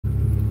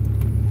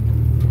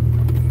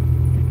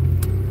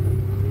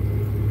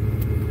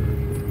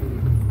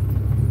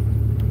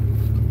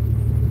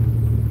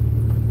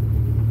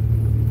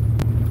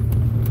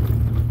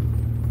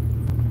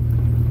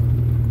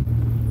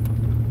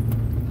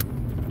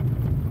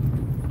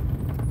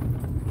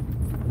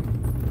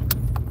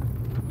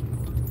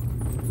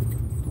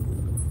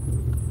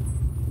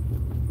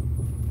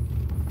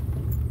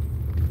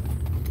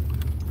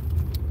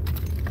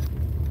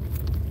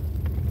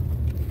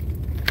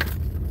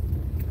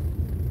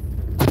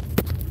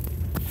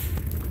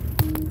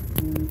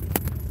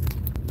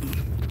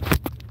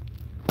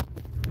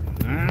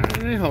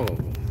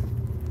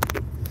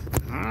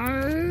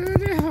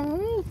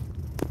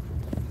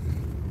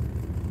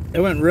It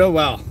went real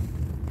well.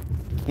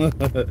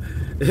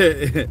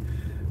 It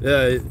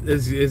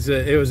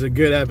was a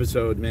good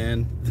episode,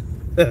 man.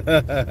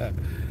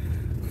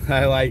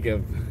 I like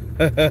him.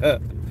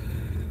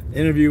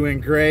 Interview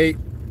went great.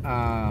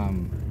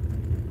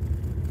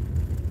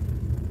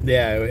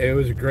 Yeah, it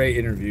was a great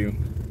interview,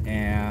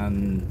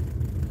 and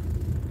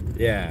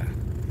yeah.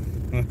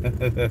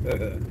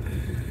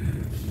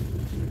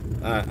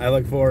 I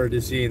look forward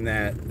to seeing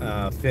that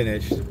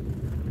finished.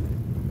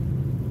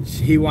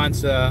 He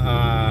wants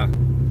to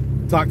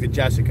talk to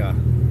Jessica,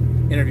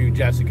 interview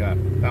Jessica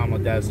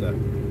Balmodessa.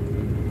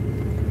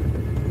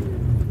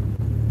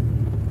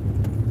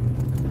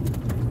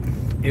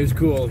 It was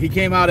cool. He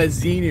came out as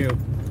Xenu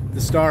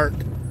to start.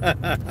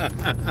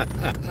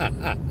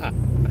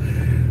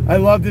 I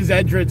loved his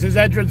entrance. His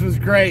entrance was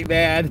great,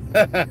 man.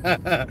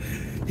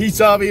 He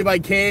saw me in my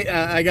cape.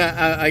 I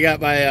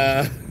got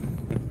my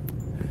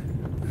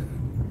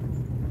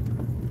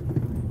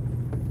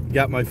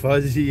got my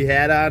fuzzy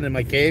hat on and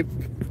my cape.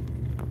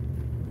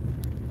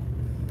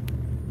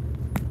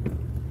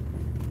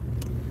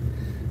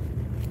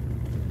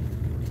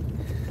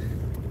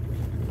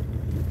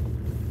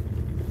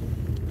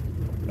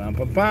 Bum,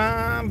 bum,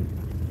 bum.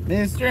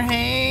 Mr.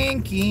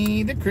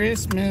 Hanky, the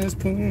Christmas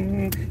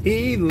pool.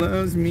 He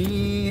loves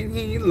me and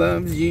he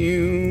loves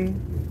you.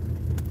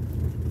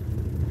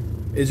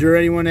 Is there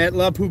anyone at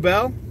La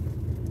Poubelle?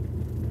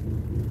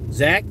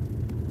 Zach?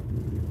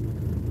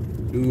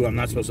 Ooh, I'm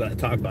not supposed to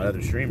talk about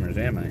other streamers,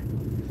 am I?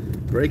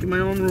 Breaking my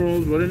own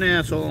rules. What an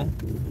asshole.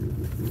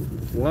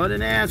 What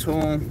an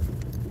asshole.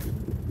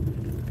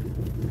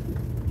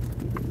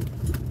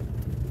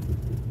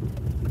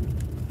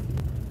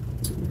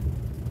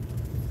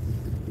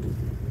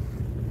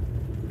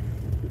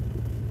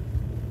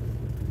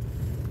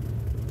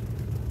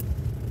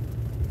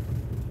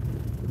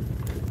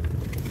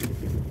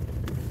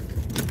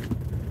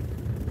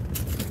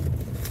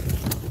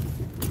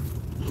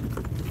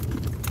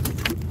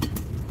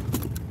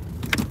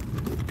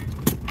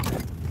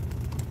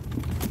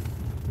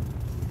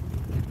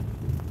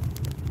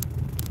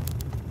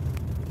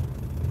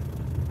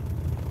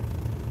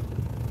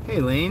 Hey,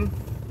 Lane.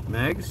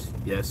 Megs?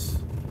 Yes.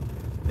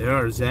 There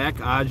are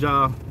Zach,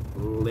 Aja,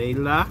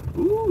 Layla.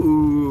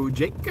 Ooh,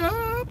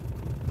 Jacob.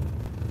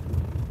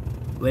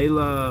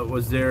 Layla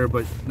was there,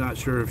 but not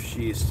sure if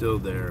she is still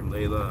there.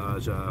 Layla,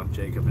 Aja,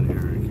 Jacob, and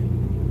Eric.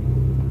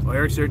 Oh,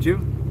 Eric's there too?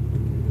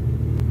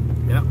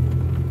 Yep.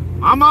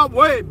 On my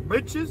way,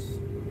 bitches.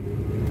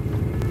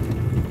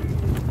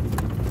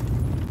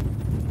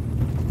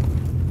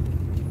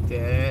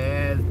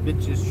 Dad,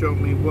 bitches, show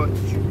me what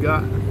you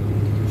got.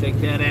 Shake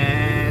that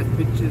ass,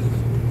 bitches.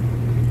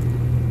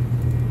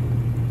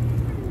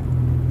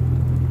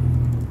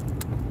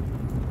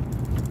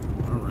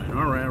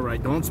 All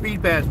right. Don't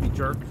speed past me,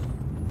 jerks.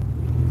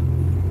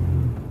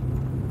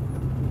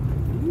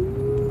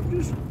 Ooh,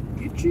 just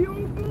get you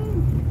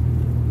open.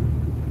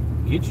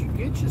 Get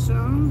you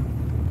some.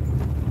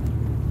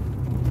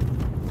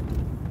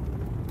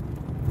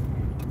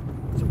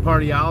 It's a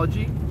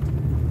partyology.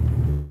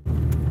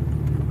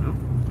 Well,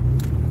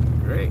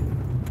 great.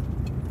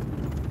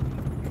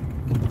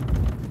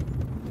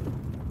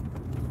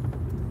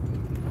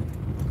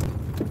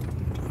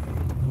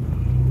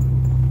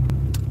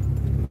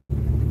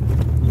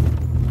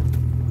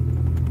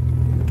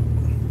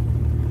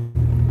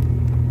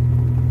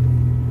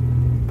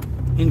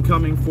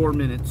 Incoming 4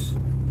 minutes.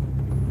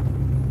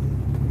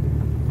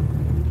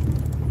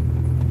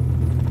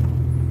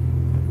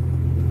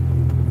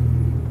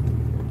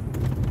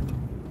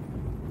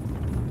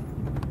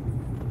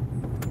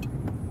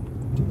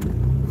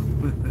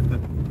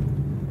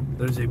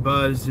 There's a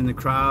buzz in the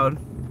crowd.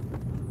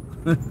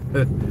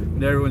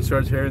 And everyone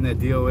starts hearing that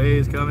D.o.A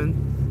is coming.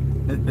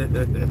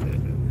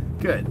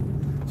 Good.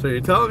 So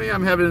you're telling me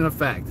I'm having an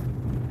effect.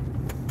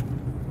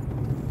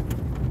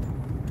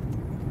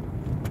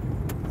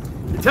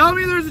 Tell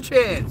me there's a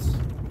chance.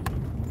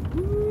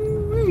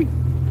 Woo-wee.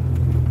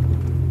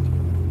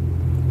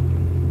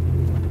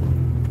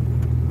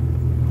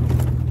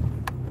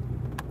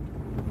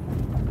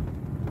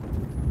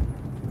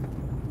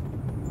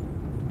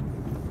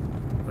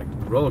 Like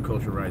a roller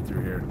coaster ride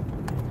through here.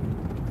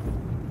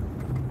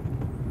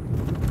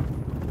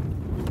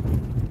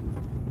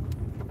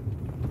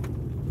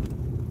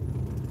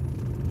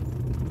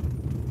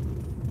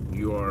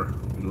 You are.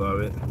 We love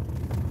it.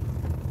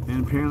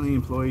 And apparently the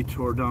employee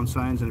tore down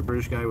signs and a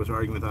British guy was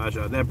arguing with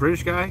Aja. That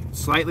British guy?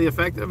 Slightly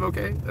effective?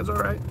 Okay, that's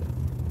alright.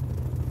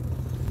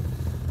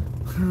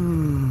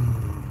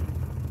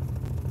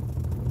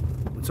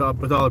 What's up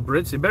with all the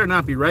Brits? They better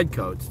not be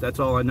redcoats. That's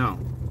all I know.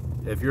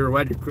 If you're a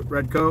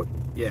redcoat,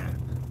 yeah,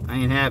 I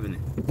ain't having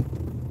it.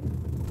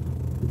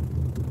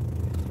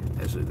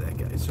 Actually, that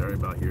guy. Sorry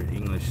about your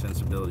English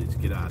sensibilities.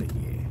 Get out of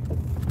here.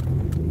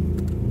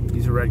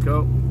 He's a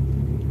redcoat.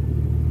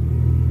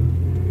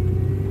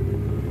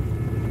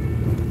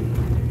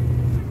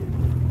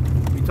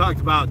 We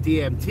talked about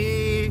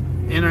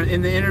DMT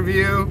in the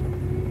interview.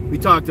 We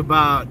talked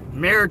about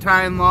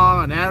maritime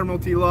law and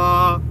admiralty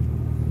law.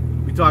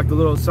 We talked a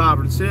little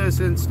sovereign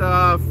citizen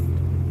stuff.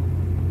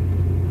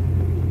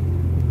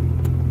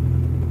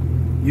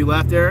 You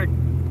left, Eric?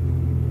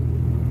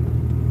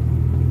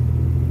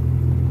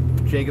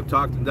 Jacob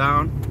talked him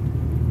down.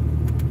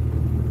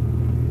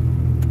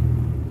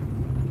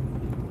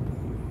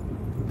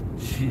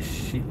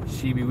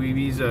 Sheeby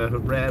Weeby's a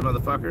rad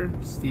motherfucker.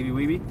 Stevie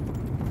Weeby.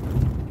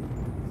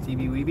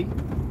 Stevie Weeby.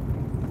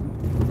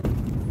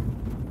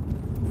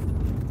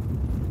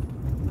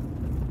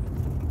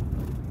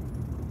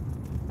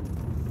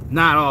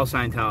 Not all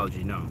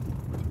Scientology, no.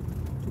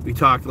 We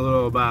talked a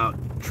little about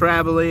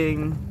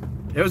traveling.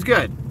 It was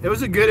good. It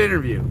was a good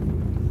interview.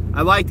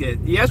 I liked it.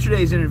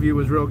 Yesterday's interview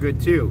was real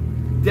good too.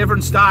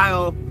 Different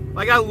style.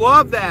 Like, I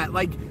love that.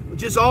 Like,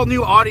 just all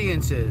new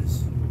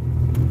audiences.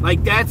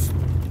 Like, that's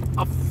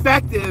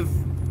effective.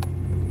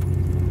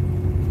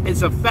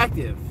 It's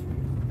effective.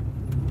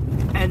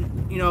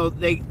 And, you know,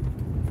 they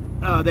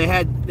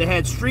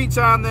had Streets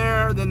on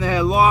there, then they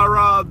had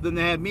Laura, then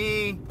they had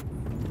me.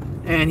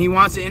 And he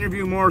wants to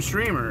interview more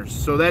streamers.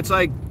 So that's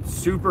like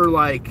super,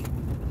 like,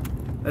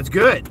 that's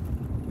good.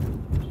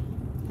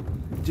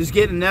 Just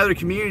get another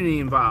community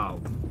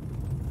involved.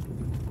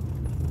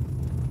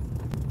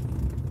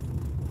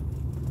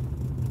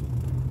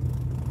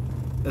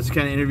 That's the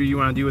kind of interview you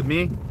want to do with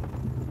me?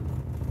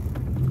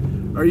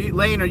 Are you,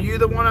 Lane, are you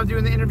the one I'm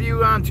doing the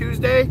interview on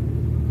Tuesday?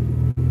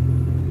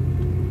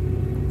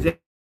 Is that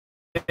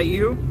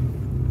you?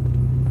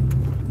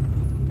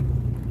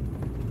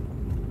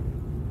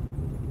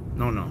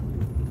 No.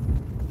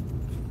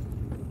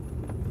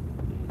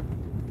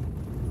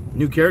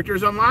 New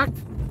characters unlocked?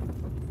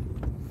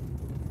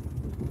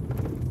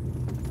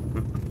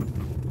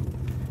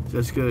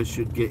 Jessica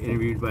should get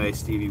interviewed by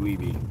Stevie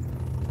Weeby.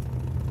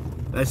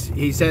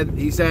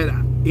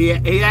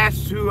 He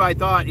asked who I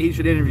thought he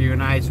should interview,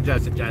 and I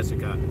suggested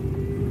Jessica.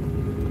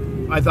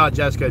 I thought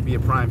Jessica would be a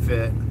prime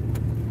fit.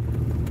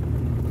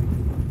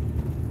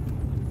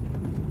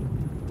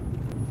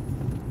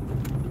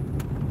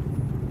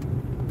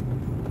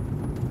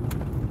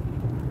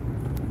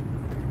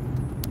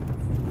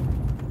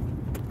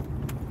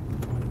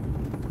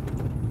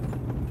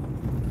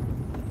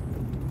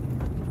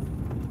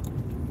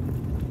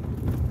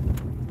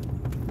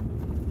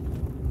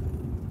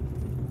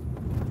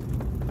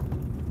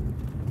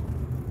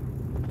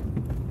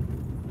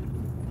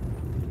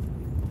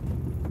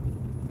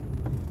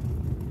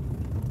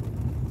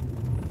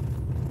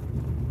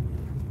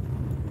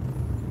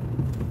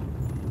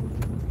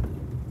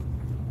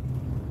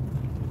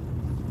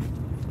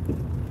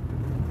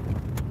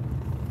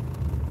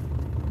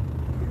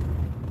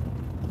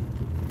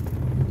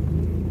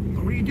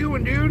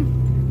 Doing, dude?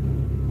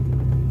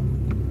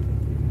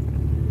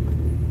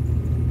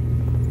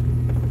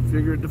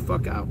 Figure it the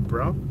fuck out,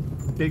 bro.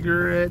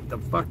 Figure it the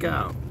fuck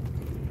out.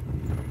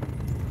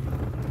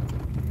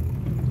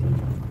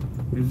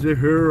 He's a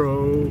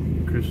hero.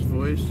 Chris'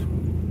 voice.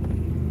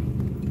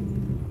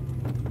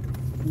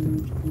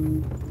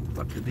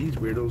 What are these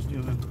weirdos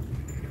doing?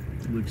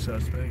 Look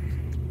suspect.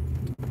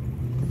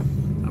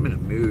 I'm in a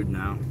mood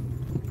now.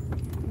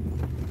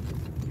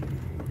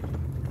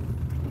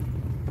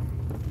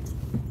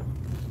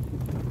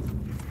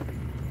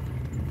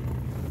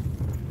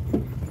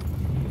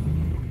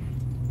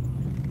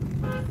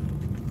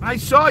 I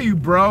saw you,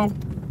 bro.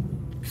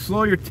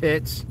 Slow your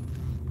tits.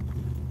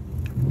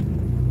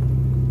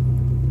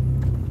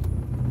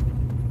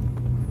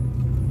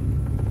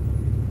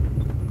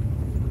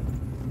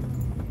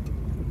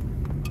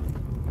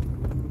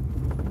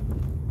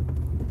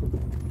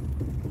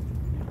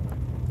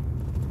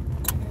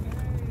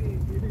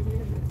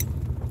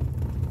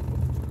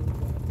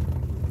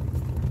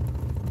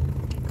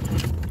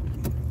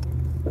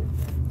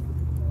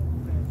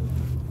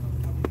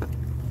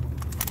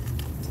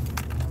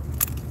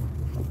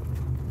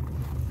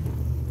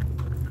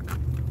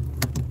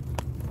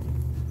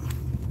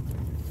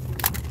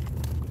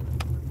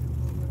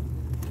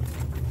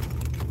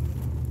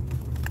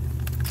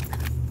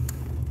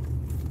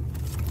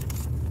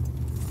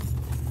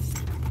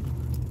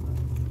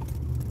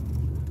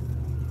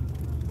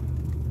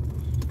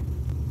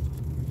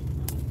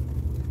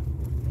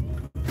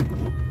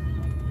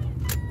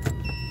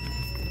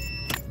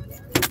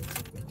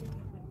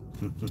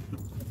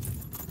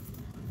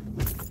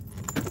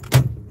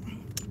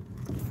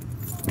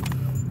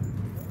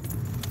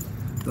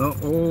 The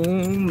old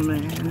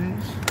man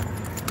is...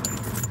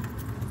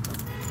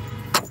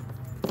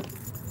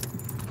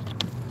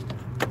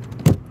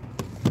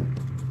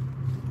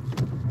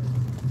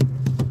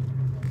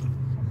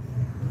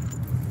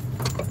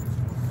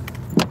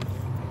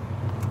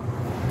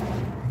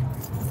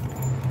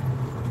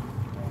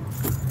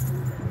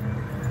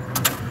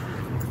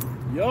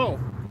 Yo!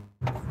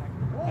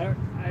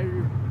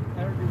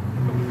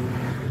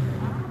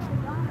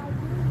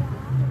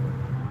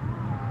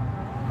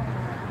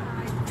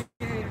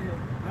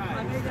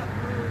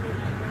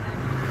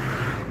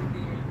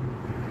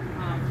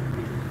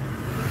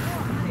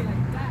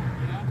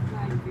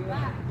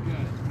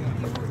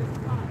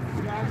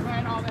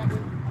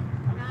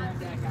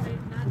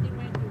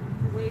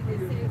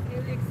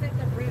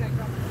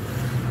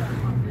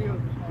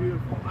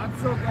 I'm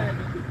so glad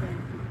that you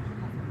came.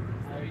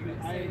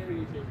 I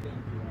appreciate it.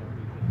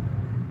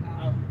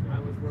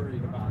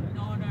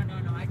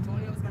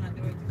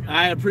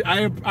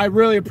 I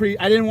really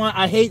appreciate.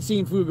 I hate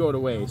seeing food go to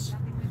waste.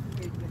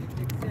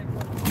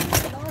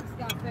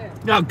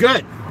 No,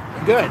 good.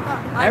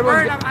 I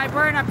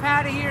burn a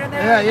patty here and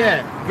there. Yeah,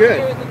 yeah,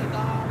 good.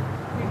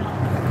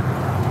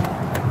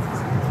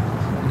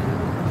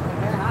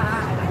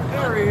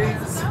 There he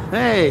is.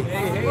 Hey.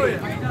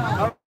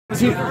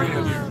 See,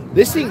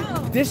 This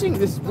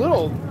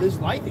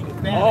light thing is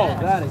bad. Oh,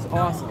 that is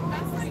awesome.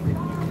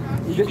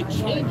 You can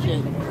change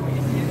it.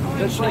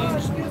 That's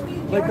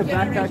like the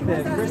backpack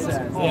that Chris has.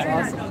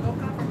 That's awesome.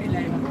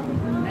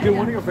 Did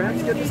one of your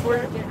friends get this for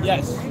you?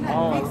 Yes.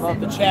 Oh, I love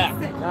The chat.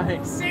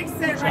 Nice.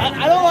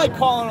 I don't like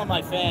calling on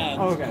my fans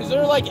Okay. because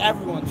they're like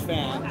everyone's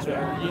fans,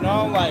 you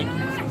know. Like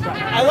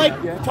I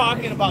like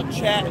talking about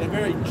chat in a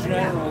very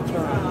general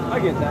term, I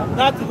get that.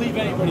 not to leave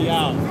anybody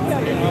out.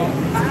 You know.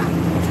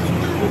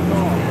 Good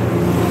call.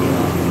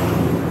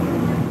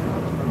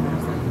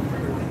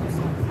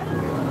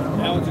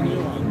 That one's a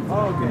new one.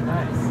 Oh, okay,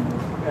 nice.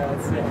 Yeah,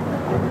 that's it.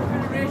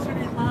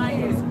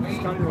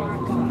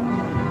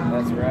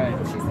 That's right.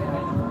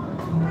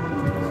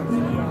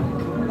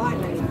 Bye,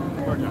 Layla.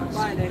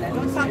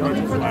 Don't talk to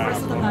me for the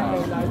rest of the night,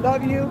 Layla. I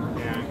love you.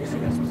 And this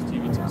is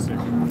TV 26.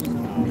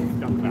 We've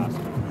done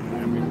faster.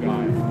 And we've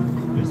got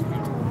this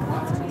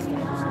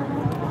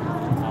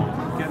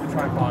get the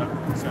tripod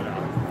set up.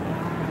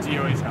 The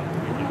D.o.A.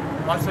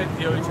 challenge. Last night, the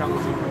D.o.A.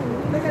 challenge.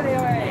 Look at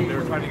D.o.A. They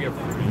were trying to get it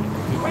for free.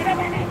 Wait a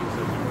minute.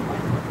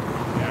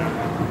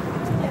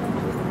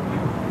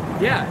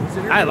 Yeah.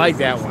 I like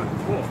that one.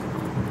 Cool.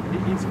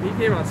 He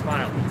came out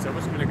smiling, so it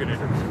must have been a good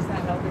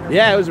interview.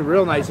 Yeah, it was a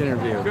real nice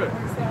interview. Good.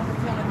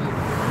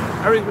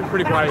 Everything's been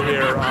pretty quiet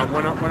here.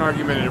 One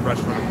argumentative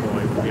restaurant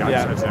employee. The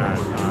outside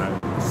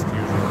that.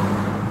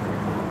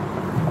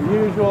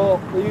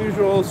 The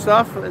usual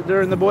stuff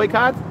during the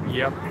boycott.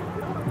 Yep.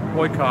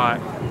 Boycott.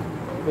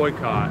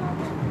 Boycott.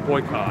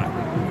 Boycott.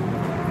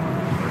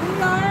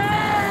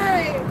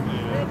 Live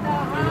in the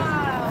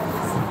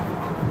house.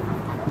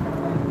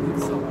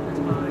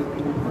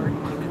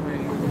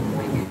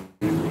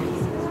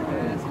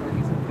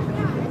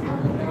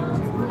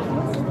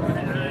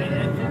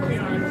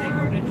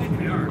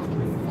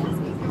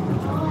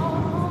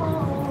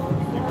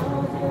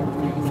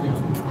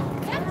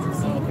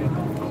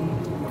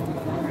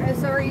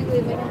 So are you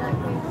leaving in that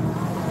case?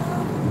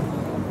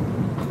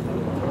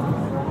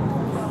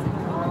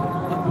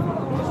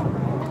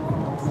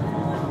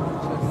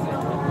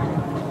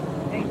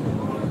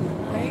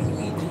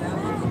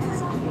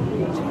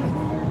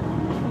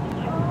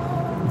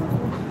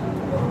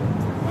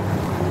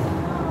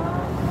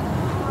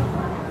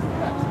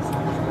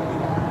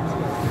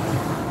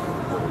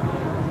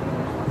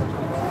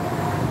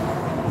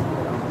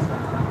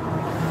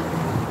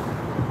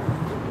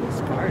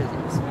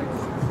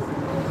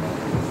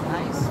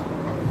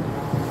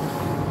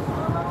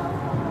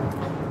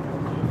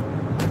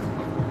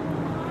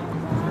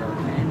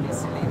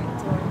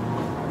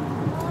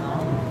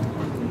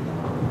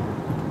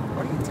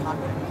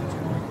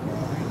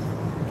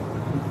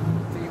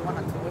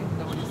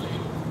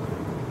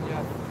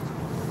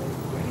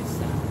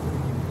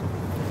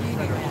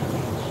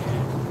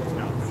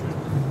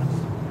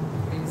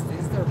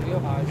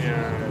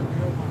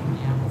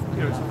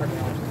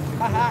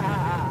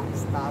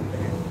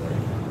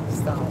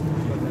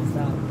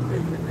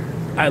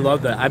 I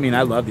love that. I mean,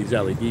 I love these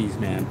LEDs,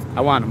 man.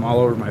 I want them all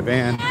over my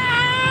van.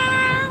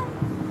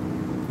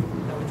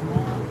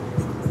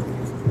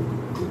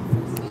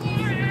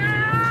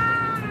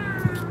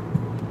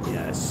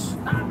 Yes.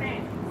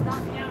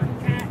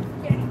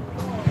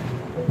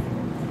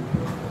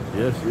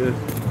 Yes, yes.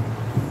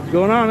 What's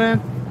going on,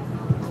 man?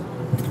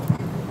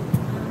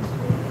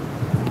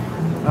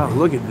 Oh,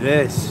 look at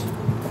this.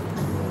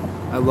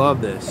 I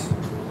love this.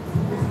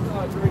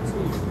 Great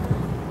team.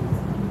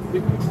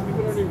 People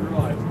don't even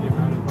realize the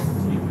amount of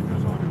team that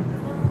goes on out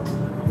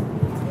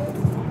there.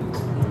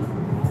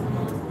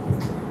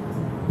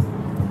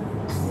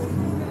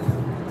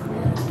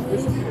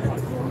 This will be a fun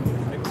one.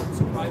 I'm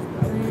surprised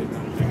about the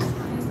amount of things.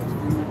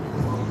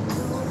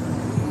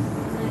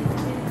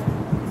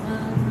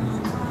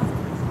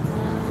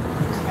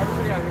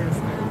 Everybody out here is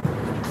there.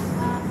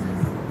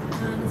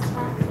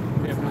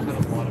 We have not had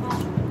a lot of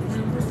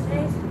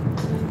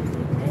issues.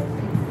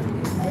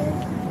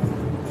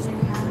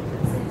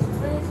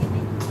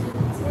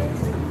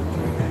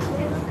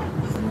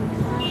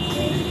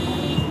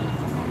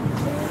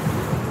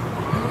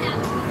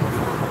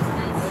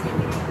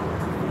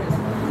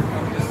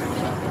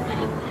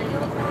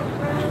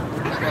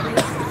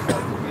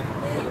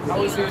 How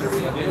was the interview?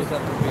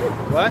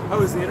 What? How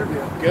was the interview?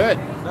 Good.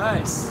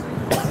 Nice.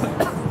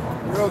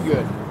 Real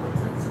good.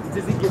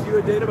 Did he give you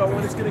a date about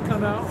when it's going to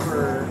come out,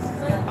 or?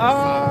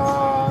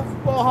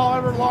 Well,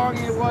 however long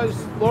it was,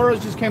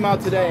 Laura's just came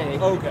out today.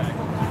 Okay.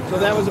 So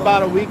that was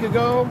about a week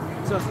ago,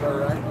 Sounds about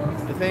right.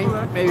 I think.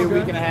 Okay. Maybe a Okay.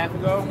 week and a half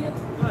ago.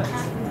 Nice.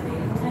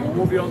 Well,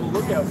 we'll be on the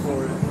lookout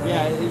for it.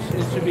 Yeah,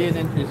 it should be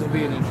it'll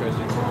be an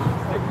interesting one.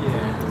 Heck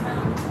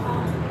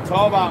yeah. It's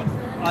all about,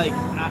 like,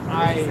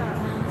 I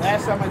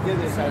Last time I did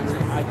this, I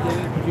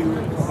didn't do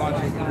a bunch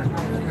of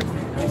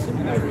interviews.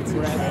 And I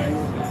regret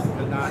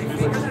the not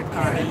doing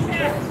time.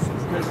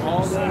 Because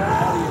all the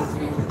audience is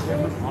a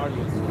different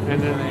audience.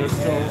 And then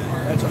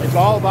it's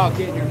all about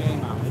getting your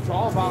name out. It's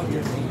all about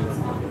your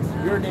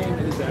name. Your name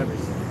is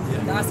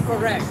everything. That's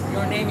correct.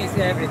 Your name is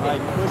everything.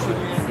 Like pushing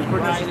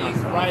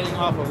in, writing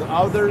off of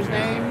others'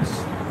 names,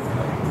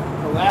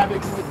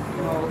 collabing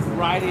with,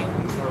 writing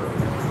or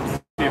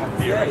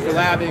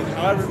collabing,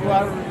 however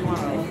you want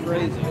to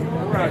phrase it.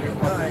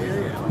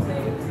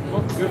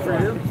 Well, good for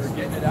him for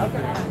getting it out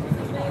there.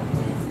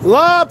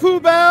 La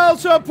Poubelle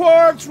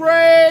supports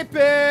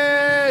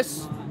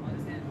rapists.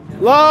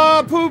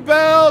 La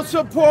Poubelle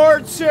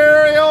supports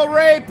serial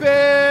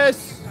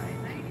rapists.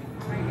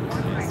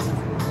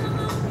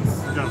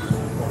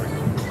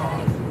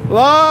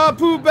 La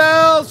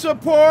Poubelle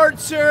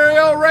supports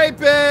serial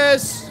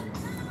rapists.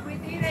 We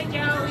did it,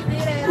 Joe. We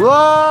did it.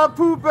 La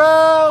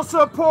Poubelle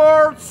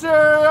supports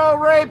serial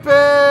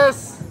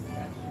rapists.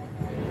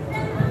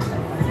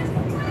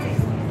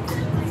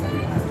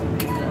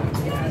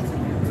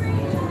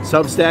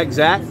 Substack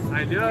Zach?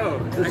 I know.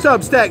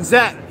 Substack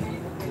Zach.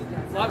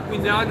 We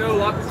now know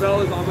La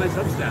Poubelle is on my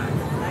Substack.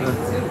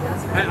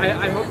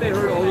 I hope they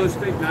heard all those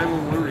fake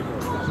 911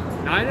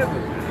 recordings. 9 of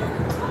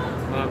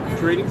them.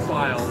 Trading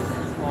files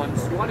on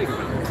squatting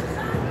accounts.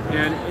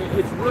 And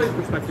it's really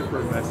perspective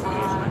for investigation.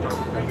 I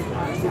talked to Craig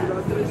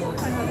about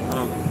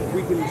this.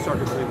 We can start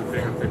to see the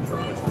bigger picture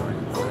of what's going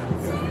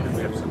on. And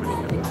we have so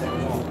many different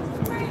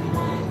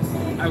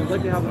involved. I would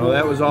like to have. Oh,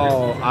 that was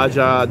all.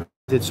 Aja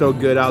did so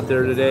good out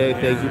there today.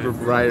 Thank you for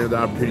providing the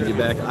opportunity to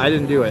get back. I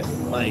didn't do it.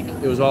 Like,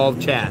 it was all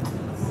chat.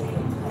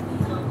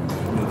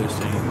 What they're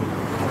saying.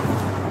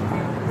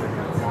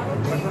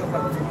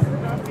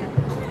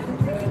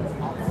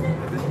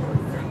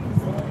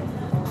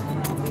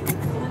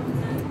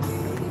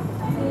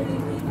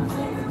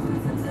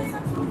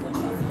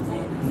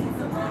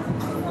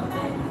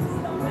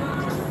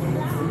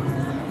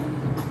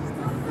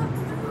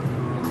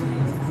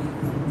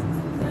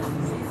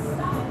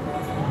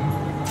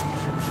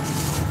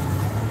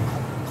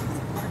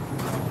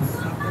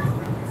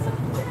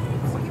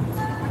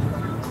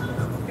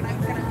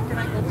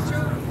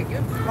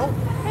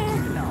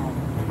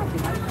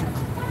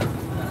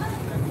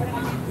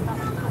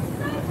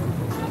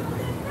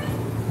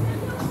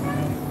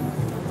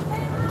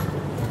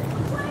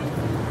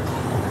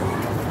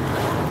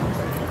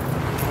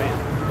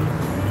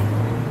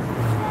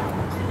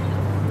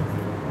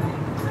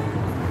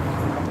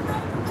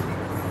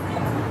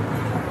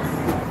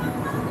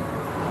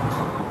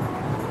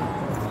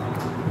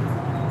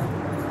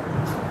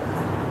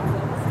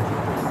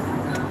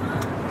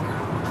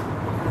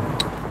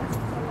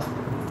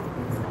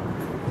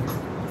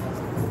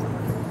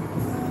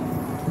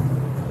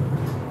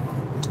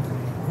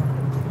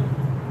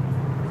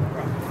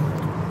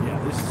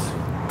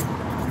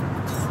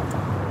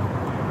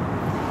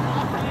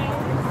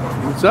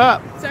 What's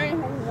up? Sorry, I'm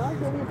not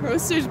getting your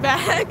posters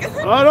back.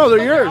 Oh, no, they're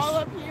Like, yours. all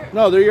up here.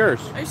 No, they're yours.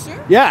 Are you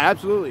sure? Yeah,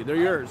 absolutely. They're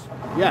yours.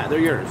 Yeah, they're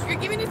yours. You're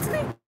giving it to me?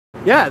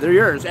 Yeah, they're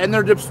yours. And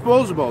they're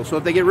disposable. So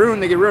if they get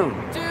ruined, they get ruined.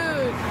 Dude,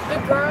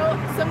 the girl,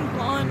 some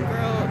blonde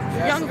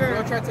girl, younger.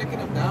 Girl tried taking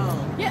them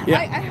down. Yeah, Yeah.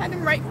 I had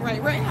them right,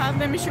 have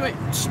them, and she went,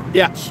 shh.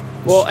 Yeah.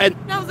 Well, and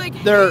And I was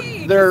like, they're- hey,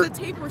 'cause they're- the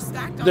tape were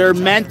stacked on they're each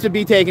meant other. to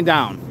be taken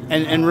down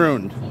and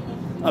ruined.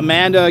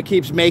 Amanda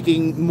keeps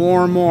making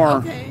more and more.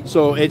 Okay.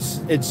 So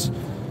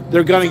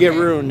they're gonna get okay.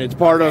 ruined. It's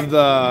part of the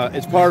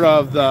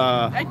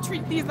I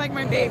treat these like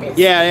my babies.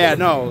 yeah,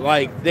 no,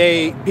 like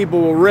people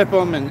will rip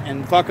them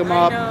and fuck them I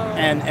up, know.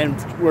 and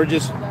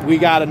we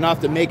got enough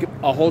to make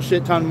a whole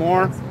shit ton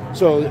more,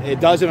 so it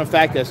doesn't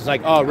affect us. It's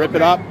like, oh, rip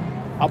it up,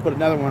 I'll put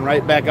another one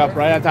right back up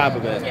right on top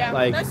of it. Yeah,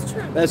 like that's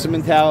true. that's the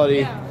mentality.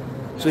 Yeah.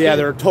 So yeah,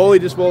 they're totally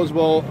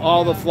disposable.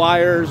 All the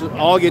flyers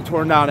all get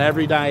torn down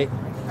every night,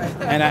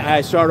 and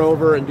I start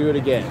over and do it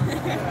again.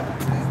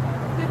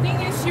 The thing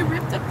is, she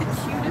ripped up the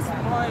cutest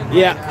one.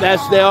 Yeah,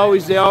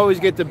 they always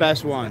get the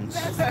best ones.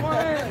 Best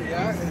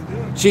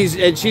one.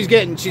 She's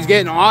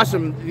getting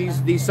awesome.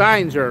 These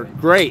signs are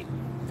great.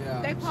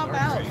 They pop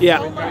out. Yeah.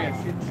 So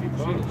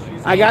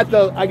much. I got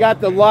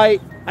the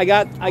light. I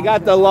got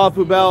the La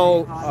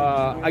Poubelle.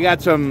 I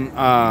got some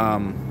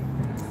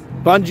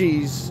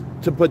bungees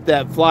to put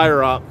that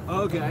flyer up.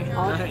 Okay.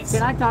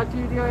 Can I talk to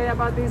you D.o.A.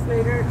 about this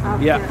later?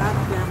 After, Yeah.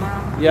 After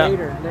camera? Yeah.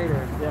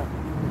 Later. Yeah.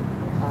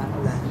 Hold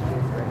on. Let me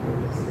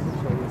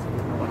show you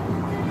something.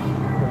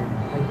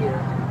 Right here.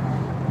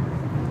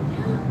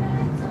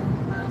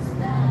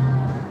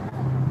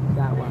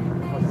 That one.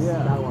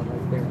 Yeah. That one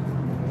right there.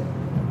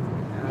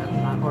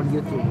 On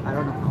YouTube. I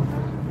don't know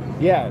how.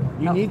 Yeah,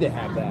 you need to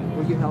have that.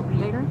 Will you help me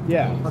later?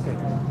 Yeah, Okay.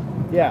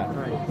 yeah. All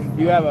right. Thank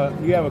You have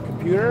a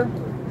computer?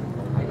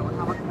 I don't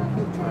have a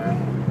computer.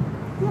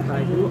 But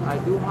I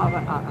do have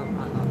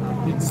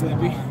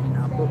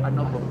a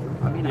notebook.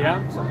 I mean,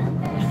 Yeah?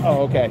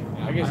 Oh, okay.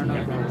 I guess you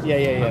can.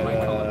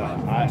 Yeah.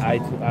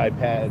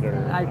 iPad or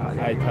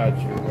iTouch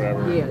or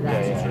whatever. Yeah,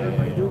 that's true.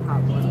 I do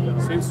have one of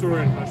those. Same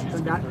story in Hushy's. So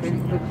that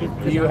can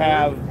Do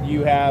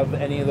you have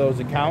any of those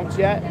accounts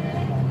yet?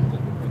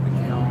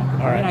 No.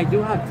 All I right. mean, I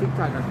do have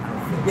TikTok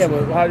accounts. Yeah,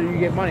 but how do you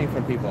get money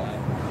from people?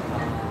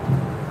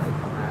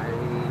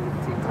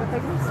 TikTok, I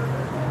guess.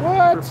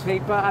 What? For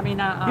PayPal, I mean,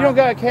 You don't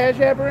got a Cash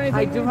App or anything?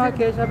 I do have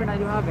Cash App and I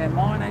do have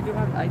Venmo and I do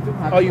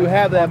have. Oh, you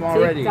have them on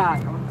already?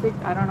 TikTok. On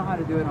TikTok, I don't know how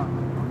to do it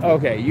on.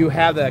 Okay, you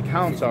have the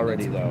accounts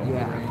already though.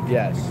 Yeah.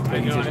 Yes,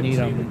 but you just need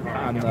them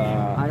on the.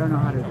 I don't know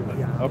how to do it.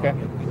 Yeah. Okay.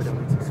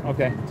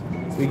 Okay.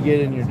 We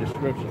get in your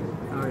description.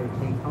 Alright,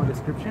 oh,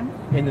 description?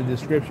 In the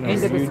description. In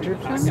Of the your YouTube,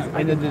 description?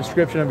 in the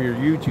description of your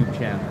YouTube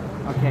channel.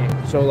 Okay.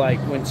 So like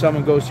when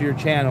someone goes to your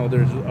channel,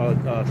 there's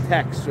a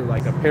text or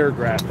like a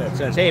paragraph that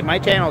says, "Hey, my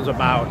channel is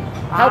about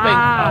helping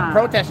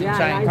protesting yeah,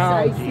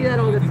 Scientology." I see that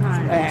all the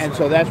time. And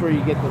so that's where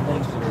you get the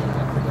links.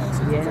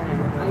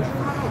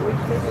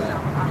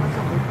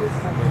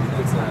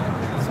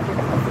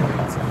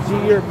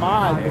 See, your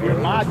mod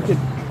could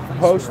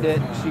post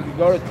it. She could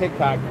go to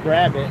TikTok,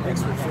 grab it, and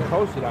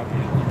post it on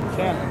your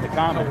channel in the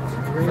comments.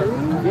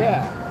 Really?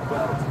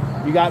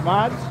 Yeah. You got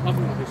mods?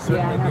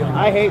 Yeah,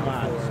 I hate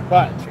mods,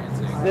 but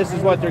this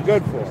is what they're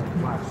good for.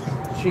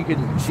 She could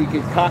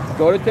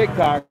go to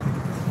TikTok,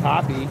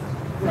 copy,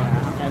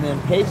 and then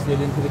paste it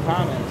into the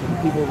comments, and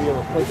people will be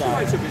able to click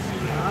on it.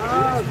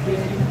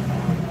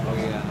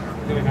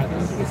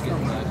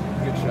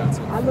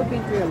 I'll look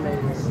into it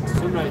later.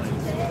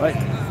 But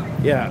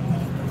yeah,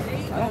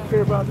 I don't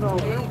care about no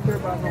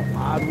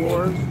mod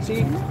wars.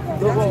 See,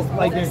 look,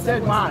 like they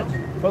said mods,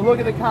 but look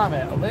at the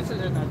comment.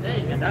 Alyssa's in the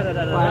thing. And da, da,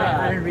 da, da, Well, I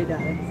da. didn't read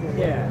that.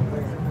 Yeah.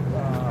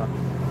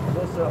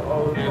 Alyssa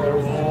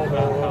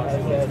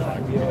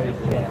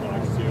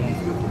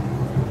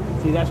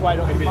See, that's why I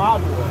don't get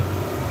mod wars.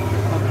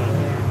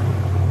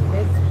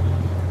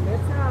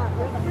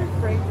 Let's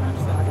refrain from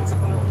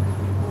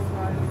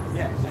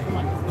Yes, come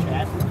on,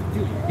 chat.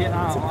 Dude, get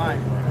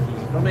online.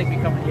 Don't make me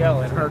come and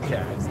yell at her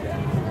chat.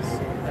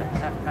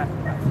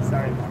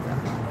 Sorry about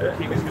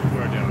that. He was going to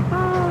wear down.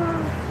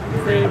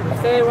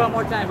 Say it one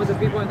more time for the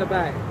people in the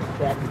back.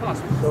 Chat is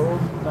so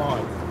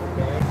annoying,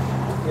 okay?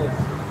 Just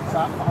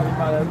stop talking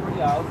about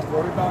everybody else.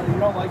 Worry about it. You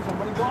don't like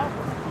somebody, go off.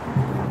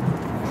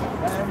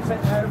 Every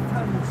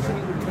time you say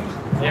their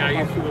name. Yeah, I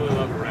used to really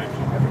love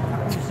erection. Every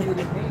time you say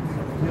their name,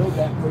 build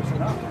that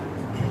person up.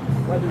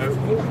 Whether it's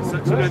good or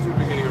Sometimes good, we're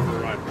beginning of a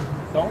ride.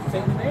 don't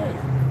say the name.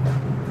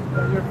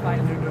 You're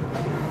fine,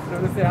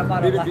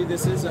 dude.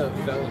 This is a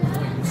valid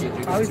point. You said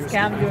you How is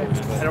Cam doing?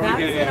 I don't want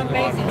Cam's to get been any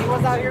amazing. He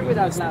was out here with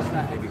us last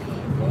night.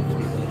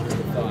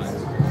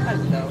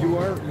 You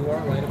are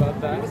right about He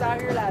that. was out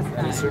here last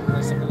night.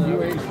 Certainly some of that. You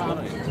were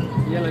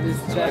yell at his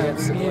chat.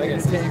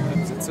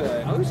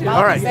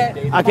 All right.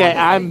 Okay,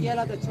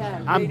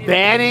 I'm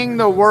banning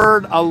the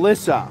word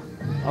Alyssa.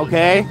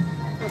 Okay?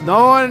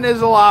 No one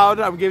is allowed.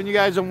 I'm giving you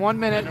guys 1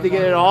 minute to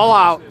get it all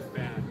out.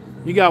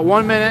 You got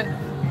 1 minute.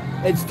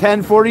 It's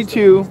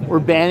 10:42. We're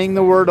banning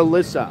the word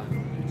Alyssa.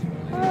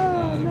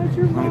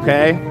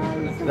 Okay?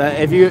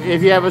 If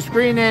you have a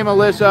screen name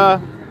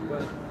Alyssa.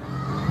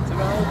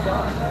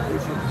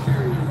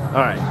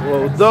 All right.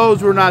 Well,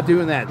 those we're not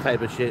doing that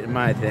type of shit in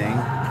my thing.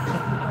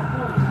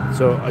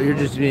 So you're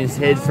just being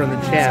hid from the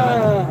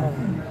channel.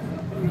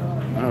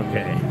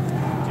 Okay.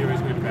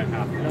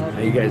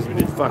 You guys are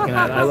just fucking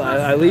out.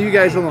 I leave you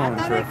guys alone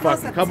for a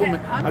fucking couple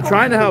minutes. I'm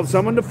trying to help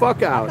someone to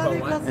fuck out,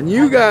 and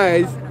you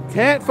guys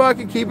can't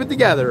fucking keep it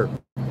together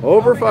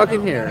over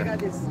fucking here.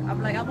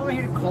 I'm like, I'm over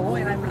here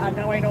calling, and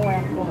now I know where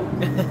I'm going.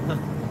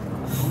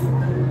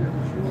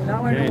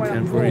 Now I know Okay, where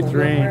I'm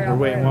 10:43. We're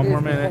waiting 1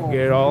 more minute.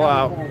 Get it all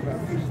out.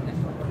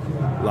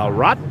 La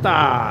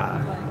Rata.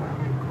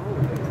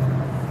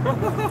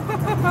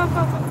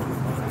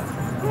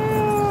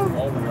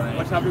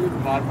 What's happening with the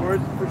mod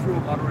wars? First rule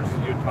of mod wars is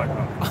you talk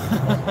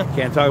about.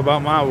 Can't talk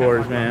about my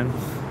wars, man.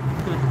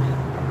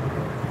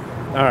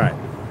 All right.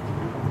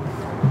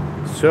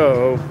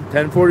 So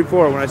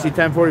 10:44. When I see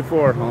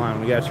 10:44, hold on.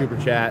 We got a super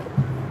chat.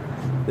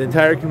 The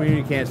entire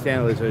community can't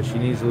stand Alyssa. She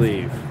needs to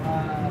leave.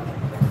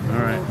 All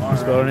right.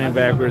 Spell her name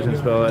backwards and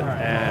spell it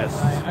as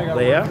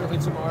Leah.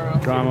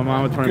 Drama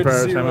Mama 24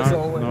 hours time out.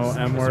 No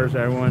M words.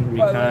 Everyone be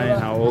kind.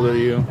 How old are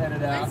you?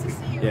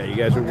 Yeah, you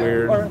guys are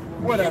weird. Or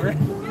whatever.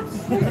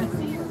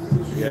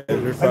 You guys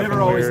are I fucking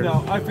never always weird.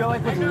 know. I feel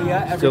like with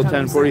Leah, every Still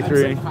time 10:43. I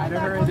say hi to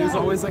her, there's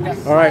always like a.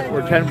 All right,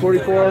 we're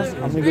 10:44.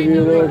 I'm gonna give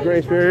you a little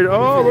grace period.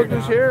 Oh, look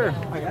who's here.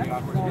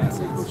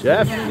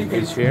 Jeff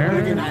is here.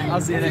 I'll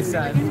see you next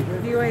time.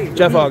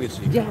 Jeff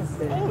Augustine. Yes.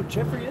 Oh,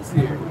 Jeffrey is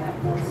here.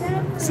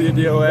 See you,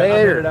 D.o.A.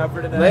 Later. Out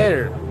for tonight.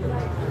 Later.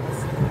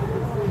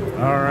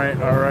 All right.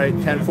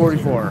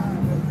 10:44.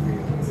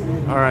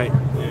 All right.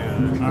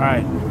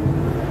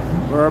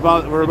 We're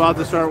about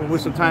to start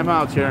with some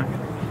timeouts here.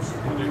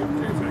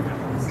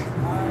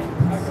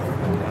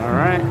 All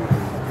right.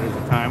 There's a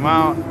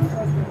timeout.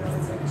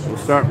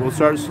 We'll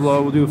start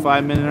slow. We'll do a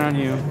 5 minute on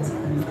you.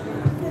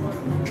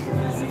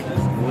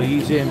 We'll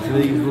ease into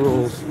these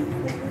rules.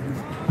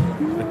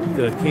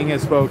 The king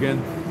has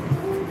spoken.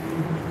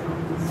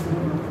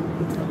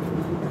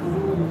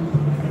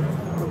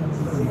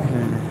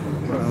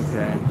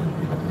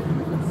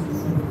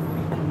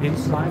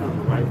 James Stein on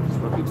the right. He's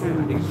rookie too. I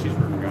think he's a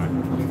cheeseburger guy.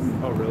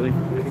 Oh, really?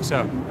 I think so.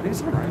 I think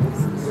it's all right.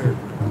 Weird.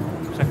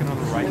 Second on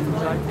the right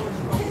side.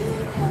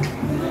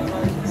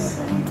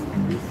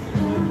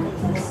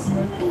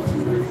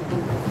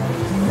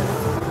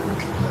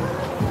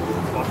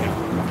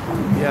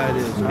 Yeah, it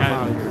is. I'm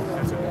out of here.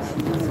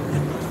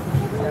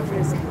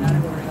 That's it.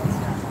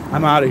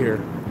 I'm out of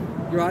here.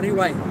 You're out here,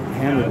 right?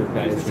 Hamburger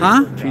guys. Here.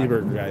 Huh?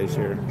 Cheeseburger guys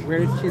here.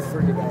 Where's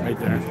cheeseburger guy? Right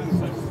there.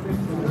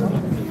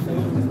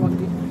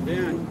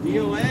 Dan,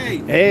 D.o.A.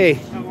 Hey.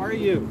 How are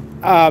you?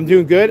 I'm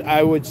doing good.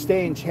 I would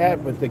stay in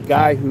chat, but the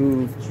guy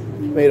who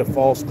made a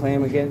false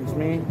claim against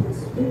me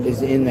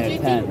is in that Do you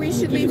tent. think we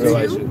should Didn't leave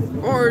realize too?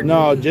 it. Or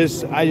No, you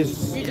just want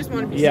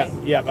to be yeah,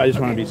 safe? yeah. I just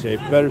want to be safe.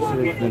 Better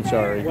safe than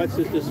sorry. What's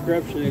his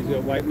description? Is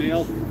it white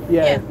male?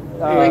 Yeah.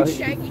 Like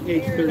shaggy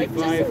age hair, like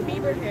 35. Justin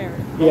Bieber hair.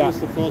 Yeah. What's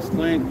the false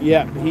claim?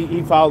 Yeah,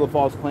 he filed a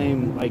false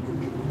claim like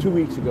 2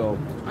 weeks ago.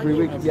 3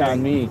 weeks, yeah,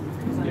 on me.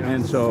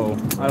 And so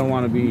I don't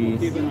want to be.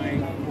 Keep an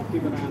eye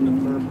on the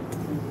perp.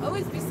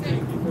 Always be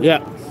safe.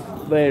 Yeah,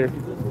 later.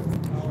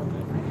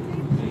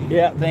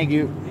 Yeah, thank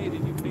you.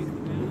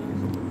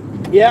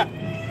 Yeah,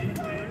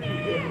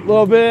 a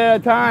little bit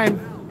at a time.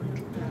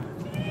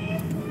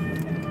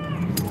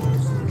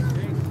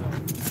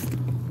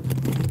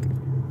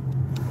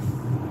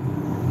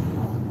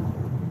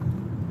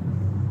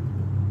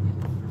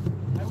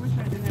 I wish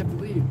I didn't have to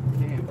leave.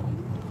 Damn.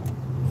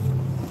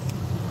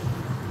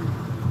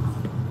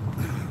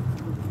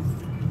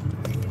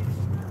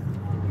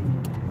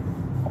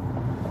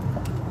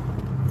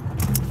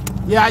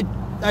 Yeah,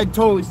 I'd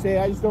totally stay.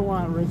 I just don't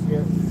want to risk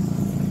it.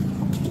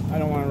 I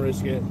don't want to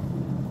risk it.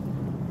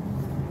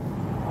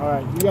 All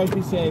right, you guys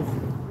be safe.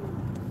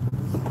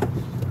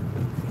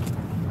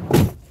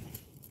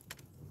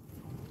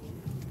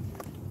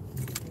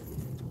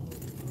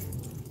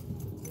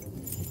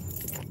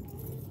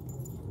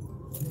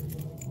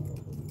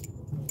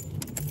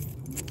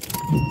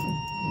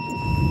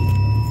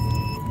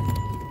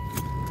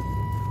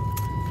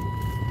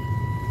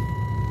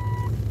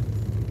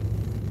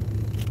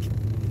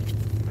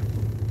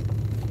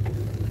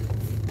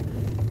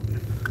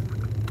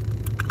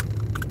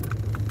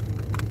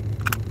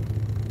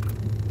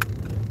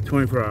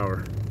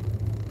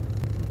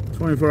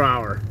 $24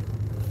 hour.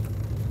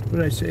 What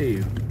did I say to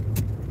you?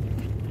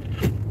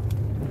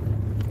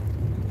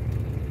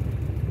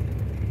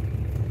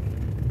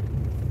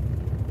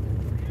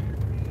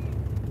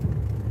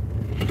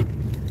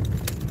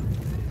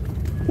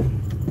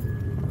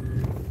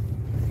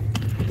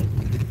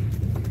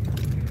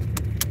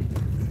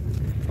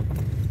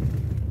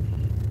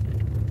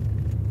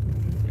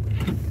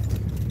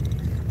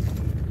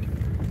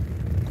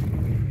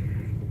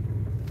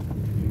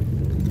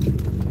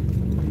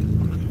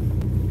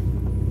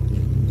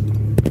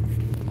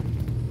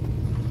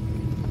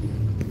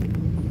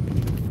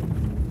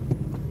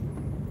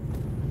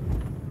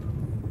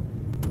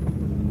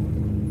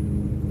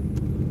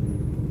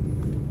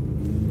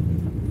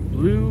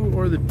 Blue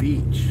or the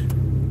beach?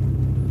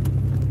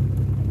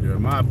 You're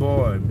my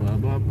boy. Blah,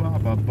 blah, blah,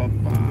 blah, blah, blah,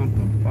 blah, blah,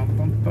 blah,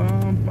 blah, blah,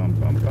 blah,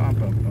 blah, blah,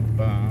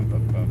 blah,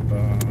 blah,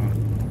 blah.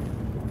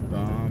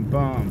 Bum,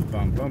 bum,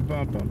 bum, bum,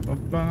 bum, bum, bum,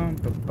 bum,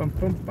 bum, bum,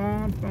 bum, bum,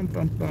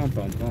 bum, bum, bum, bum,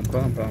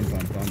 bum, bum,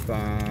 bum,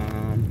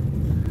 bum.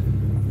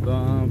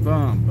 Bum,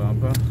 bum, bum,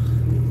 bum.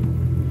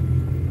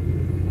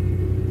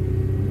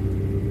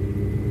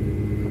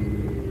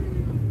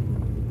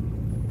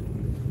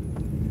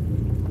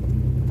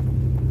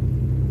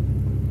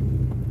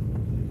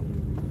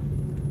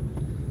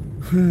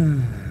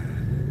 Well,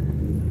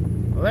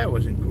 that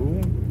wasn't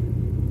cool.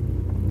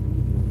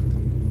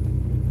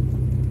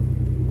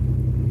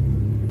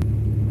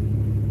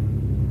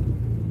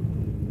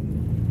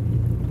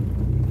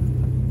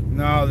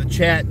 No, the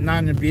chat, not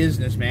in the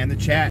business, man. The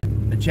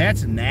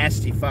chat's a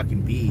nasty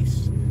fucking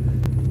beast.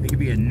 It could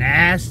be a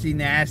nasty,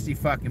 nasty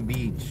fucking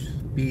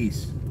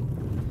beast.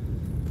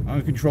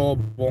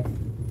 Uncontrollable.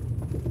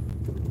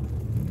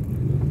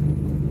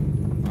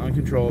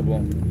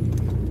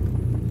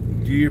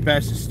 Do your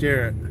best to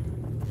steer it.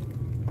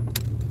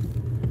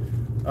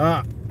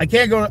 I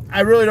can't go. I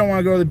really don't want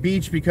to go to the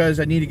beach because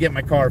I need to get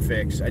my car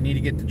fixed. I need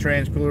to get the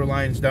trans cooler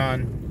lines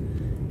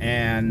done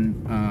and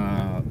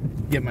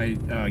get my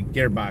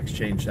gearbox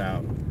changed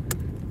out,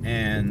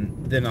 and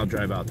then I'll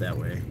drive out that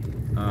way.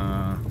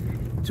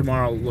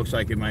 Tomorrow looks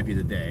like it might be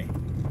the day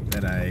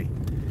that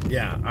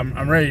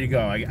I'm ready to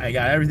go. I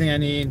got everything I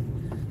need.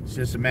 It's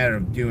just a matter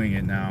of doing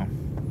it now.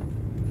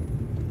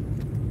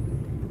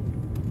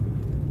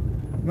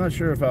 I'm not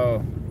sure if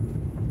I'll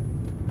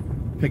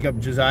pick up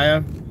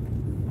Josiah.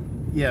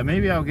 Yeah,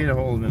 maybe I'll get a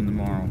hold of him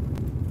tomorrow.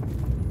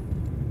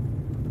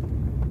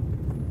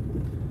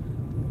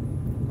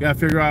 Gotta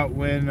figure out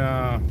when,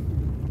 I'm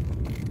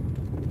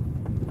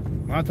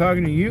not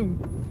talking to you.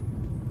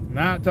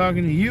 Not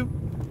talking to you.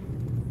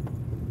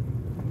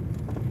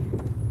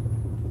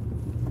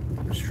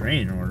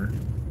 Restraining order.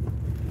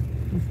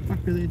 What the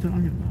fuck are they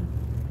talking about?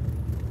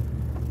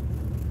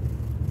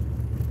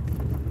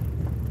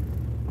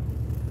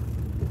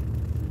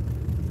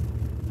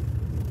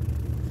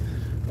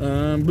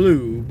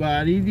 Blue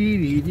body dee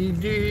dee dee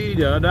dee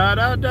da da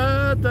da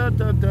da da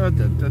da da da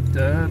da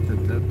da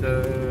da da.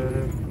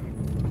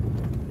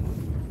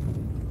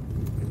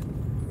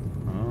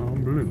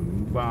 Blue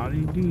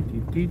body dee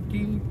dee dee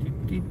dee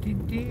dee dee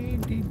dee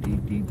dee dee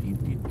dee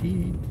dee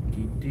dee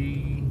dee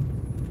dee.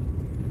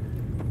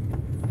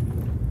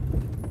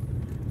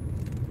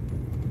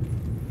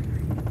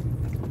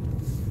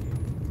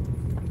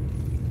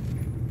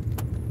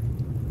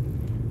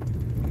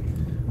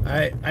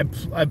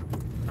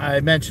 I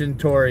mentioned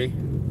Tori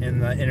in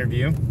the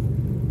interview,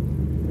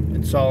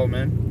 and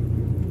Solomon.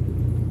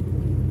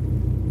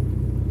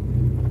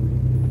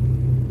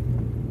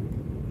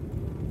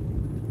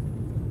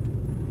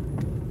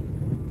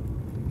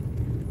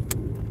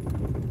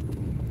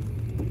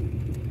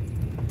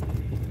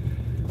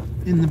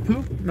 In the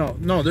poop?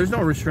 No, there's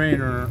no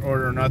restraining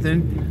order or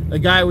nothing. The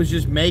guy was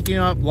just making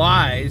up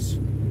lies,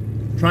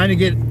 trying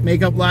to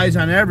make up lies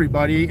on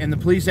everybody, and the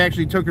police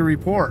actually took a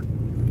report.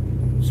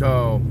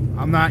 So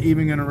I'm not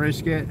even going to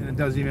risk it, and it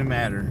doesn't even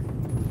matter.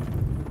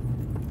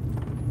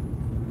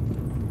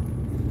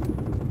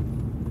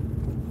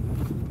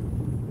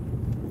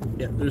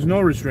 Yeah, there's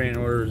no restraining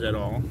orders at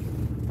all.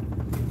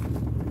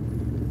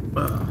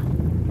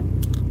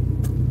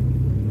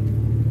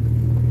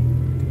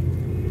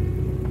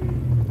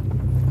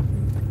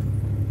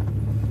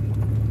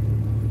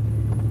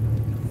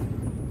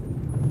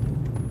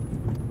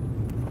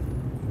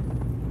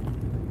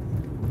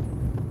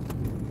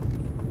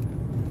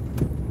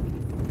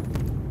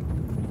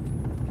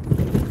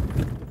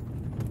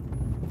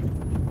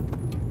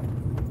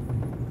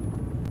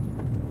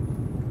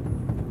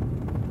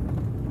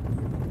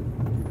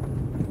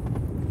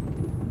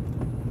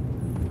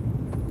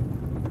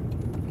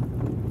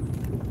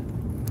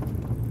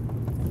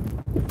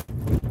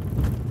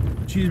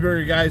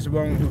 Cheeseburger guy's the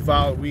one who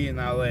followed we in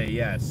LA,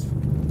 yes.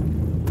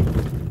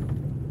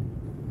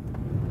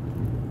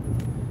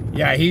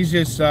 Yeah, he's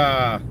just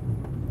yeah,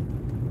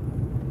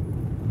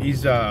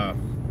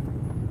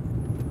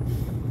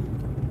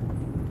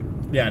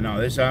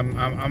 no, this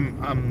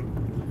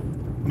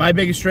my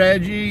biggest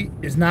strategy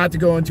is not to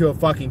go into a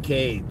fucking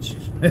cage.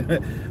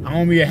 I'm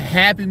gonna be a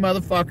happy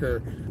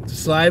motherfucker to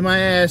slide my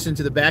ass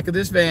into the back of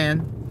this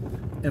van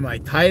in my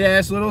tight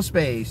ass little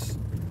space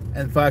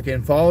and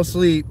fucking fall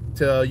asleep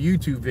to a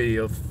YouTube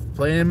video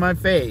playing in my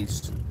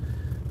face.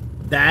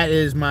 That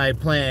is my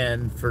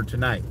plan for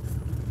tonight.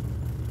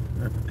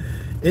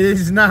 It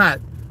is not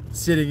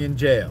sitting in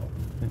jail.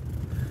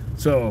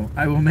 So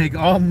I will make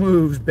all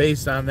moves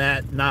based on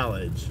that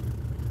knowledge.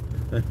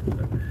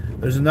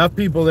 There's enough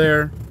people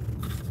there.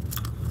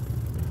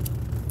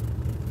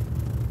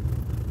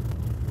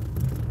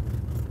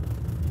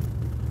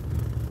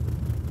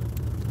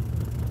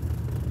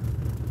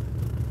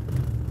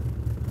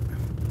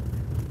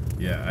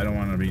 Yeah, I don't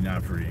want to be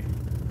not free.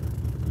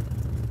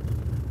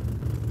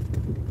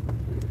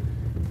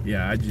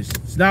 Yeah,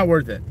 it's not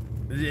worth it.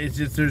 It's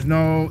just there's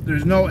no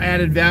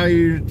added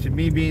value to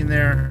me being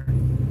there.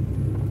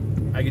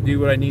 I can do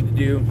what I need to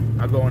do.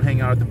 I'll go and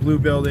hang out at the Blue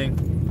Building.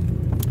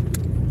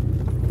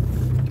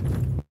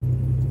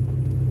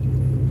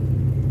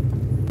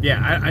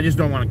 Yeah, I just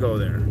don't want to go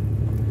there.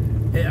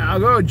 I'll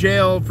go to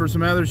jail for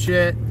some other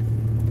shit.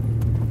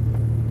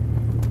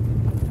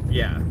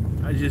 Yeah,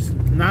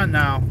 not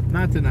now,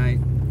 not tonight.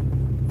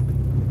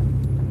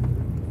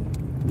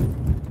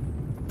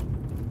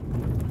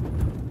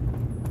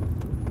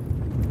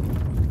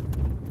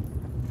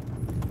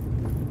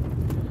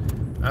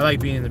 I like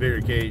being in the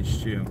bigger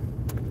cage too.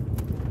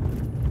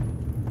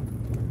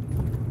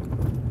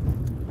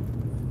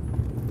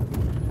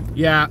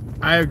 Yeah,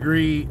 I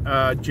agree,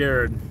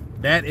 Jared.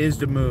 That is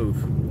the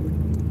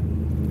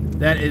move.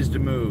 That is the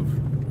move.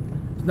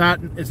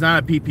 It's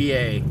not a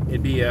PPA.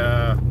 It'd be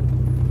a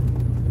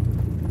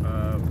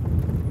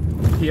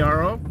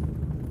TRO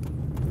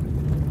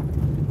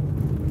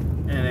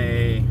and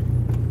a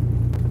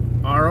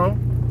RO,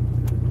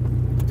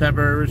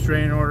 temporary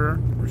restraining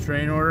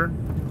order.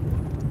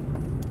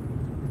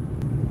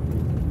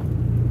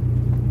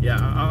 Yeah,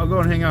 I'll go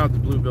and hang out at the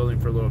Blue Building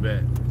for a little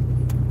bit.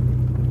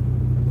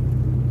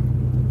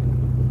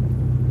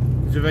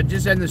 So if I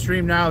just end the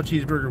stream now,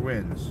 Cheeseburger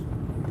wins.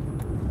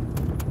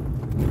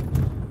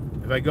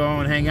 If I go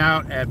and hang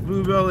out at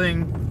Blue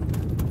Building,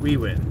 we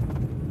win.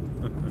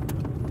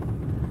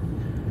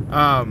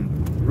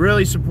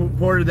 Really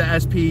supported the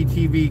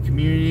SPTV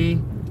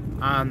community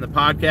on the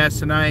podcast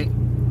tonight,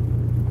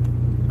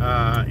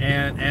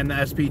 and the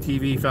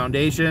SPTV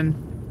Foundation.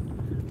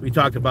 We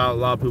talked about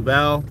La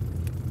Poubelle,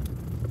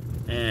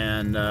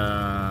 and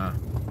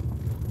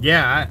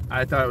yeah,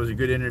 I thought it was a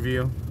good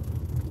interview.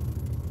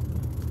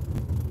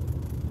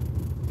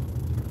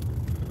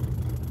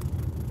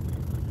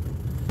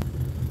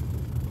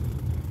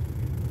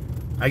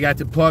 I got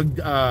to plug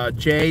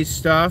Jay's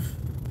stuff,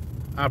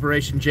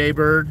 Operation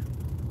Jaybird.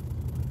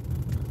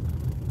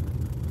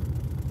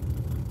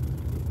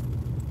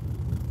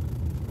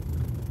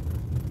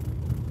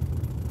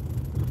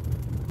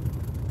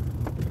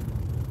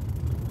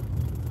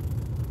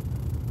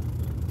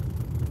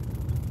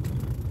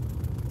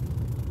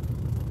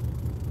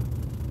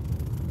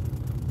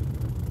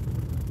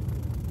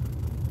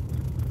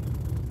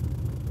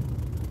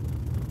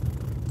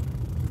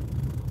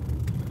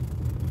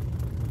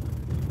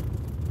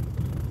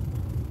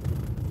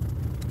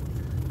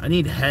 I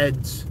need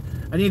heads.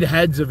 I need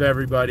heads of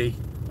everybody,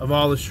 of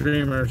all the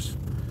streamers.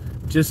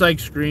 Just like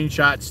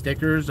screenshot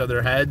stickers of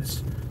their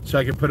heads so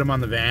I can put them on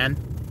the van.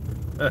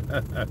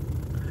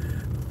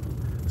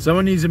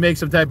 Someone needs to make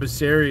some type of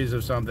series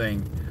of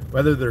something,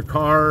 whether they're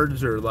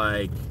cards or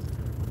like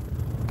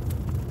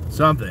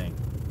something.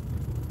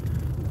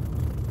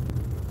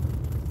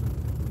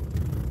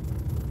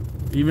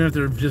 Even if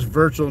they're just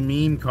virtual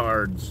meme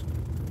cards.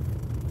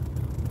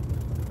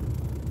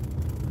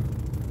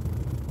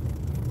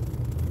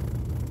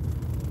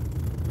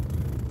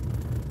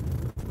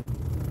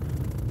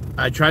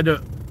 I tried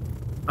to,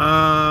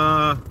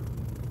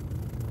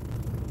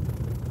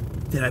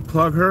 did I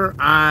plug her?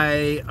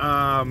 I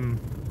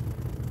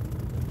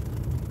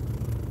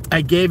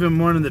gave him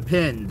one of the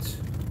pins.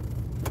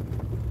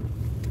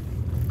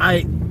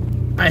 I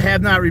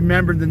have not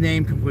remembered the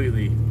name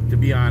completely, to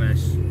be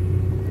honest.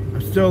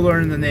 I'm still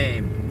learning the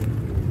name.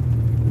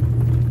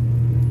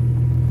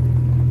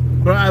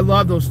 But I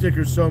love those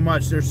stickers so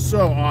much. They're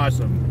so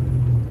awesome.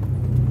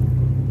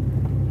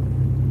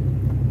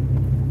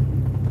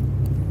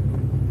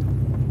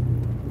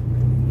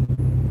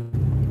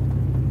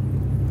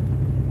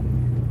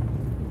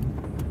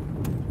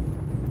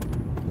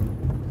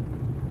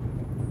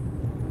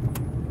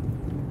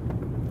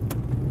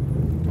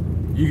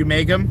 You can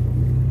make them.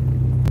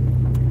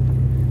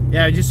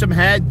 Yeah, just some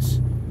heads.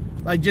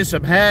 Like just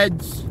some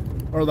heads.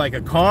 Or like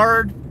a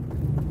card.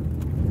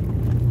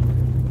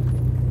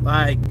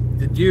 Like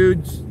the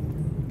dudes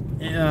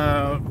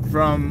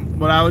from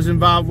what I was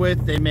involved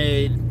with, they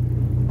made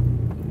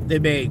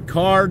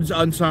cards,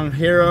 unsung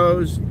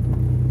heroes.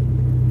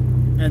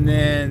 And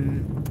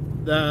then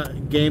the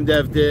game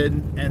dev did.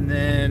 And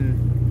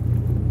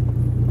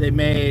then they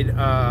made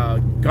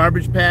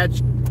Garbage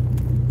Patch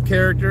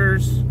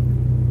characters.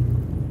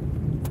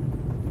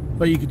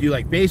 But you could do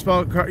like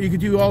baseball cards. You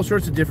could do all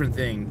sorts of different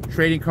things.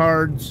 Trading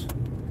cards.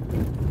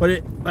 But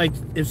it, like,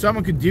 if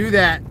someone could do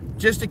that,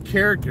 just the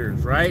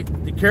characters, right?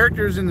 The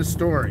characters in the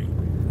story.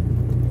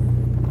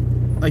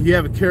 Like you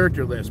have a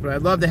character list, but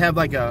I'd love to have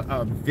like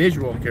a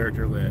visual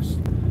character list.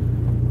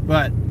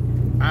 But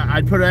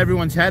I'd put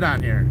everyone's head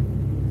on here.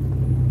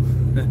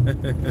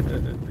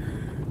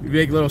 You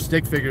make little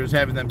stick figures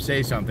having them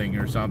say something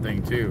or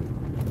something too.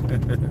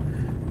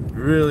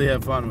 Really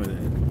have fun with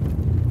it.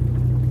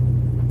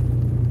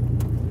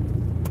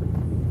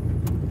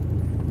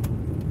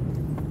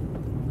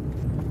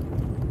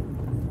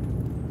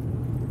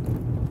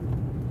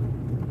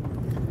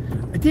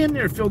 Damn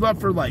near filled up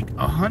for like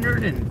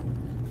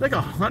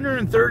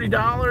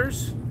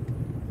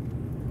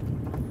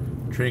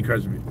 $130. Trading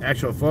cards,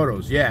 actual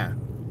photos, yeah.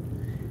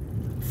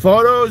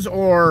 Photos,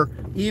 or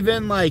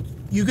even like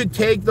you could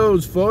take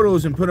those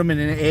photos and put them in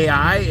an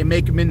AI and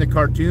make them into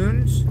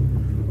cartoons,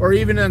 or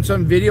even on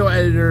some video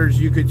editors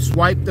you could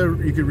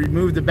you could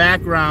remove the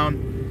background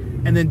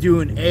and then do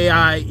an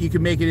AI. You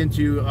could make it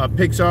into a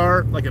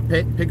Pixar, like a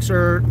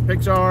Pixar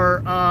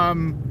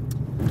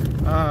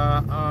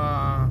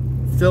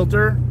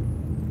filter,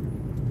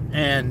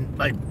 and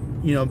like,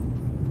 you know,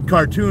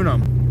 cartoon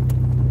them.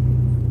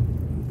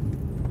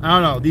 I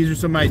don't know, these are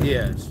some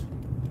ideas,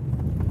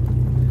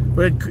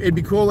 but it'd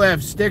be cool to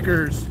have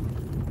stickers,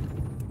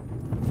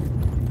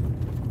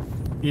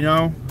 you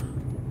know,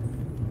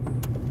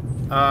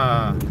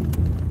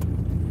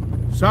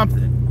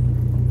 something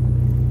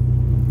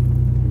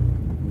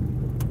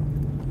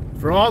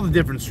for all the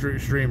different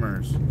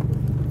streamers.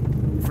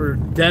 For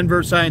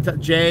Denver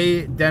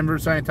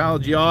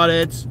Scientology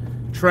audits,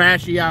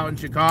 Trashy out in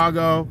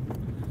Chicago,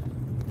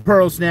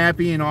 Pearl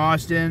Snappy in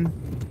Austin.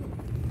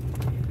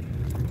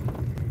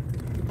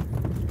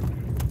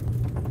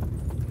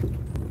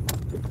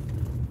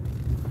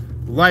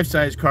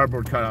 Life-size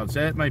cardboard cutouts,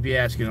 that might be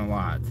asking a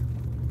lot.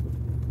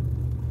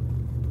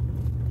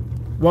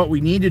 What we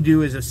need to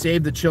do is a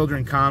Save the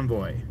Children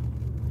convoy.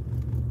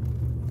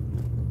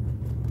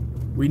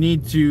 We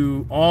need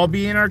to all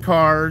be in our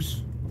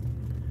cars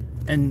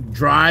and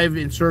drive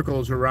in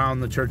circles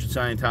around the Church of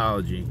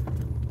Scientology.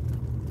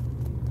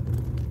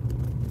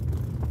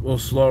 We'll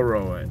slow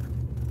roll it.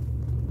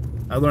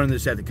 I learned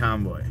this at the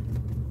convoy.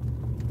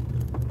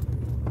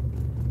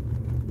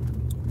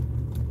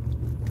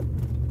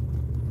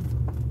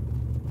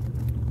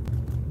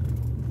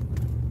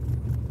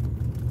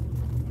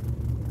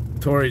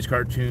 Tori's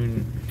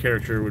cartoon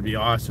character would be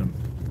awesome.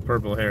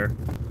 Purple hair.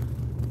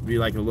 Be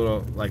like a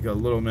little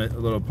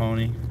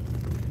pony.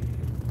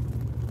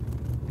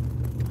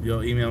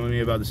 You'll email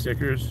me about the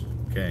stickers?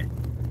 Okay.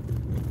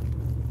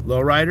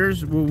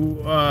 Lowriders,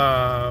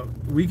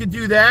 we could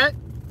do that.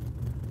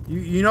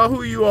 You know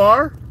who you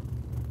are?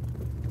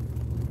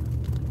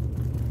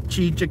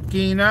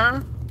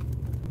 Chichakina.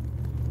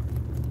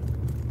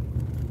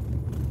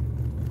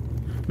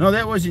 No,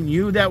 that wasn't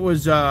you. That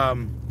was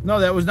no,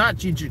 that was not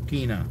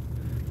Chichakina.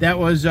 That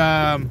was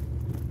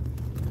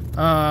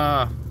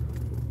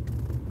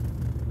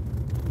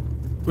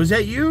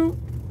that you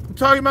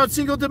talking about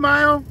Cinco de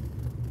Mayo?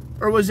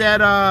 Or was that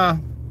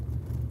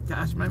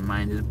gosh, my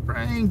mind is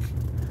blank.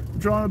 I'm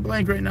drawing a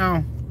blank right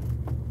now.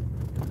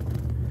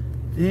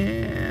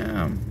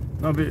 Damn.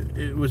 No, but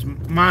it was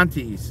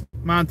Montes.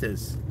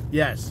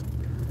 Yes.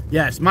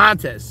 Yes,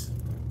 Montes.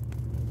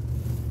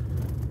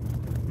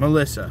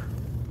 Melissa.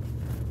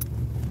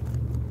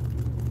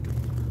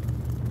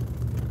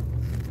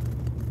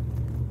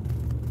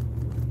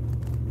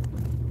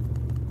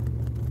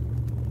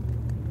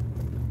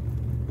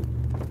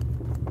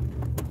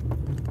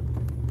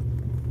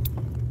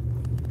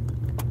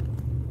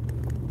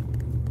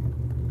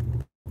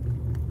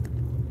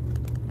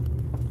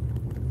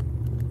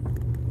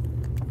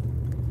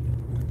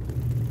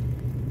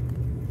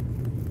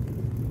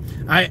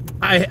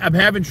 I'm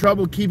having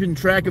trouble keeping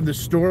track of the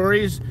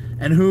stories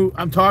and who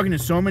I'm talking to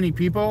so many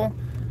people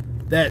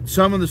that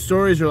some of the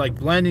stories are like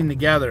blending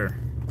together.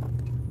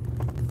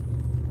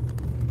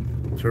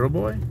 Turtle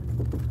Boy?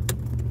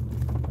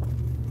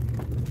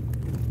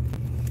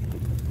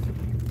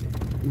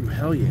 Ooh,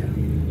 hell yeah.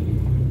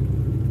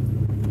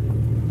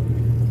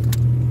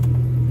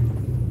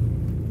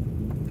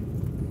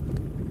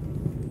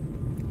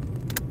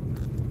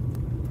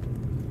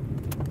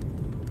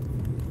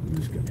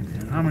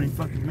 How many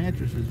fucking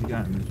mattresses you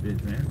got in this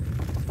bitch, man?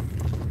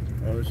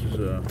 Oh, this is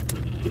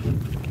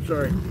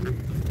sorry.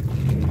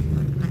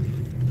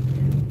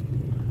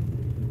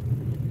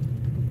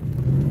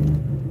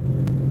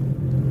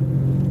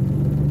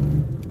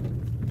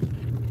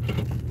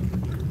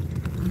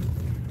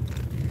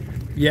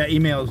 Yeah,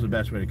 email is the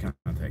best way to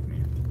contact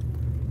me.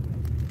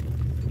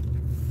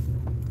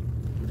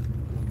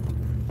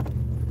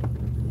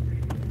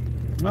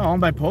 Well, all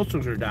my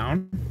postals are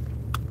down.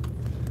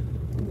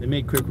 They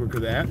made quick work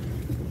of that.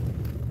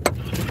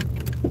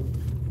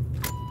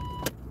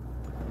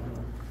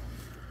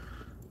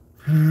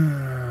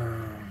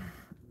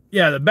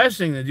 Yeah, the best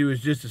thing to do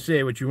is just to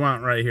say what you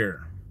want right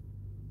here.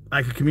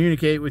 I can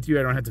communicate with you.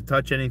 I don't have to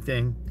touch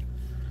anything.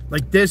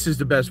 Like, this is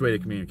the best way to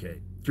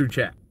communicate, through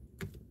chat.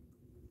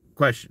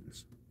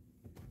 Questions.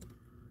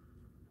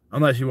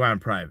 Unless you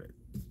want it private.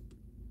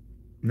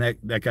 And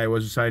that guy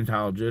was a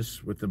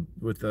Scientologist with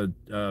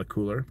the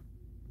cooler.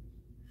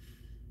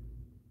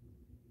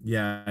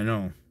 Yeah, I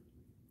know.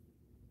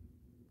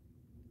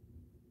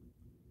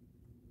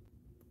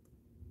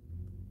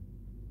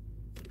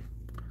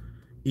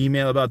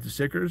 Email about the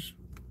stickers?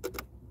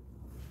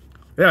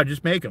 Yeah,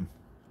 just make them.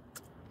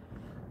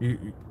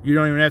 You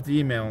don't even have to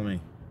email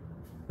me.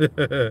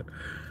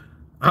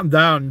 I'm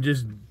down.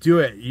 Just do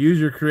it. Use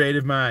your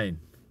creative mind.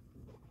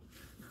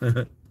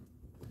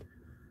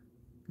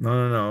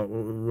 No.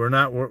 We're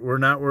not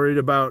worried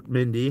about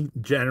Mindy.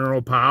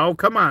 General Powell.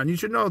 Come on, you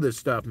should know this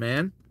stuff,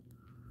 man.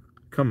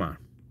 Come on.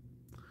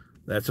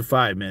 That's a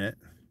 5-minute.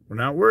 We're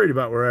not worried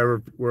about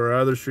where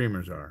other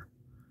streamers are.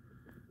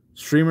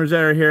 Streamers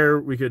that are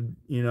here, we could,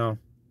 you know,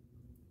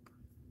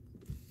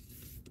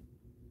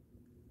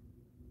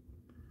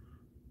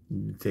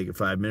 take a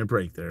 5-minute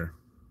break there.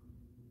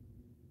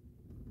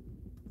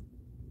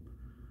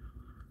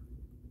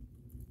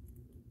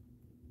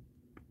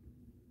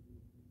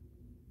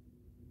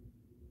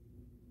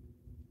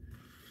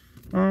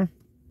 I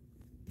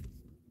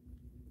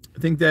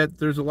think that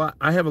there's a lot.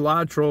 I have a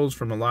lot of trolls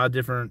from a lot of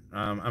different.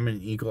 I'm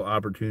an equal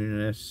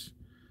opportunist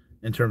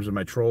in terms of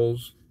my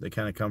trolls. They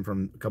kind of come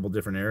from a couple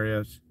different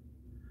areas,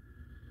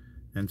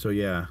 and so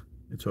yeah,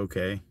 it's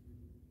okay.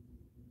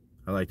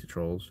 I like the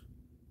trolls.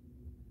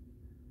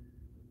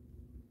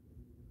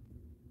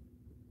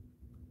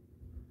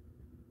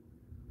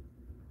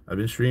 I've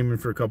been streaming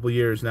for a couple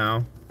years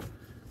now.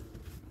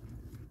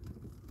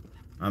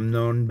 I'm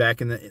known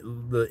back in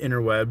the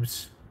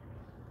interwebs.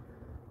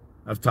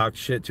 I've talked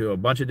shit to a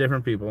bunch of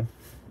different people.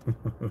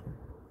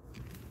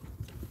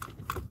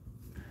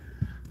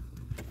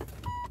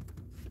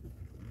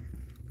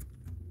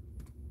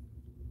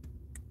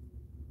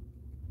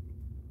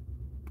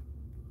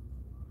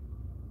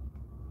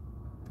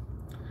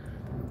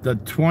 The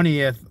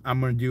 20th, I'm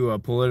going to do a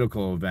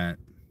political event.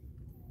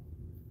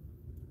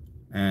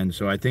 And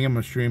so I think I'm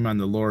going to stream on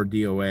the Lord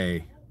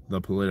D.o.A, the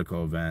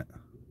political event.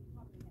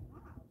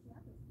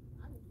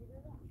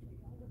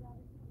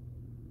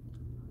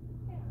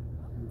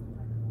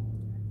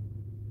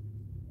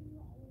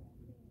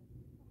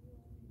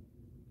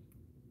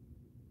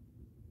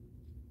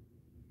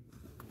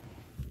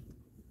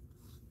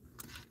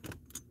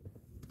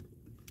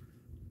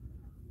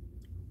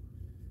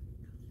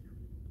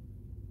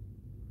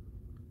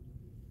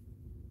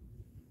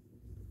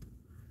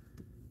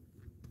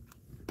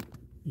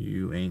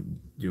 You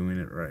ain't doing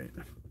it right.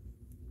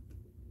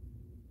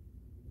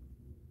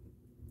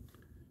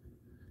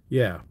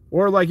 Yeah.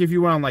 Or like if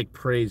you want to like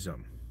praise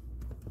them.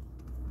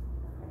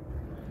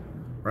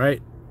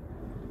 Right?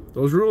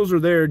 Those rules are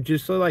there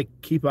just to like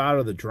keep out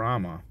of the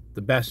drama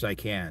the best I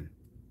can.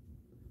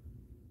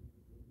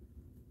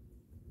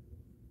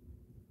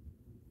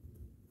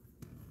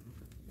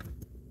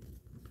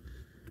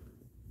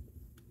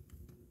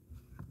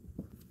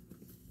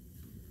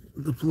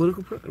 The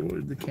political,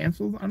 the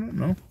canceled? I don't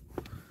know.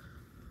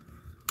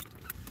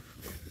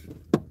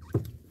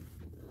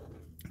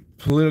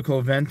 Political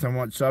event on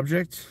what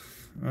subject?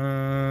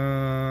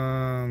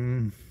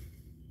 The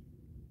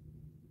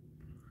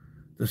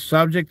the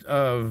subject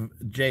of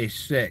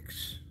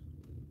J6.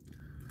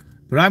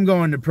 But I'm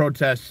going to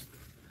protest.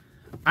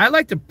 I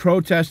like to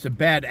protest the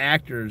bad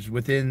actors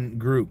within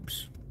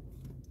groups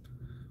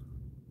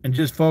and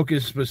just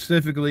focus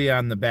specifically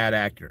on the bad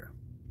actor.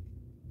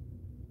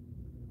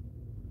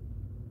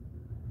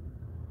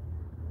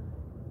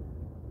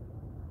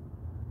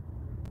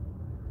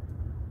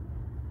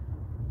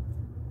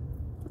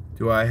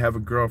 Do I have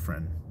a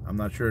girlfriend? I'm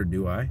not sure.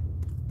 Do I?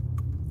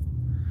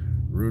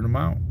 Root them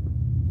out.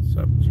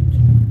 Subject.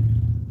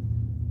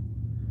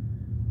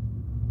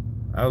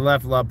 I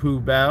left La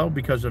Belle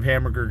because of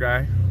Hamburger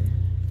Guy.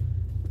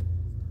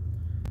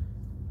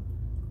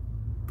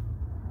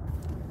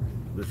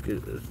 Let's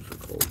get this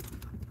cold.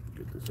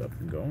 Get this up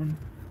and going.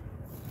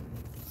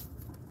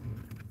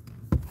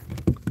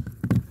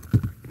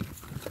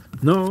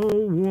 No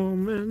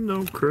woman,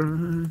 no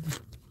cry.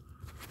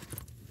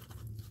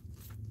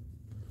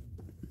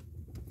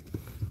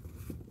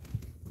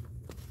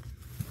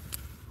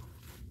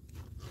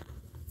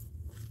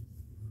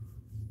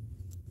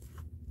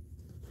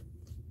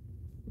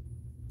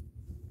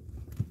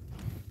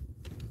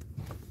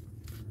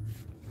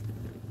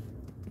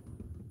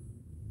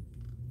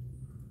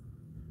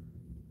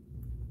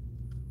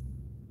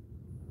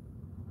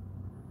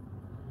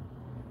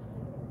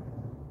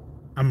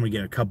 I'm gonna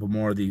get a couple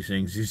more of these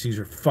things. These things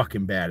are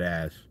fucking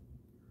badass.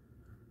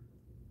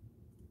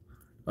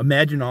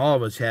 Imagine all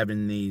of us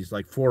having these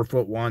like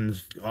 4-foot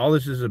ones. All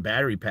this is a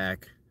battery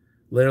pack,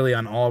 literally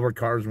on all of our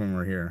cars when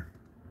we're here.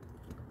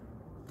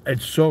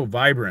 It's so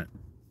vibrant.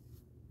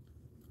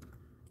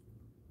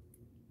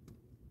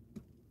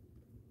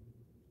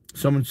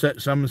 Someone's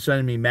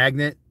sending me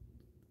magnets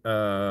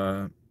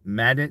to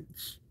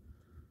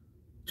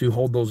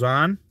hold those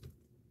on.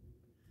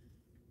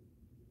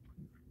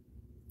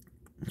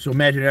 So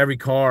imagine every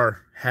car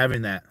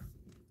having that.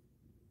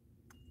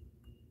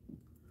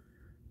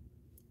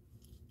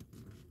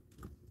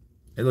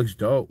 It looks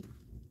dope.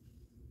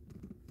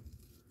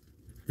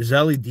 This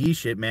LED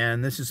shit,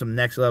 man, this is some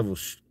next level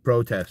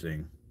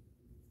protesting.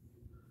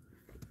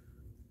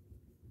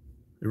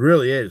 It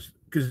really is.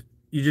 Because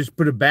you just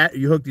put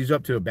you hook these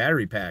up to a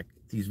battery pack.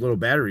 These little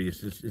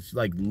batteries. It's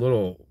like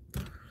little.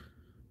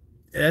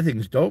 That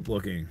thing's dope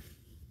looking.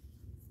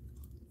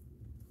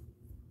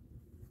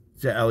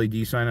 Is that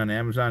LED sign on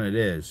Amazon? It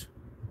is.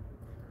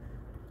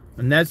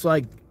 And that's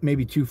like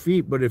maybe 2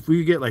 feet. But if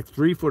we get like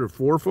 3-foot or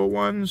 4-foot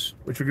ones,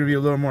 which are going to be a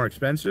little more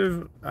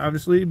expensive,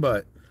 obviously,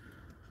 but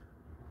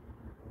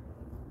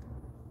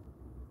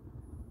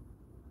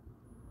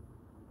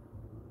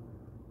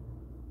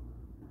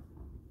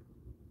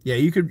yeah,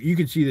 you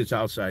could see this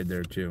outside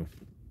there too.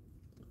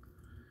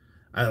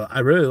 I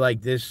really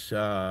like this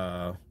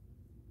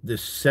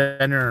this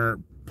center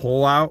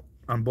pull out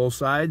on both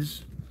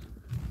sides.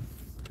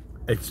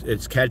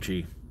 It's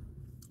catchy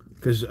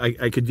because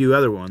I could do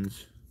other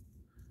ones.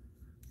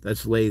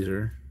 That's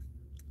laser.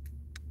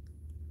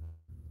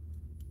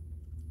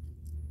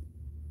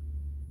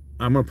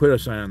 I'm gonna put a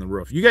sign on the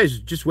roof. You guys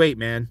just wait,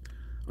 man.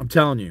 I'm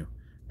telling you,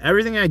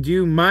 everything I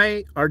do,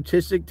 my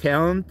artistic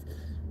talent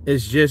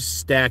is just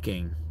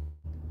stacking,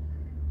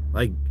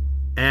 like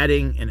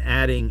adding and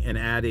adding and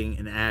adding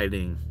and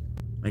adding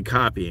and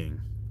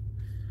copying.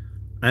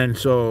 And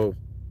so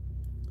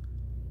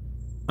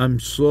I'm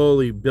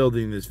slowly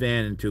building this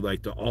van into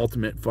like the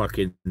ultimate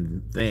fucking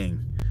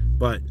thing.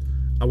 But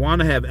I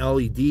want to have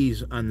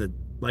LEDs on the,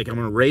 like I'm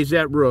going to raise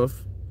that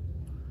roof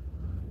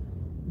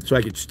so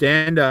I could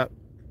stand up,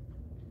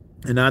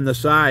 and on the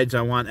sides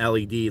I want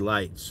LED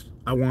lights.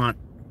 I want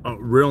a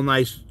real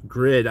nice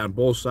grid on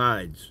both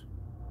sides.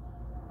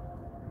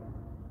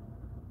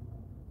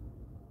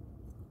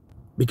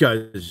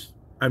 Because,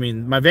 I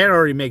mean, my van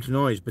already makes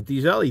noise, but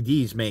these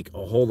LEDs make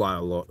a whole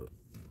lot of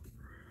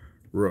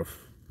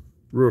roof.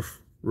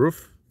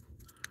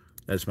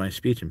 That's my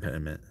speech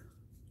impediment.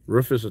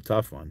 Roof is a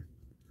tough one.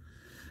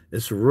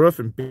 It's roof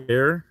and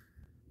bear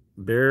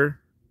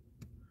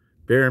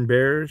and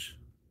bears.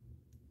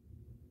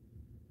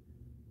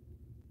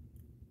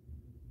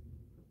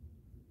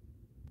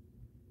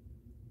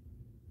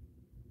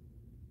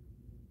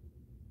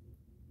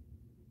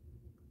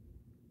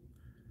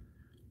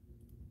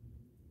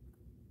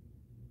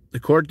 The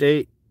court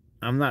date,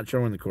 I'm not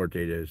sure when the court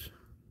date is.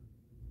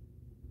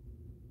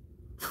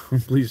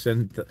 Please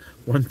send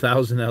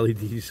 1,000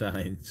 LED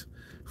signs.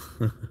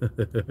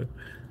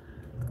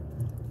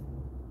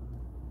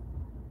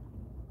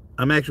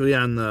 I'm actually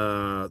on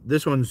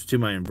this one's to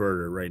my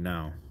inverter right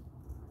now.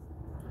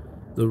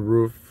 The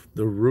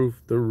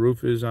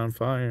roof is on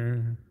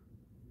fire.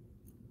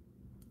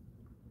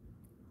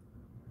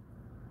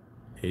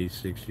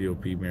 86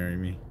 GOP, marry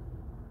me.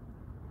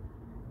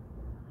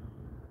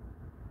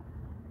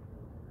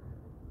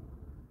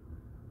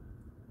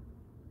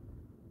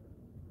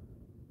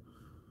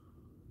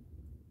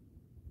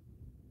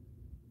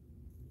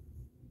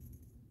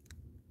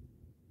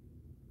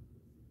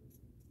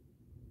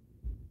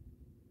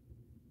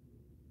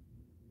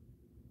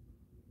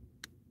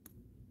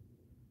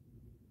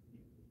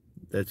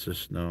 That's a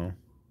snow.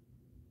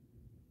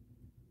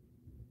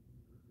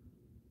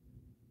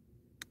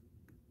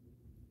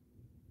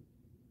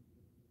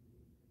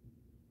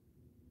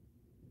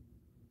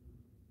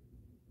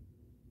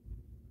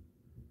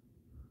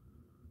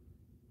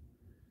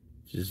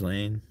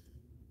 Ghislaine.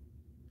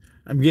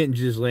 I'm getting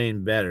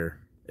Ghislaine better.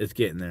 It's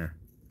getting there.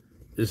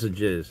 This is a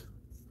jizz.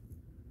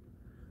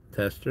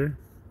 Tester.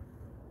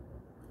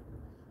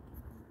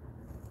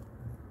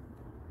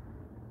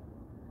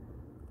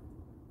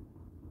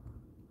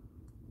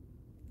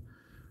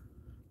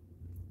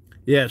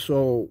 Yeah,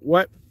 so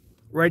what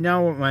right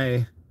now with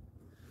my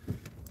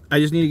I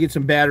just need to get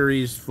some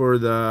batteries for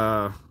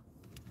the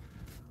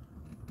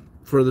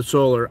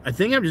solar. I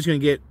think I'm just gonna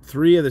get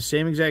 3 of the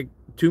same exact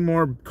 2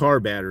 more car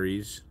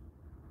batteries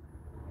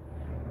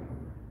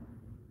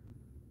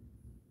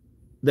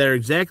that are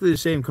exactly the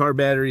same car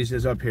batteries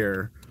as up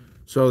here,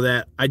 so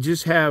that I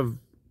just have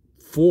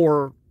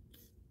 4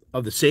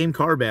 of the same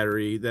car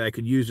battery that I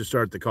could use to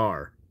start the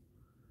car.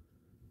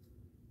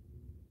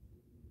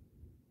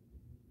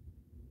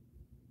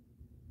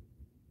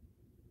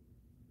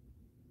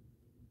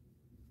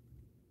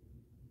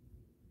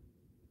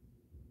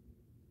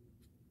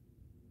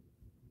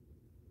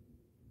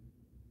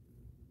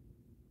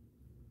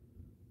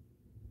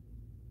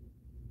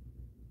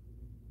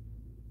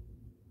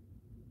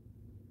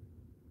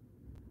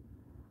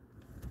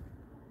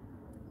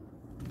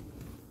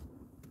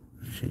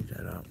 Change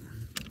that up.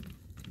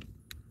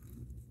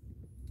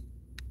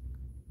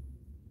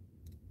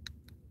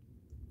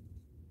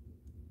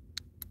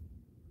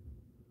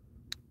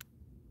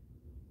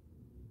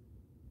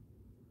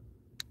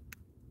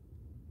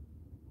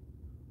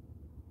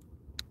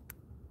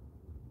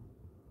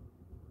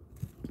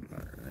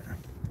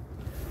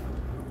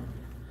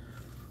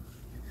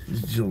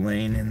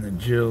 Jelaine, and the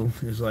Jill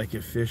is like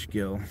a fish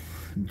gill.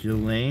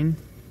 Jelaine.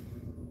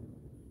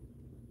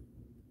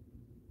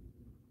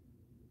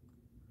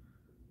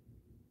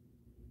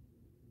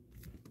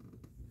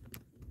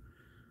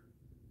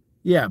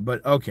 Yeah,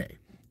 but okay.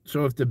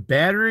 So if the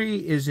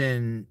battery is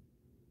in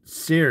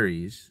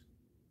series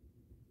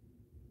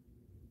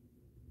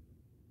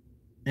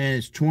and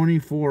it's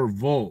 24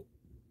 volt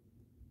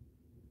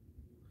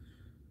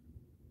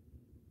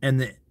and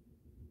the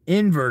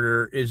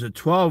inverter is a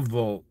 12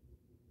 volt,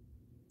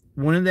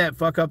 wouldn't that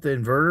fuck up the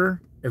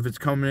inverter if it's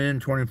coming in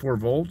 24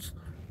 volts?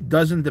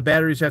 Doesn't the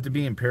batteries have to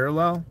be in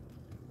parallel?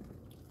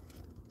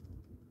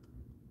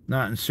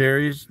 Not in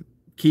series,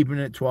 keeping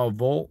it 12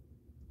 volt.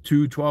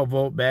 2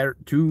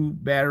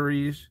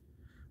 batteries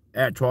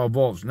at 12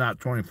 volts, not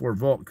 24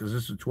 volt, because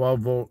this is a 12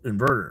 volt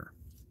inverter.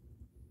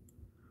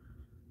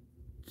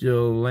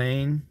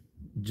 Jolaine.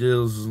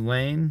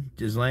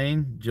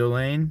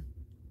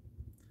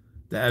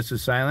 The S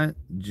is silent.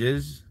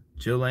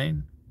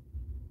 Jolaine.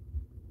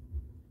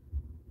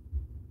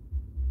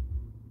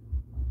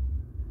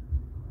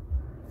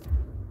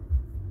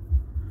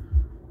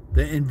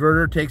 The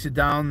inverter takes it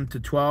down to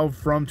 12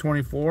 from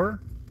 24.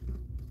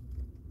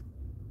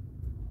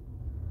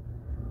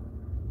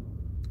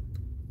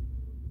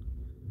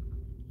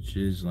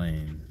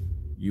 Ghislaine.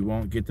 You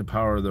won't get the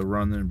power to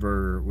run the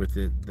inverter with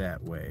it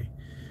that way.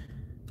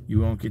 You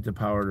won't get the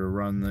power to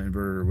run the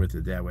inverter with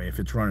it that way if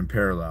it's running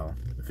parallel.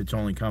 If it's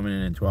only coming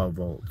in 12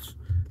 volts.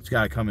 It's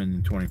got to come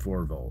in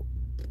 24 volt.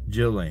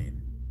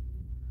 Ghislaine.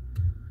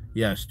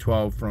 Yes,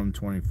 12 from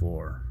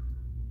 24.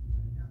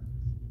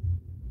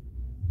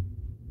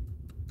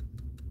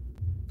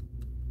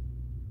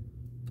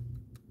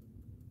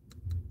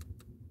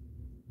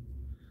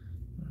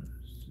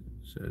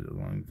 Said a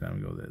long time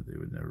ago that they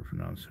would never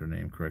pronounce her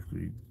name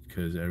correctly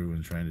because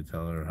everyone's trying to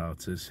tell her how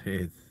to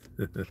say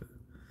it.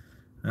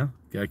 Well,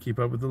 gotta keep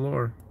up with the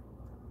lore.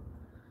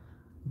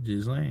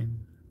 Ghislaine.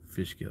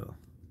 Fishgill.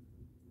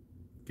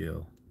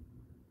 Gill.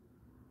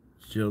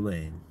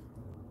 Jolaine.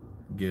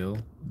 Gill.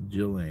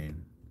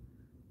 Jolaine.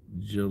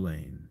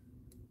 Jolaine.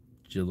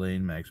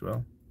 Jolaine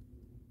Maxwell.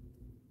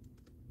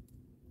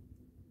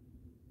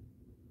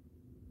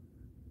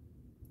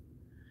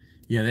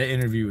 Yeah, that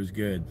interview was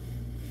good.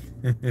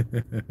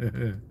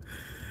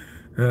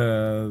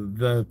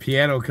 The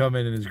piano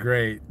coming in is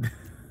great.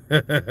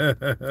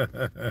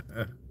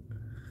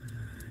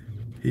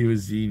 He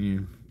was seeing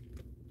you.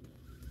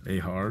 A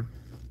hard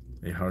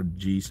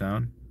G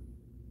sound.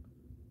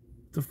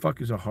 What the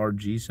fuck is a hard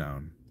G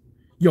sound?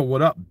 Yo,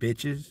 what up,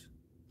 bitches?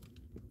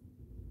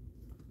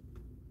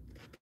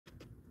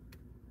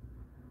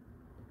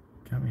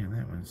 Got me on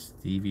that one.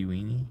 Stevie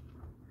Weenie.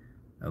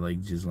 I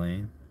like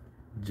Ghislaine.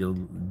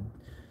 Jolaine.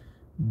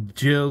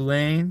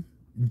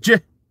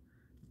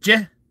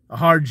 A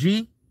hard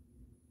G.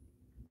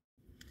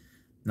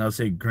 Now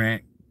say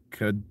Grant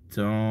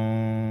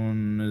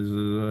Cadone is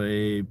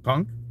a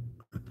punk.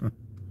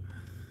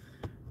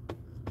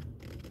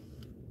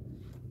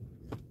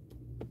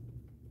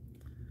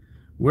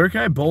 Where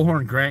can I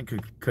bullhorn Grant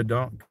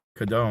Cardone?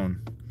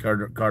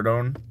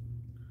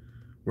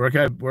 Where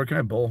can I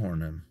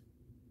bullhorn him?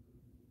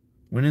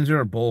 When is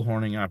there a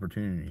bullhorning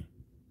opportunity?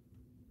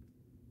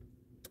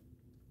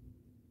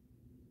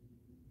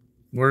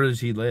 Where does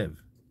he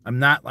live? I'm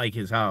not like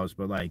his house,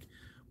 but like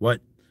what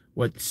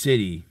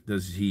city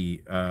does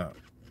he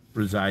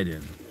reside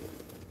in?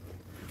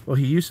 Well,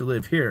 he used to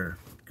live here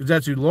because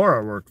that's who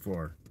Laura worked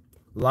for.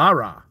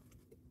 Lara.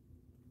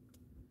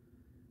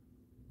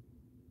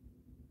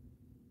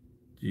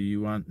 Do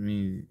you want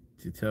me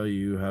to tell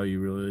you how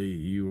you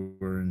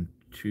were in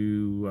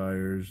 2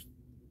 wires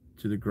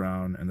to the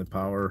ground and the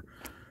power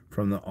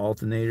from the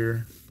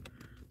alternator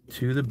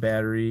to the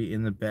battery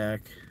in the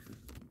back,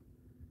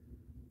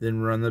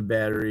 then run the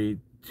battery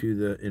to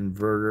the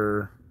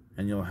inverter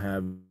and you'll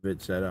have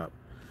it set up.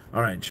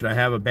 All right, should I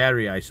have a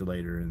battery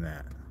isolator in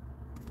that?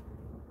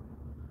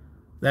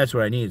 That's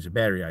what I need, is a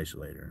battery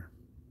isolator.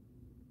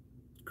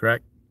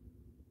 Correct?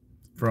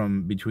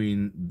 From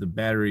between the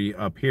battery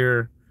up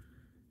here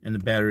and the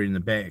battery in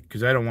the back,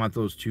 because I don't want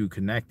those two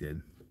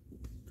connected.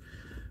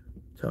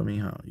 Tell me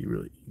how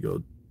you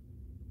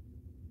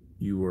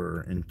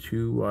were in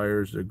 2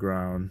 wires of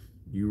ground.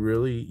 You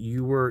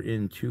were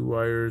in 2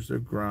 wires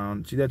of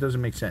ground. See, that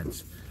doesn't make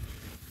sense.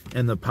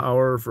 And the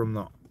power from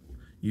the,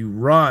 you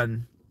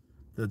run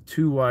the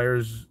 2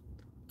 wires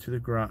to the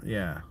ground.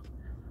 Yeah.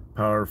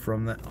 Power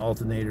from the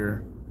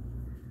alternator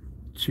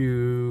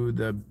to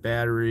the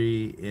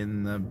battery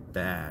in the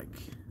back.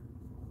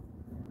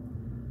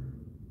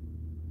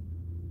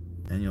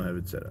 And you'll have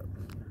it set up.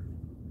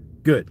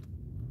 Good.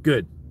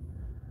 Good.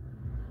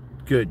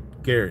 Good,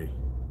 Gary.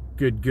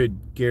 Good,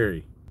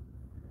 Gary.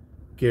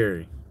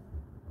 Gary.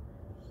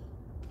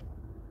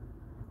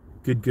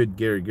 Good,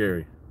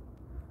 Gary.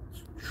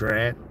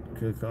 Strat,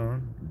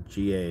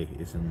 G.A.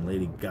 is in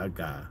Lady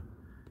Gaga.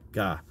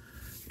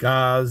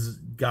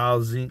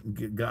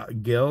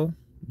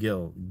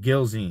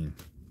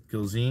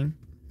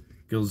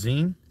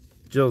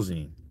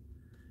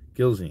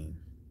 Gilzine.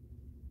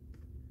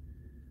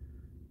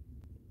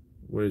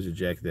 What is the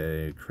jacket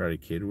that Karate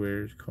Kid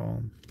wears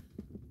called?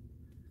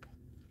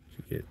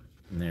 Get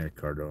in there,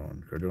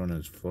 Cardone. Cardone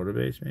is Florida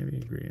based, maybe?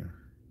 Agree.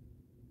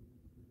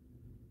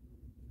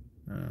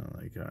 Oh,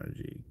 like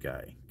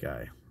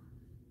Guy.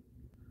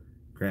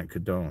 Grant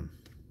Cardone.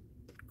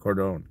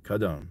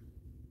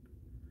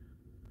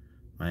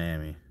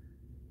 Miami.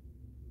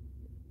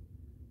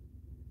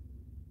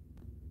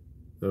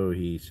 Though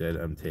he said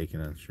I'm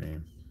taking on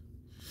stream.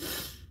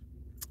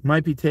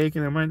 Might be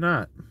taken, I might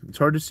not. It's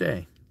hard to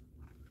say.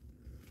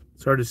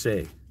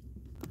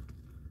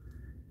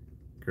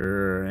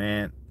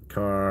 Grant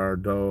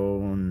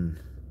Cardone.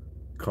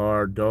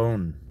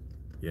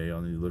 Yeah,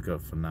 y'all need to look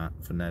up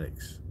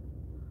phonetics.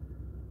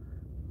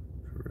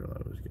 For real,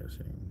 I was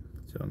guessing.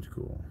 Sounds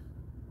cool.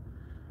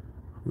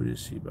 Who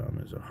does C-bomb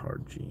is a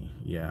hard G?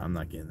 Yeah, I'm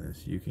not getting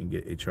this. You can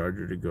get a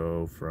charger to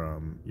go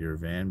from your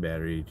van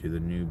battery to the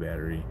new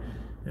battery.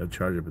 It'll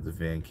charge it, but the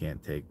van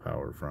can't take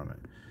power from it.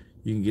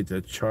 You can get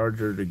the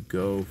charger to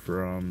go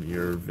from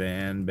your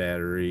van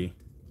battery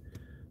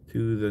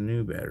to the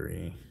new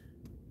battery.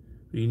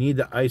 You need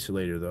the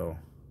isolator, though.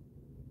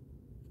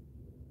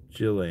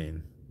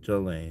 Gillane.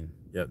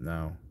 Yep,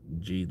 now.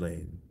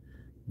 G-lane.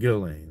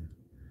 Gillane.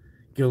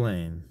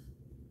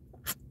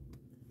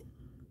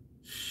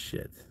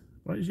 Shit.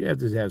 Why did you have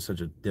to have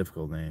such a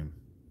difficult name?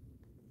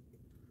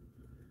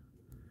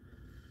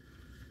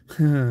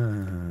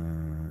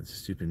 It's a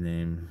stupid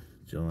name.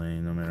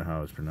 Gillane, no matter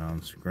how it's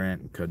pronounced.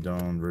 Grant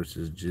Cardone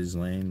versus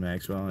Ghislaine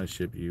Maxwell. I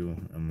ship you.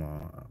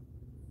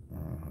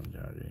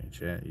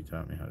 Chat, you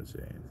taught me how to say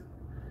it.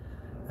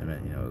 I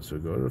meant, so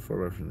go to the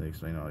 4x4 and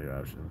explain all your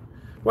options.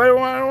 Well,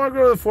 I don't want to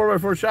go to the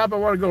 4x4 shop. I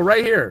want to go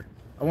right here.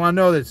 I want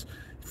to know this.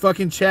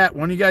 Fucking chat.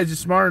 One of you guys is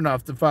smart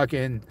enough to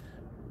fucking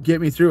get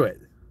me through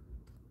it.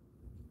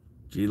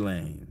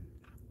 G-Lane.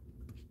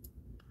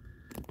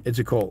 It's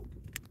a Colt,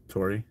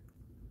 Tori.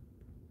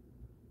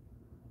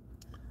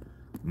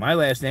 My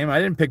last name? I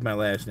didn't pick my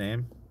last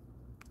name.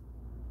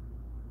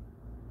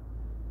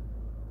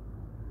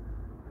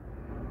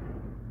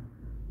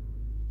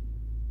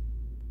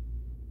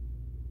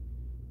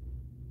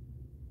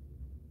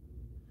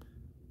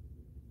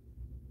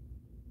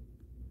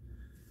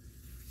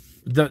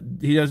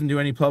 He doesn't do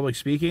any public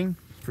speaking?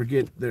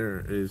 Forget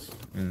there is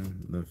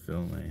in the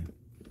film lane.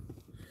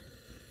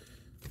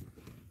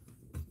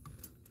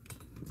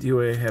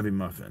 D.o.A. Heavy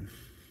Muffin.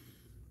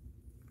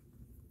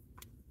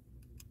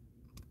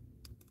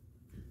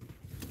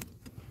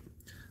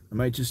 I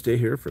might just stay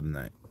here for the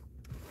night.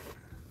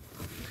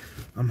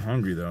 I'm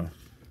hungry, though.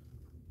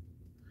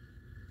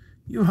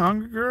 You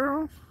hungry,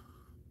 girl?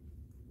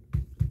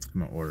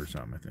 I'm gonna order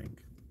something, I think.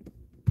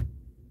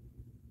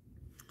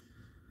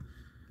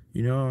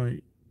 You know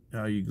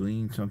how you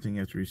glean something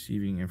after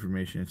receiving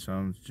information? It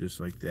sounds just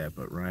like that,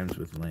 but rhymes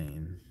with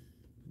lane.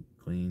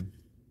 Clean.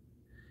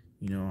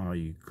 You know how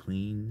you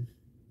glean?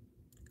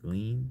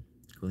 Glean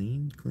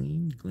lane?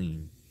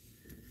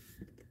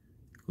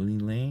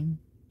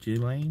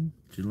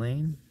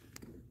 Ghislaine?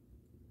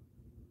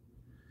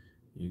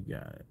 You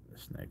got it.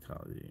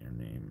 Snackology. Your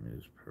name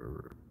is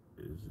pervert.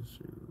 Is this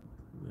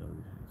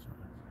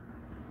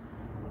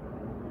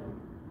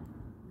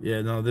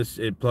yeah, no,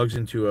 it plugs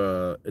into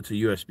it's a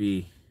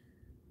USB.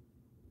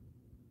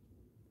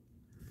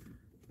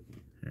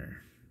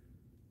 Here.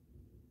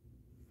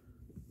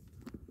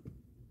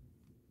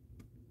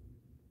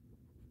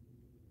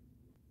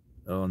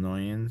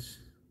 Illinoisans.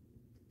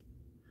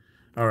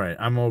 All right,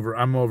 I'm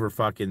over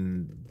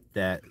fucking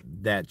that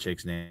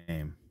chick's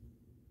name.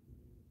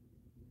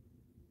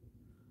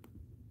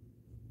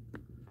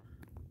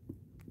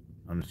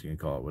 I'm just gonna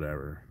call it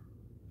whatever.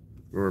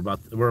 We're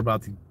about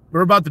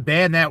to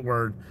ban that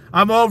word.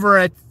 I'm over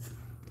it.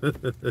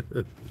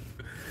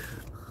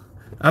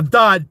 I'm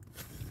done.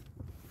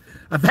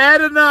 I've had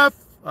enough.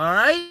 All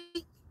right.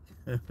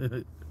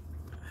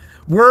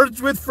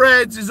 Words with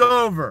friends is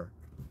over.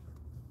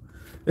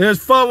 It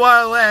was fun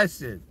while it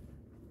lasted.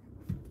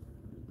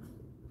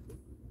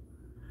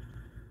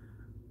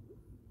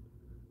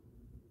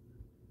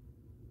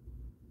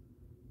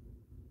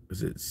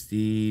 Was it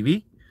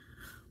Stevie?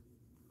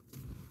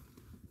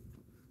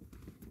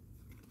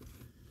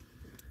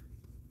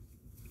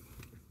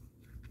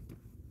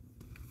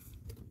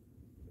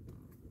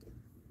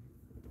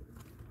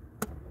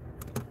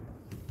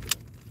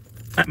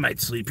 I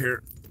might sleep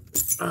here.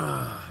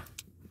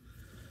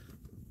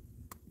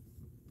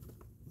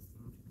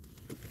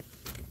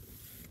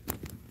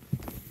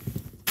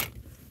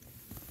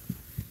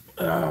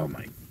 Oh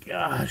my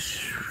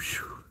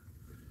gosh.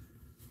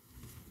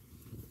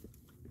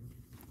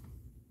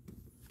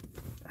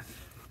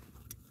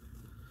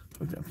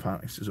 Hooked on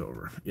Phonics is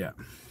over. Yeah.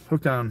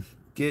 Hooked on.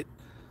 Get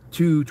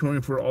 2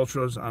 24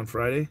 Ultras on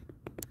Friday.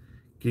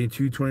 Getting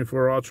 2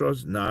 24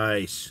 Ultras.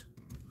 Nice.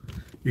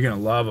 You're going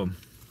to love them.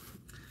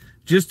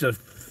 Just the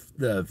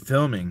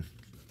filming.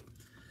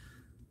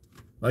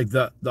 Like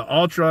the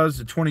Ultras,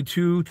 the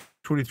 22,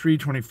 23,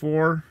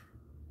 24.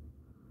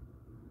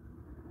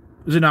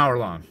 It was an hour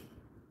long.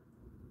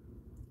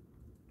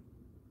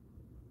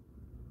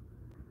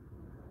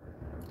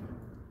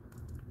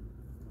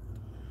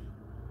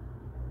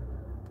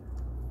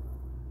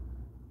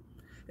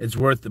 It's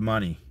worth the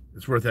money.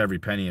 It's worth every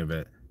penny of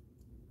it.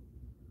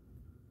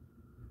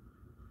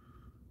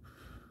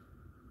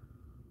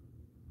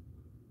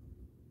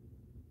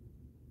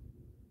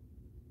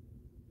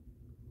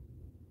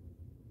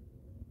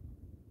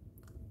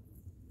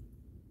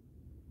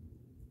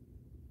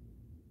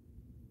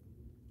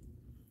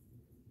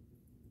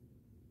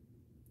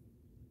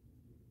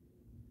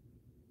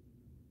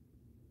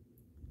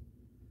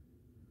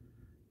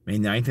 May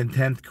 9th and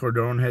 10th,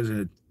 Cordone has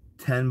a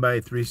 10 by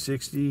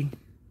 360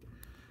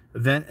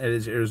 event at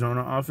his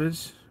Arizona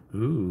office.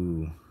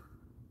 Ooh.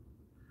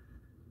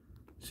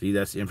 See,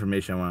 that's the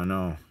information I want to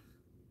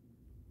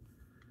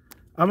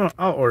know.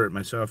 I'll order it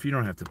myself. You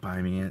don't have to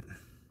buy me it.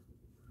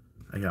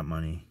 I got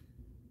money.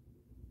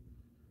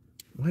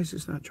 Why is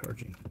this not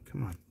charging?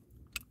 Come on.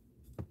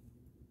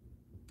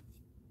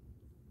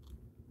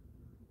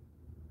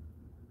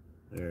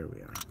 There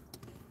we are.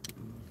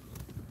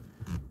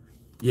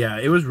 Yeah,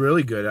 it was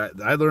really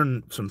good. I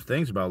learned some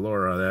things about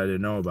Laura that I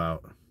didn't know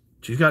about.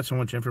 She's got so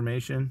much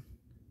information.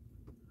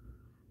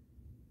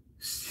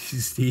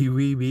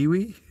 Stevie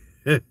wee.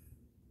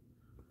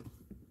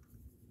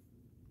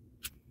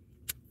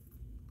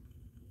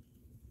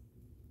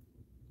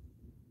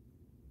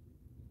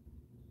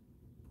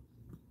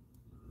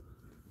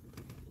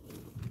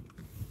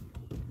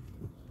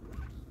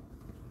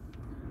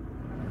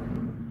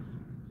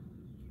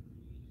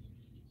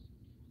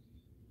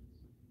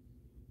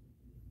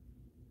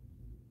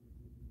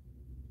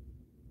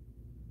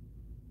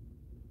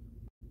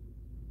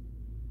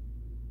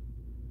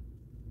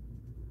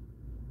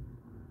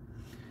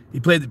 He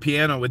played the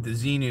piano with the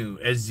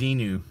Xenu as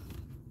Xenu.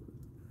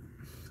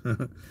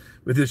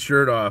 With his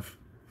shirt off.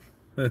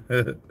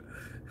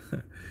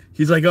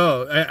 He's like,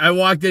 oh, I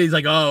walked in, he's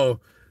like, oh,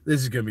 this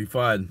is going to be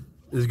fun.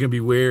 This is going to be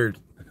weird.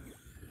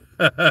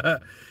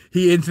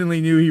 He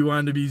instantly knew he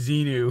wanted to be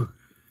Xenu.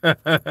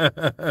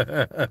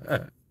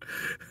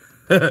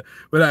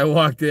 When I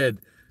walked in,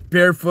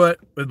 barefoot,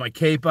 with my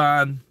cape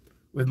on,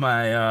 with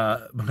my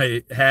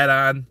my hat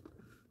on,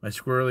 my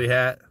squirrely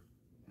hat.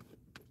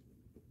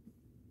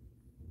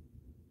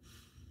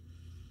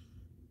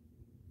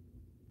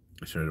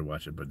 I started to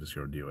watch it, but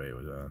Discover D.o.A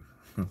was on.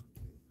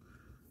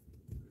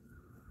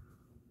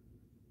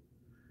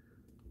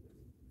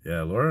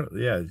 Yeah, Laura.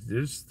 Yeah,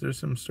 there's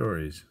some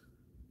stories.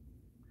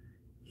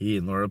 He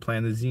and Laura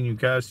playing the Xenu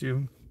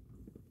costume.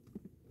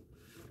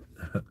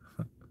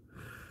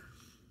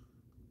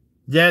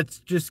 Yeah,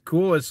 it's just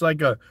cool. It's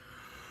like a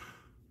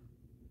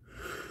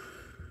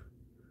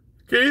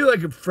getting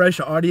like a fresh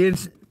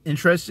audience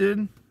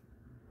interested.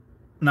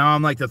 Now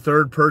I'm like the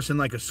third person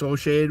like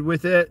associated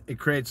with it. It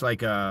creates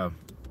like a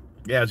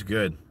yeah, it's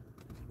good.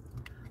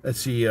 Let's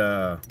see.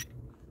 I'll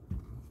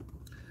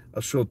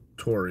show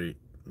Tori.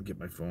 Get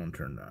my phone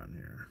turned on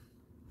here.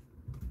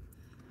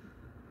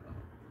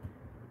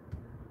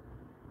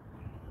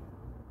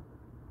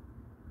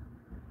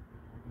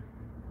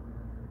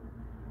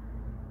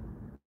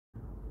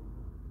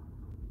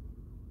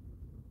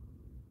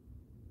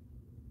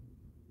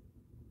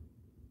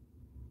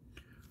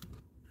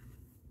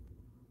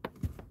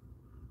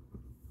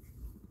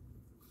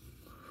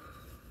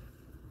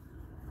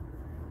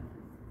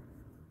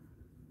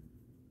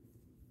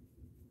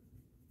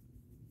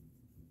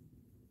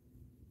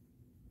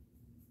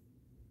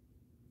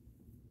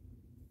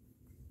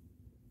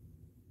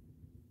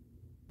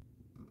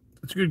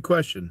 That's a good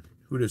question.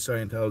 Who does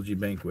Scientology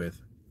bank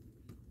with?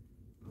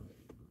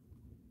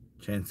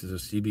 chances of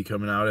CB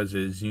coming out as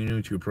his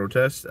union to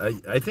protest.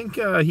 I think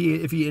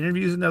if he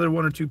interviews another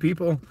 1 or 2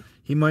 people,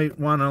 he might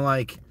want to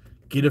like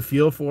get a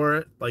feel for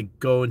it, like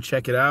go and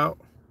check it out.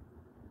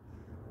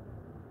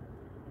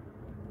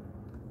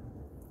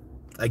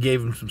 I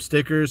gave him some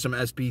stickers, some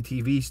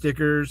SBTV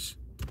stickers.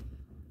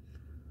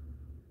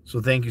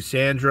 So thank you,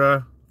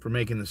 Sandra, for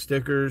making the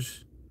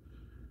stickers.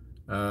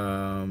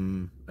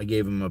 I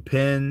gave him a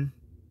pin.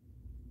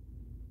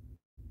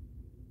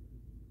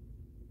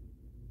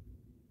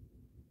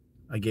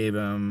 I gave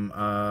him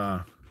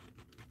I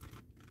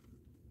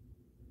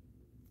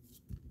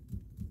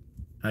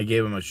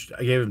gave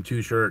him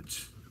 2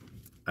 shirts.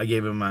 I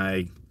gave him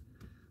my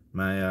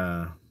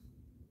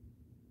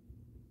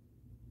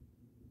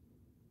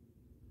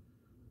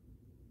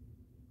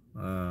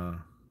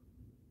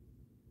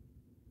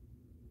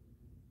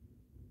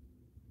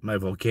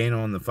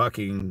volcano and the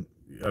fucking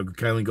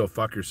kindly go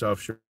fuck yourself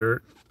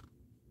shirt.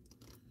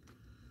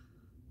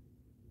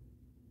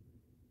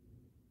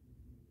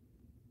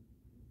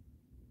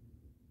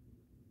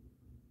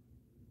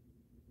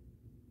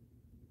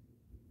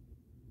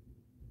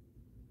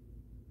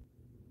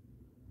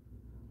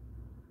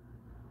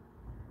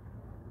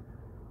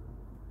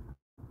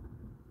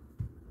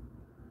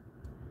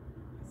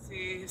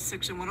 See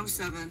Section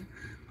 107.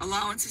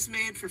 Allowance is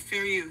made for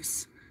fair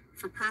use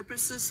for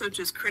purposes such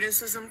as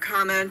criticism,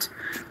 comment,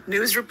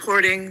 news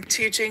reporting,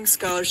 teaching,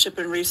 scholarship,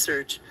 and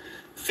research.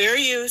 Fair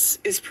use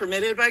is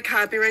permitted by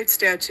copyright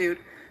statute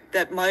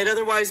that might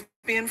otherwise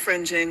be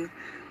infringing.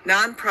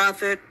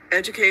 Nonprofit,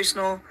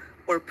 educational,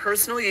 or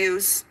personal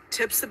use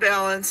tips the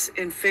balance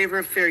in favor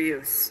of fair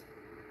use.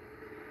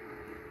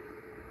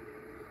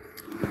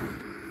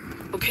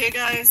 Okay,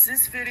 guys,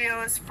 this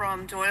video is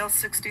from Doyle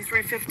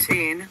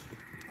 6315,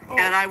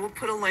 and I will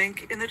put a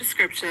link in the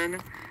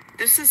description.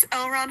 This is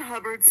L. Ron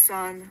Hubbard's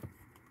son,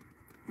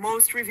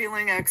 most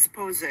revealing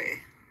expose. I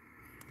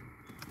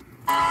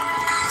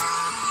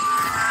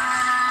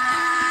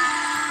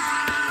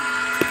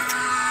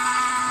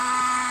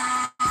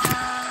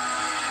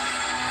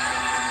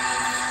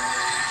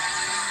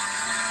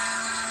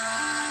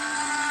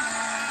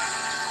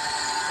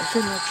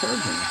should not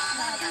charging.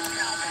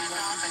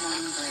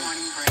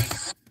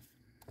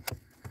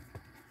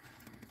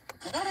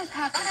 What has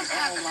happened to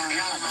L. Ron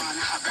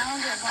Hubbard,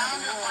 founder of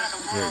one of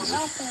the world's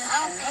most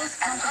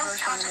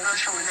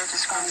controversial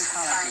religious groups,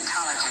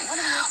 Scientology? One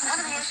of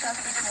the issues to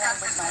be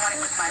discussed this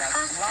morning with my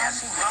first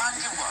guest, Ron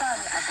DeWa,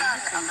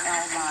 son of the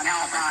missing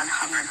L. Ron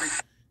Hubbard.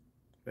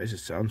 I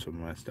just sound so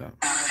messed up.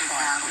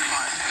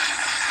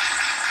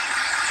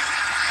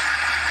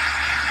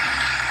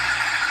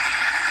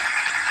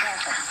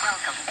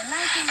 In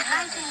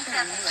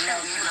 1972,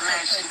 you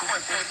alleged in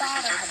court papers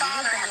that your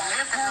father had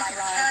lived a life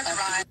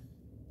characterized.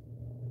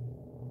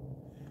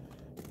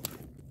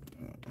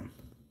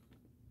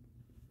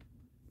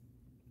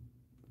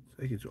 It's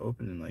like it's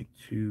open in like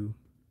 2.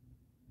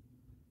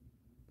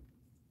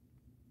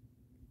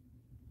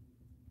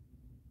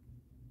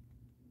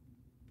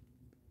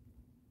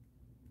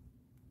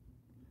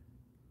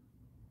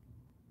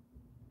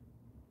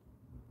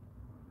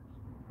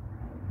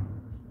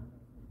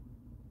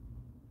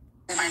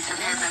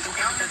 Severe mental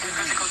illness and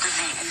physical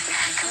disease,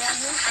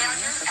 consistent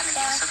failures and the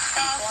use of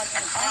false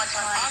and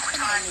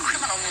oftentimes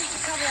criminal means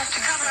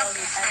to cover up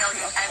these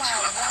failures and to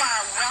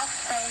acquire wealth,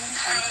 fame,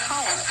 and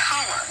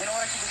power in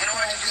order to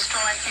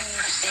destroy his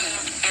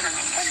perceived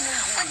enemies.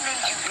 What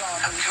made you draw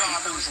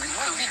those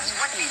conclusions?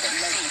 What did you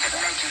see that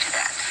led you to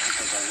that?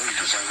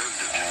 Because I lived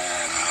it.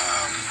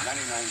 99%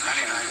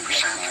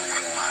 of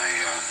what my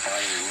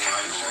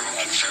father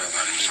wrote and said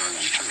about himself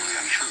is totally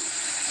untrue.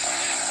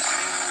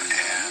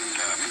 And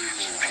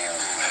millions of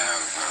people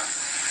have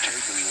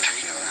taken this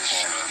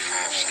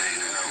false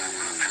data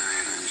over a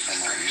period of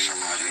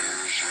 30-some-odd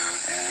years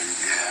and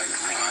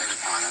relied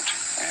upon it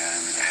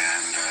and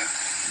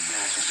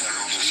built a set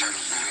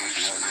of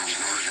beliefs and built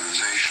an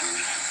organization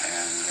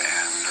and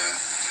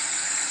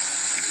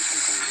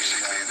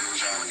basically those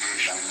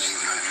allegations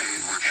that I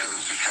made were true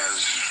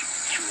because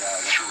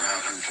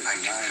throughout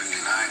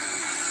 1959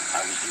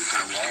 I was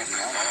deeply involved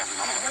in all of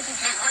it.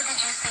 What did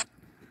you see?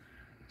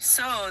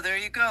 So there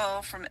you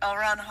go, from L.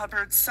 Ron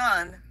Hubbard's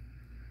son.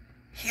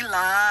 He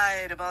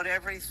lied about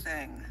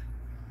everything.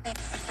 Give me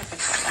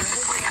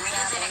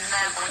an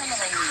example. When you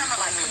say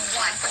criminal means,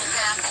 like, for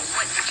example,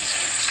 what did you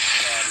see?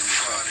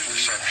 Fraud and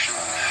deception,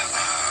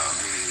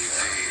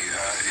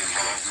 the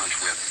involvement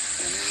with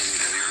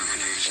the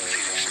urban East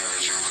Phoenix,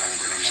 Arizona,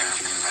 for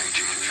example, in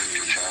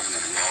 1952, the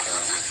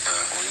involvement with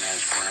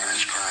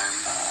organized crime,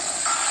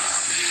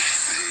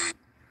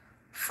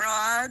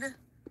 Fraud,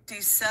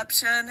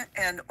 deception,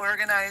 and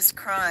organized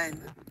crime.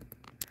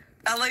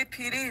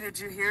 LAPD, did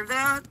you hear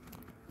that?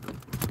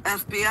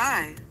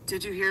 FBI,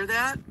 did you hear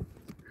that?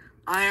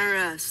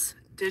 IRS,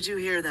 did you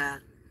hear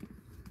that?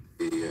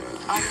 Organized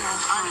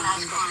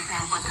crime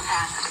in what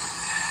capacity?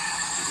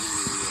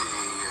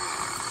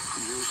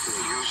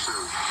 The use of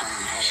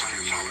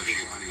Scientology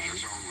money in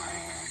its own way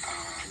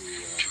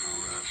to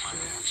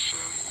finance.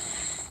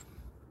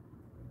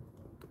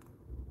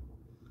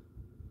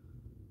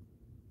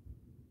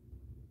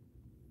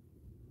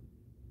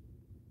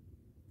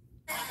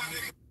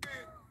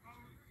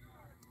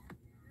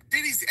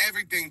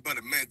 everything but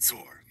a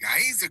mentor. Now,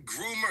 he's a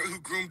groomer who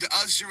groomed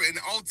Usher and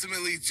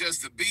ultimately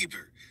Justin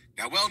Bieber.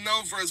 Now, well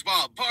known for his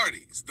wild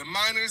parties, the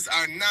minors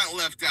are not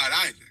left out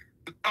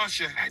either.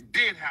 Usher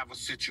did have a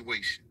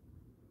situation,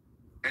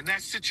 and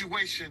that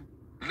situation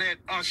led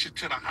Usher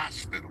to the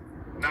hospital.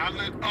 Now, I'll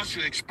let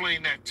Usher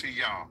explain that to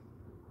y'all.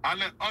 I'll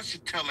let Usher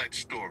tell that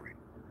story.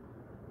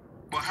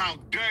 But how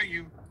dare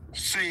you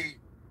say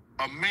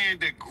a man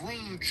that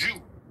groomed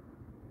you,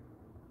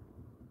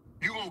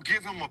 you gonna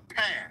give him a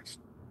pass?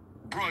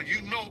 Bro,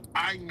 you know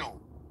I know.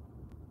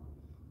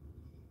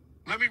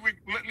 Let me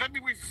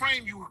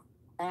reframe you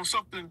on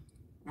something.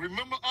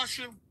 Remember,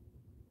 Usher?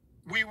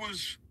 We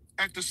was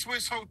at the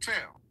Swiss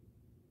Hotel.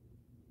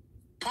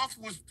 Puff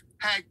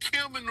had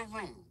Kim in the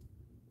room.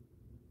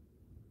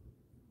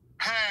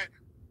 Had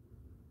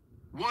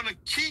one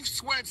of Keith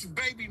Sweat's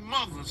baby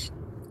mothers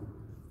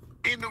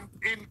in the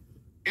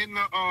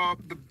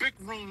big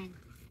room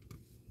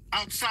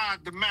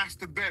outside the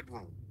master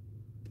bedroom.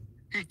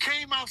 He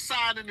came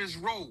outside in his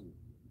robe.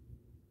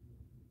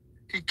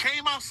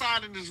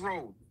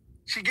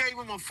 She gave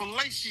him a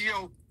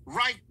fellatio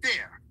right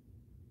there.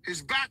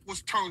 His back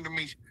was turned to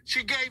me.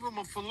 She gave him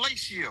a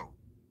fellatio.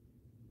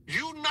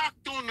 You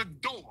knocked on the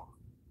door.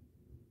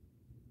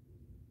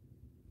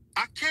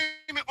 I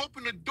came and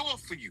opened the door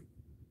for you.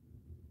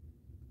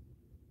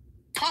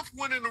 Puff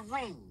went in the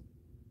room.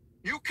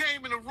 You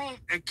came in the room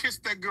and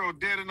kissed that girl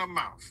dead in her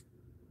mouth.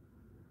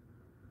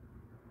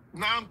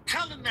 Now I'm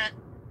telling that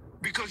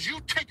because you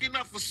taking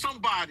up for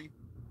somebody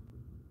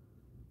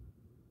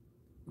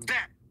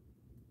that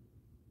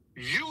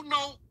you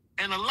know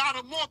and a lot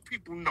of more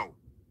people know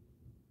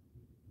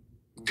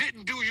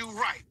didn't do you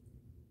right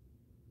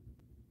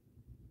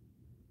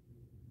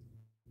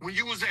when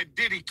you was at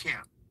Diddy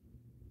camp.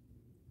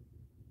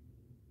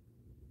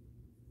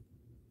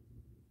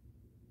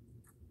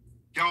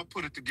 Y'all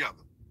put it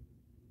together.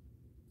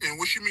 And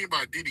what you mean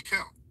by Diddy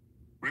camp?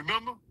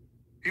 Remember?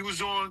 He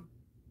was on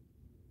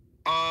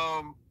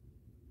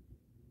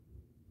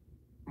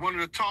one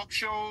of the talk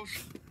shows.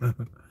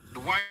 The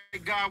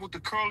white guy with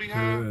the curly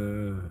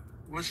hair.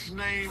 What's his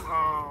name?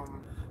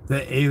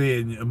 The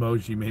alien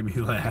emoji made me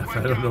laugh.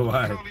 I don't know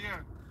why.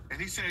 And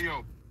he said,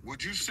 yo,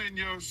 would you send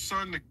your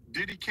son to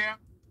Diddy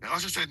camp? And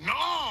Usher said,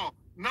 no.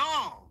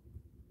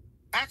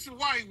 Ask him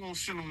why he won't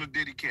send him to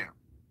Diddy camp.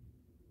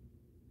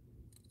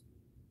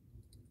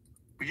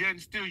 But yet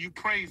and still you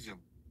praise him.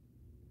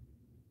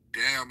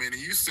 Damn, man,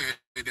 and you said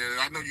that,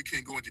 I know you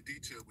can't go into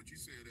detail, but you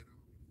said that.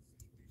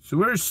 So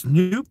where's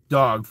Snoop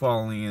Dogg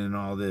falling in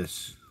all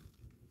this?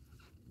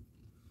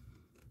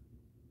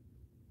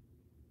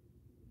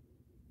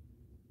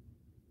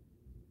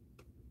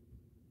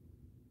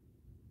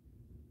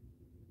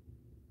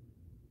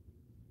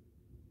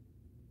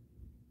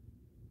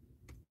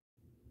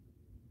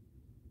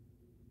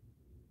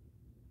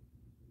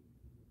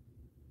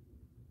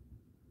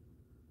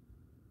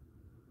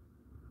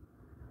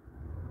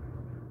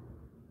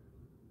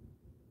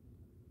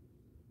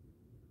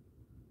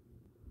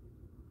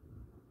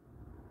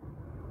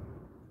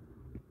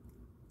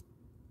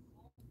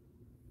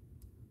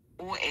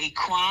 Or a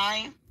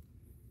crime,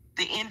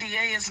 the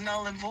NDA is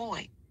null and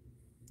void.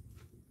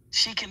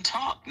 She can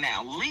talk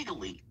now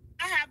legally.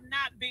 I have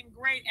not been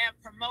great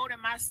at promoting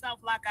myself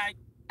like I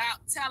out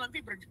telling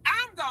people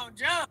I'm gonna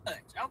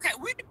judge. Okay,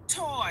 we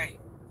toy.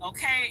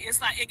 Okay,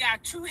 it's like it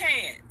got two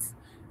heads.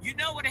 You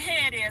know what a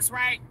head is,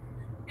 right?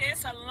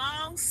 It's a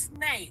long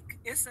snake.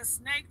 It's a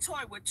snake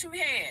toy with two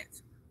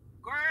heads.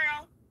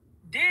 Girl,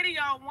 Diddy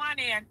on one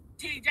end,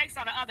 T.D. Jakes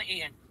on the other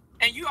end.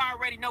 And you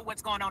already know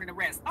what's going on in the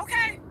rest.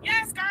 Okay,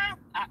 yes, girl.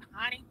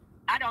 Honey,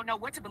 I don't know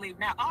what to believe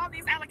now. All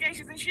these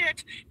allegations and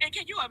shit. And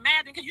can you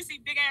imagine, can you see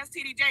big-ass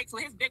T.D. Jakes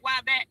with his big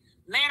wide back,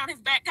 laying on his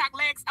back, cock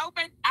legs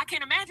open? I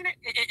can't imagine it.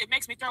 It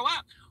makes me throw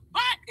up.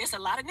 But it's a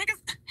lot of niggas.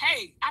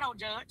 Hey, I don't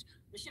judge.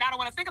 But shit, I don't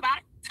want to think about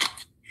it.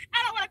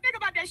 I don't want to think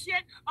about that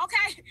shit.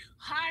 Okay,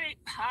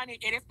 honey,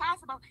 it is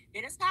possible.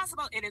 It is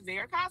possible. It is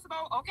very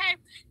possible. Okay.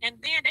 And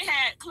then they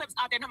had clips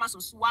out there talking about some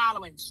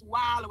swallowing.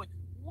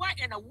 What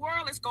in the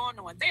world is going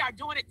on? They are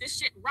doing this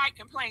shit right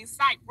in plain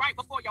sight, right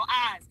before your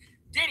eyes.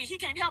 Diddy, he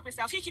can't help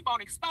himself. He keep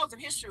on exposing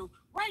his truth.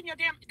 Right in your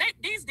damn,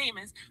 these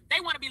demons, they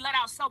want to be let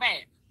out so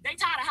bad. They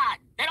tired of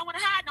hiding. They don't want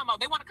to hide no more.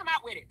 They want to come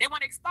out with it. They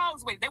want to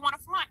expose with it. They want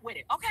to front with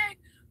it. Okay?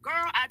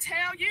 Girl, I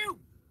tell you,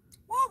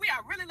 woo, we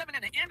are really living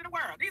in the end of the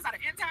world. These are the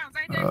end times,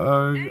 ain't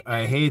they?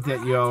 I hate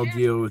that y'all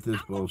deal with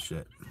this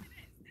bullshit.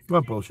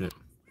 What bullshit?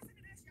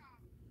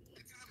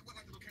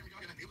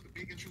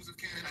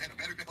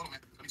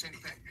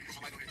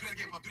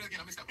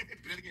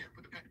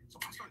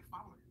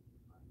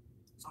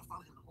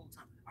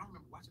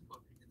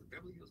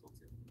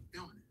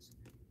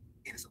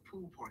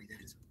 Pool party that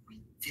is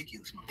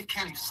ridiculous, man. They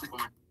can't even sleep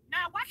on.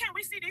 Now, why can't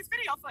we see these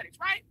video footage,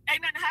 right?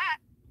 Ain't nothing to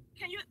hide.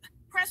 Can you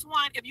press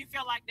 1 if you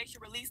feel like they should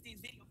release these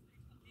video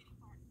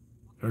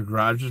footage? Her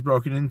garage is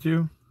broken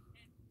into?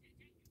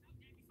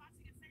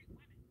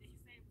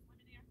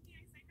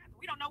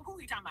 We don't know who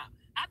he talking about.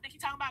 I think he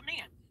talking about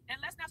men. And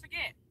let's not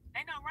forget,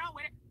 ain't nothing wrong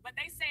with it, but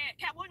they said,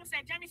 Cat Williams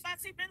said, Jamie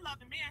Foxx, he been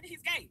loving men,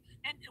 he's gay.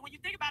 And when you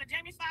think about it,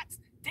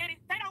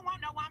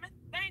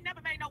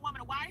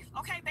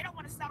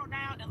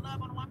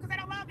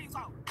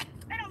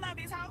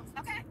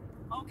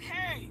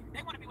 Okay,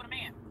 they want to be with a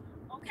man.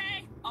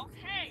 Okay.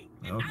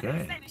 And I Okay.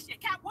 didn't say this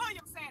shit. Cat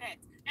Williams said it,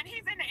 and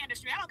he's in the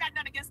industry. I don't got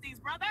nothing against these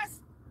brothers.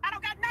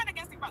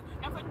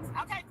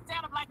 Okay,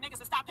 tell the black niggas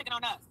to stop picking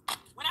on us.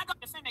 When I go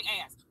defend their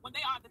ass, when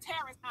they are the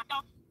terrorists, I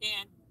know,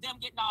 and them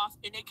getting off,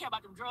 and they care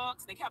about them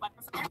drugs, they care about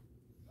them.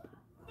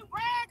 To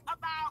brag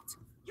about,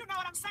 you know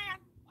what I'm saying?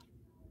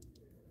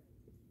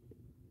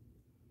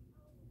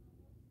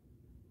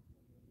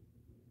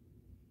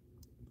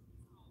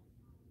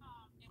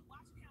 And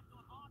watching him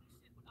doing all this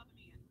shit with other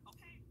men,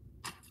 okay?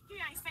 He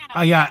ain't saying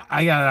I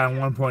got it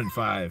on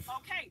 1.5.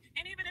 Okay,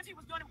 and even if he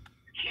was doing it,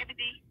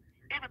 Kennedy,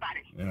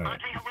 everybody, All right.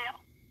 Andre Harrell,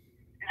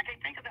 and I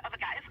can't think of the other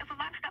guy. It's a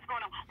lot of stuff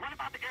going on. What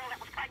about the girl that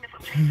was pregnant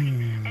from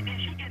JC, and then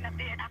she ended up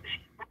dead after she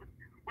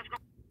was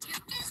going.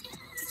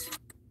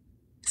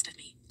 Of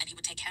me, and he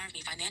would take care of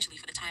me financially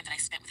for the time that I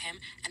spent with him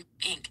and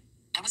Inc.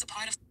 I was a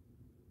part of.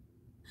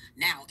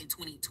 Now in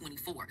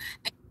 2024.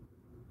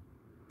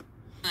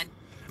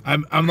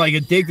 I'm like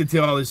addicted to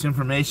all this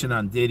information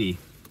on Diddy.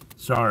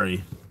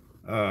 Sorry.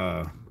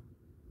 I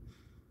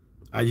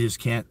just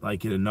can't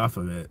like get enough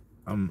of it.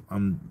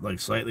 I'm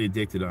like slightly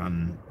addicted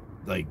on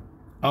like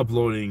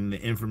uploading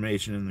the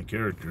information and the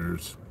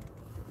characters.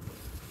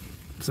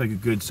 It's like a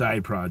good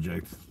side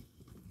project.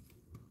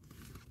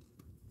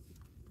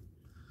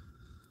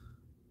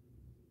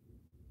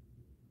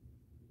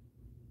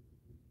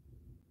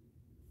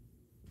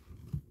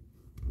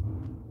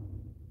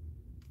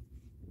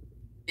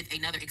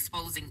 Another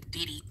exposing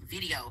Diddy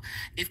video.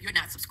 If you're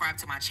not subscribed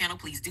to my channel,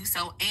 please do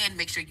so, and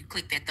make sure you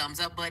click that thumbs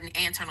up button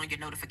and turn on your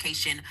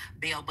notification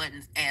bell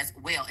buttons as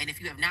well. And if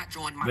you have not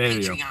joined my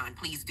Patreon,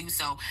 please do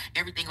so.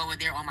 Everything over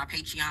there on my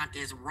Patreon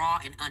is raw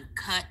and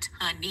uncut,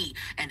 honey,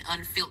 and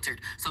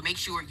unfiltered. So make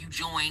sure you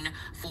join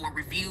for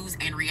reviews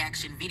and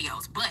reaction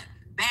videos. But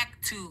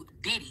back to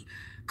Diddy.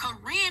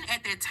 Corinne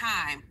at that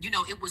time, you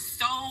know, it was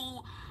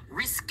so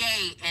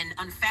risque and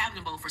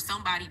unfathomable for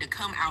somebody to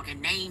come out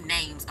and name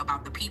names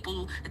about the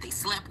people that they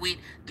slept with,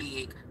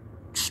 the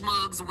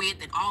schmugs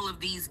with, and all of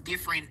these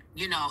different,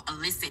 you know,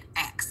 illicit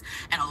acts.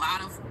 And a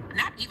lot of,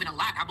 not even a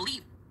lot, I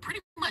believe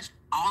pretty much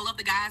all of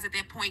the guys at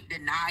that point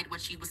denied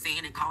what she was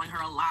saying and calling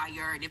her a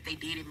liar. And if they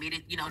did admit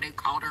it, you know, they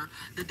called her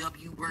the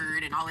W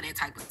word and all of that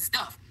type of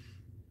stuff.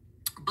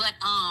 But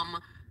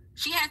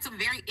she had some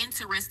very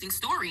interesting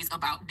stories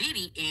about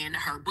Diddy in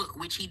her book,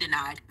 which he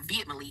denied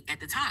vehemently at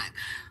the time.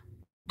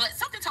 But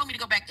something told me to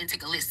go back and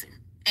take a listen.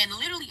 And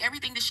literally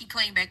everything that she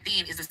claimed back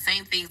then is the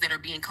same things that are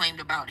being claimed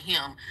about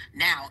him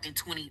now in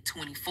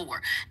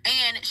 2024.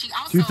 And she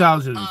also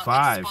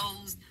 2005.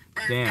 Exposed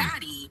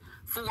Gotti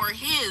for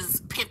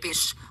his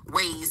pimpish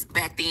ways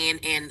back then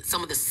and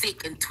some of the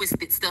sick and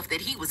twisted stuff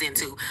that he was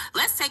into.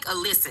 Let's take a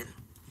listen.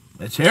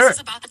 Let's hear it. This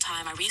is about the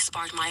time I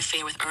re-sparked my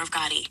affair with Irv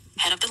Gotti,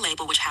 head of the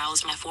label which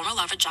housed my former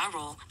lover Ja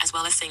Rule, as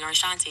well as singer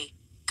Ashanti.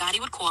 Gotti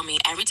would call me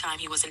every time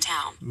he was in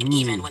town, and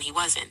even when he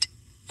wasn't.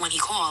 When he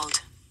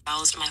called, I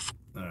was my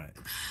all right.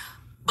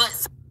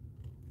 But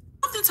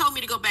something told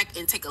me to go back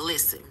and take a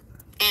listen.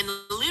 And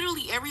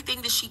literally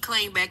everything that she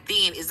claimed back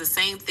then is the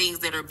same things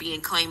that are being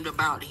claimed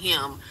about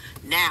him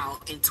now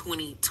in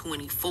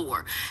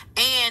 2024.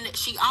 And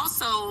she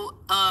also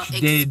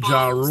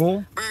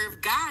exposed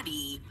Irv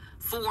Gotti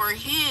for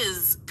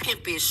his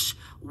pimpish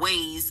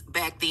ways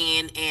back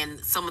then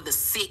and some of the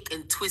sick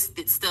and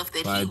twisted stuff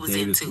that he was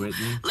into.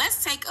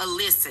 Let's take a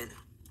listen.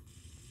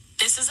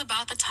 This is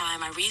about the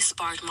time I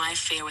re-sparked my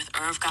affair with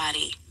Irv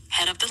Gotti,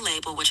 head of the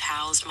label which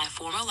housed my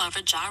former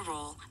lover Ja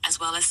Rule, as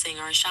well as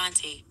singer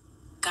Ashanti.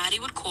 Gotti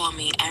would call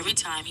me every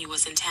time he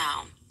was in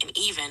town, and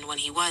even when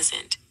he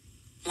wasn't.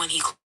 When he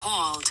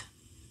called,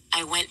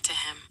 I went to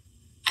him.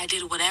 I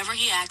did whatever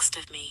he asked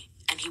of me,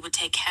 and he would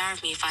take care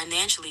of me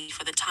financially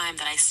for the time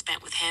that I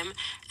spent with him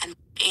and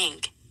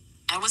Inc.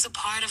 I was a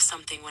part of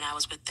something when I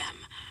was with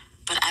them,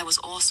 but I was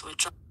also a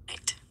drug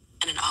addict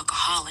and an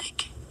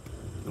alcoholic.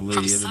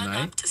 From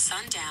sunup to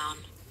sundown,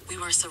 we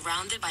were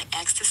surrounded by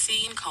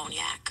ecstasy and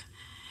cognac.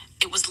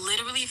 It was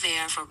literally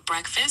there for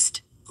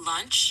breakfast,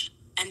 lunch,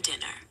 and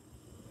dinner.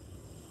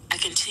 I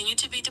continued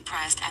to be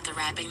depressed after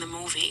wrapping the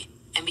movie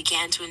and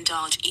began to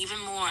indulge even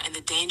more in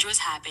the dangerous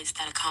habits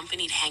that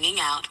accompanied hanging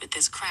out with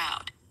this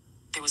crowd.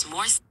 There was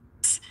more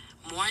sex,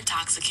 more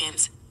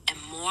intoxicants, and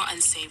more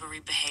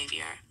unsavory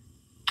behavior.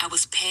 I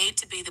was paid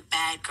to be the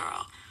bad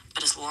girl,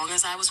 but as long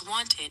as I was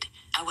wanted,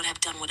 I would have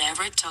done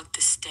whatever it took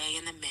to stay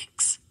in the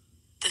mix.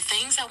 The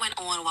things that went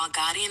on while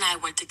Gotti and I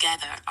were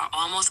together are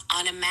almost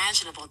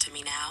unimaginable to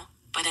me now,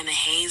 but in the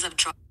haze of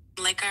drug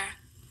and liquor,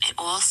 it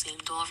all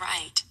seemed all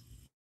right.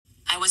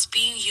 I was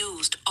being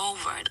used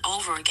over and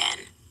over again.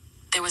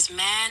 There was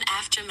man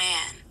after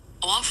man,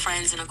 all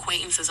friends and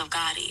acquaintances of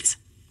Gotti's.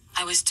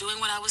 I was doing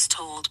what I was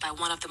told by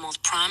one of the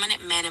most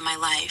prominent men in my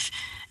life,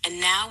 and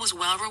now was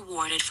well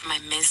rewarded for my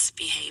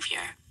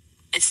misbehavior.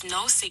 It's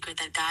no secret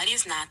that Gotti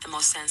is not the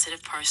most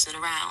sensitive person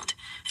around.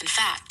 In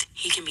fact,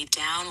 he can be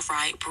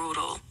downright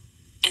brutal.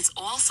 It's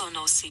also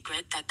no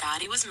secret that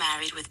Gotti was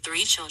married with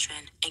 3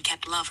 children and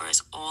kept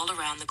lovers all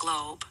around the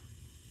globe.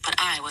 But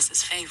I was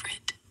his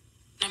favorite.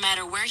 No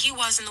matter where he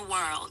was in the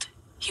world,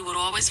 He would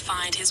always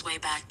find his way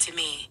back to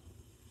me.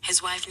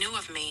 His wife knew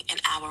of me and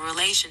our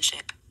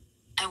relationship.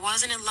 I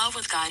wasn't in love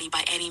with Gotti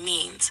by any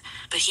means,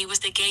 but he was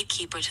the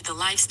gatekeeper to the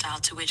lifestyle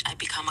to which I'd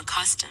become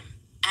accustomed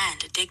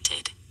and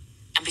addicted.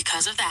 And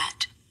because of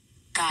that,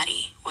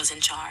 Gotti was in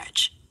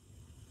charge.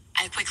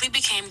 I quickly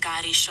became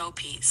Gotti's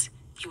showpiece.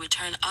 He would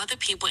turn other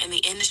people in the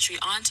industry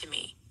onto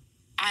me.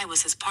 I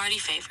was his party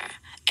favor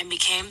and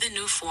became the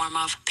new form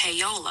of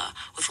payola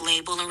with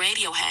label and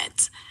radio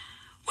heads.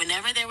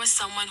 Whenever there was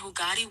someone who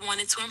Gotti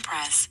wanted to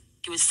impress,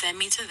 he would send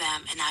me to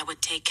them and I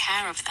would take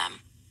care of them.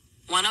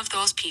 One of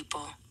those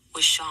people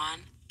was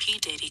Sean P.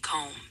 Diddy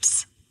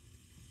Combs.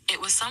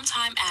 It was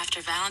sometime after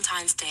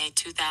Valentine's Day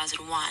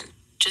 2001,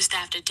 just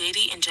after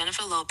Diddy and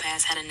Jennifer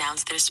Lopez had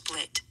announced their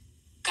split.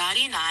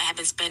 Gotti and I had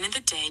been spending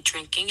the day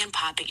drinking and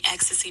popping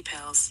ecstasy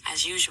pills,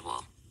 as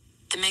usual.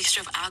 The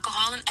mixture of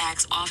alcohol and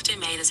X often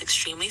made us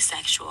extremely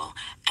sexual,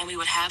 and we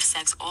would have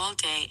sex all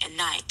day and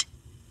night.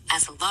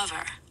 As a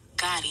lover,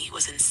 Gotti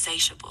was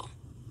insatiable.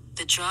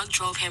 The drug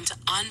drove him to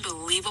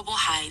unbelievable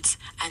heights,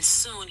 and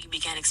soon he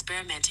began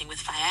experimenting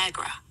with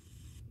Viagra.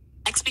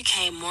 Sex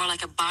became more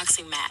like a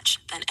boxing match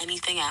than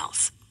anything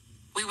else.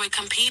 We would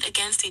compete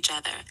against each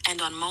other,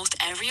 and on most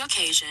every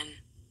occasion,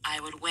 I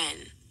would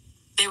win.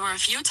 There were a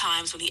few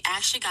times when he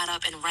actually got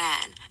up and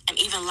ran, and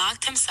even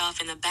locked himself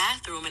in the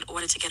bathroom in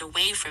order to get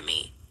away from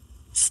me.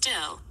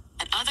 Still,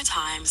 at other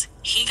times,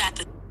 he got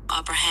the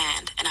upper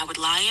hand, and I would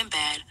lie in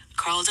bed,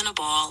 curled in a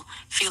ball,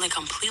 feeling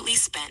completely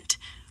spent,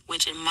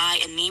 which in my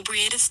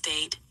inebriated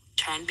state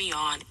turned me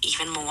on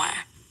even more.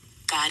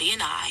 Gotti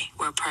and I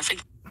were a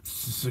perfect...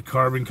 This is a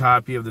carbon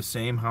copy of the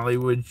same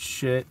Hollywood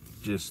shit,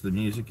 just the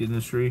music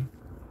industry.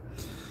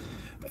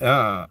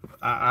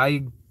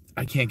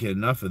 I can't get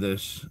enough of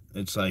this.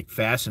 It's like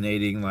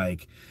fascinating.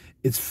 Like,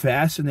 it's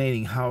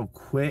fascinating how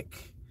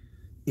quick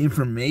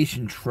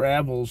information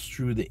travels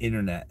through the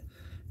internet,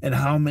 and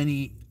how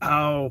my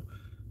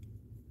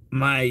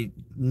my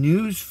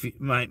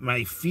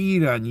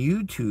feed on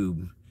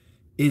YouTube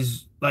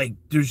is like,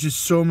 there's just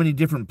so many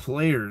different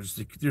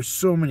players. There's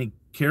so many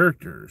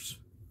characters.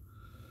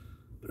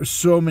 There's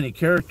so many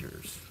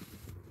characters.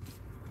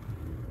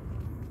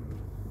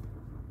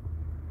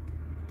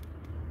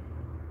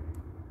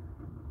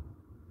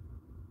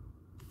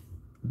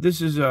 This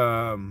is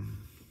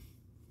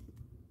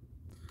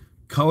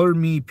Color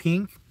Me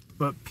Pink,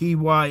 but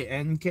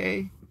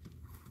PYNK.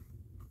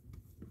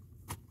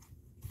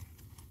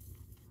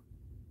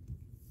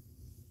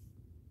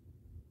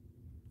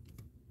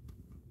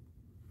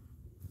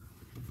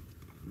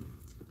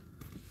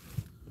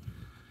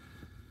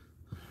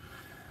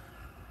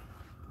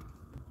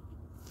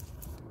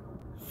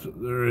 So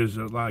there is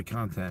a lot of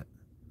content.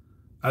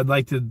 I'd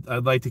like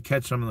to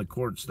catch some of the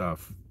court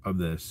stuff of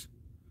this.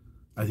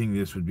 I think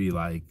this would be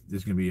like, this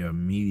is going to be a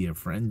media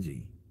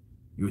frenzy.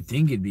 You would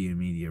think it'd be a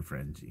media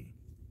frenzy.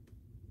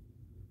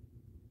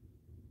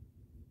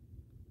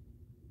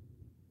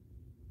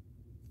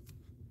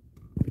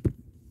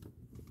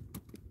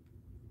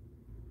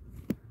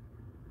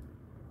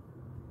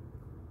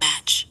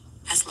 Match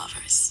as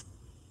lovers.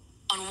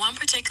 On one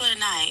particular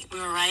night, we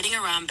were riding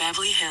around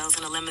Beverly Hills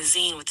in a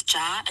limousine with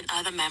Ja and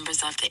other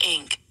members of the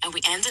Inc., and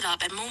we ended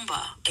up at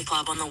Moomba, a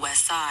club on the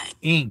west side.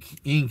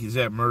 Inc., is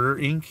that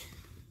Murder Inc.?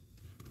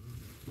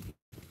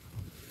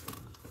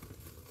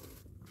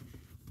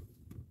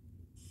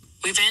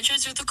 We ventured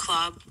through the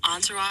club,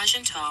 entourage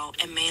in tow,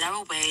 and made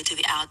our way to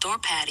the outdoor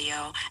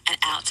patio and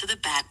out to the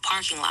back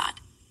parking lot.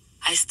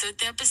 I stood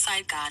there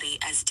beside Gotti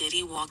as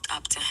Diddy walked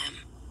up to him.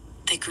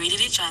 They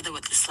greeted each other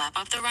with a slap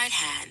of the right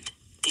hand.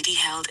 Diddy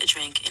held a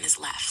drink in his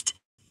left.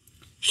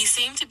 He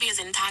seemed to be as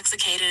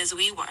intoxicated as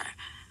we were.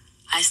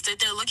 I stood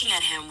there looking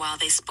at him while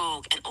they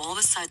spoke, and all of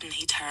a sudden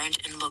he turned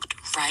and looked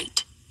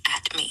right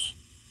at me.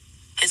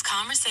 His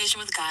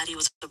conversation with Gotti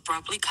was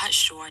abruptly cut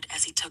short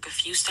as he took a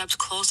few steps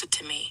closer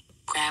to me,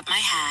 grabbed my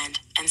hand,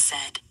 and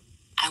said,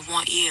 "I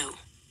want you.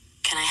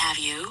 Can I have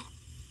you?"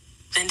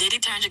 Then Diddy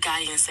turned to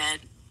Gotti and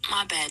said,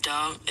 "My bad,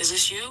 dog. Is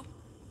this you?"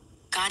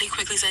 Gotti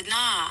quickly said,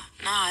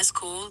 Nah, it's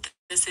cool.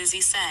 This is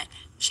he said.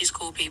 She's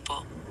cool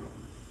people."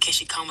 "Can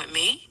she come with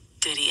me?"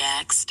 Diddy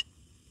asked.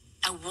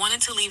 I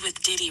wanted to leave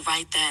with Diddy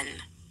right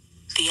then.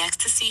 The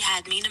ecstasy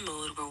had me in a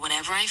mood where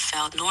whatever I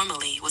felt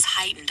normally was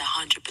heightened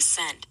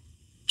 100%.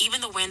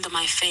 Even the wind on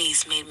my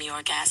face made me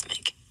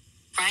orgasmic.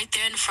 Right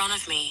there in front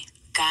of me,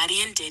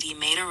 Gotti and Diddy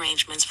made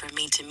arrangements for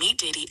me to meet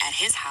Diddy at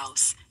his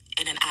house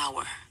in an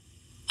hour.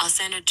 "I'll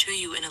send her to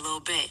you in a little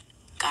bit,"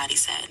 Gotti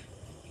said.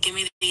 "Give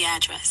me the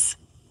address."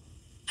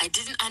 I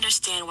didn't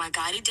understand why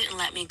Gotti didn't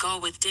let me go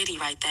with Diddy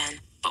right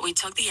then, but we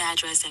took the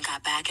address and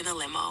got back in the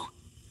limo.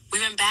 We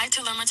went back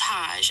to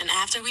L'Hermitage, and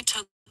after we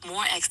took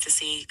more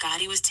ecstasy,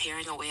 Gotti was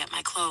tearing away at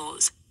my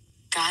clothes.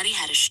 Gotti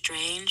had a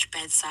strange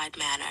bedside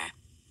manner.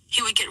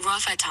 He would get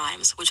rough at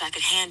times, which I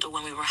could handle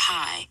when we were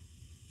high.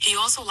 He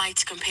also liked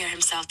to compare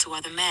himself to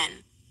other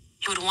men.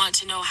 He would want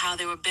to know how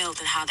they were built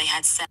and how they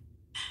had sex.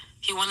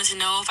 He wanted to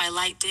know if I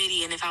liked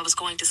Diddy and if I was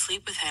going to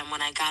sleep with him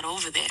when I got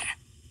over there.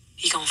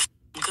 "You gon' f***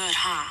 him good,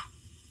 huh?"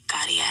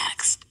 Gotti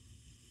asked.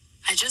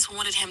 I just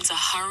wanted him to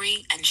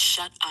hurry and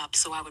shut up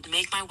so I would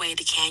make my way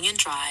to Canyon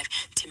Drive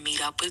to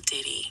meet up with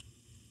Diddy.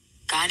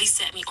 Gotti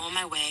set me on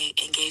my way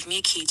and gave me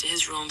a key to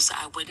his room so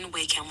I wouldn't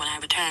wake him when I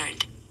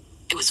returned.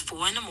 It was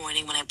 4 in the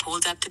morning when I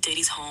pulled up to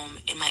Diddy's home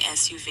in my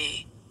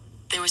SUV.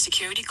 There were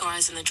security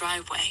guards in the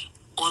driveway,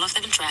 all of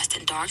them dressed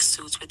in dark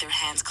suits with their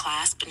hands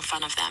clasped in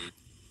front of them.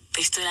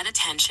 They stood at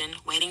attention,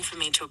 waiting for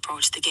me to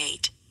approach the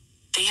gate.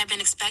 They had been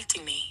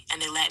expecting me,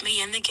 and they let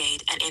me in the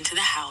gate and into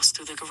the house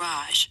through the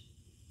garage.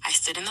 I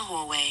stood in the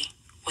hallway,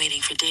 waiting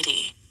for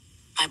Diddy.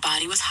 My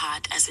body was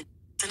hot as the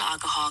and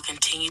alcohol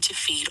continued to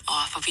feed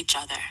off of each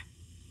other.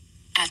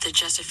 After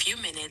just a few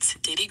minutes,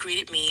 Diddy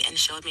greeted me and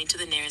showed me to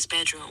the nearest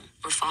bedroom,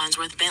 where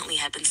Farnsworth Bentley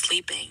had been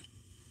sleeping.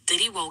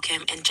 Diddy woke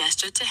him and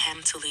gestured to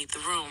him to leave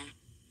the room.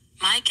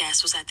 My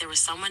guess was that there was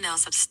someone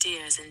else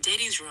upstairs in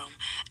Diddy's room,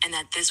 and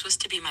that this was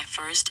to be my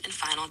first and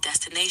final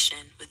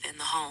destination within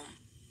the home.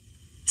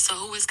 "So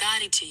who is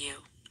Gotti to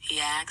you?"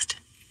 he asked.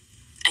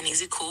 "And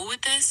is he cool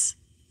with this?"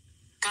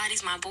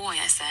 "Gotti's my boy,"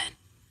 I said.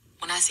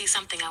 "When I see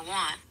something I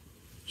want,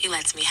 he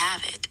lets me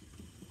have it."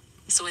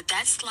 So with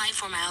that slight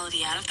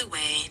formality out of the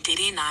way,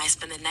 Diddy and I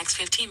spent the next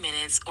 15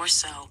 minutes or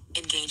so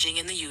engaging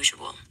in the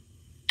usual.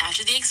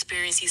 After the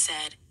experience, he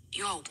said,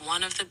 "You are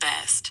one of the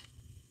best."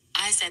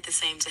 I said the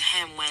same to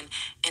him when,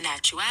 in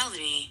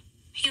actuality,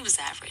 he was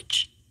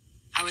average.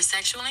 Our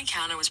sexual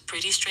encounter was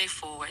pretty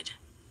straightforward,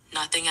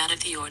 nothing out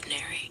of the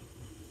ordinary.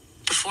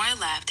 Before I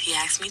left, he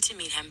asked me to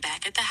meet him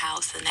back at the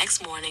house the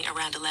next morning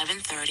around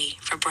 11:30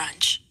 for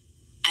brunch.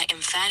 I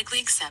emphatically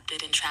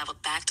accepted and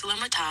traveled back to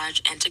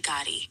L'Hermitage and to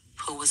Gotti,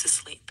 who was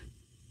asleep.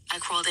 I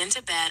crawled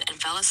into bed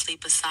and fell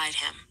asleep beside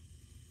him.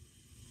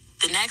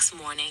 The next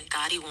morning,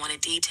 Gotti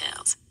wanted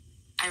details.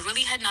 I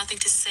really had nothing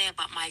to say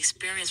about my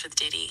experience with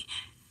Diddy.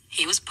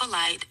 He was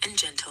polite and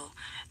gentle,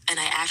 and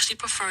I actually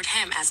preferred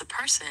him as a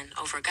person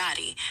over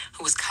Gotti,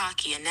 who was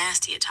cocky and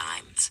nasty at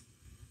times.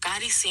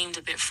 Gotti seemed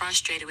a bit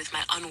frustrated with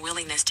my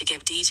unwillingness to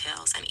give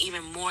details, and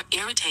even more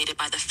irritated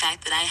by the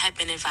fact that I had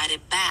been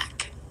invited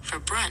back for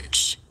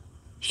brunch.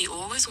 He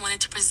always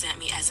wanted to present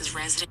me as his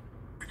resident,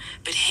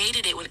 but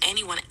hated it when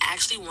anyone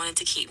actually wanted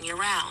to keep me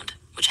around,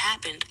 which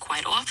happened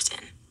quite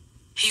often.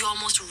 He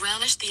almost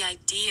relished the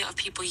idea of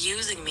people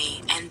using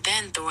me and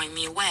then throwing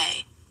me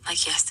away,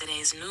 like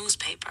yesterday's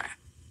newspaper.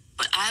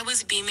 But I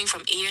was beaming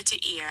from ear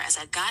to ear as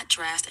I got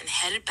dressed and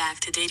headed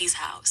back to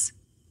Diddy's house.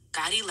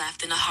 Gotti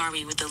left in a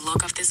hurry with the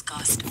look of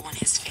disgust on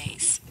his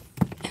face,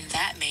 and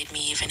that made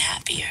me even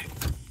happier.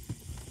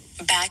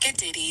 Back at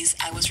Diddy's,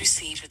 I was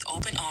received with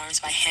open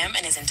arms by him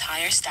and his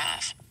entire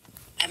staff.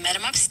 I met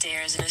him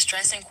upstairs in his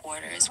dressing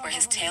quarters where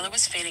his tailor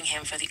was fitting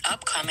him for the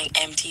upcoming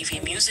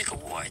MTV Music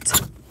Awards.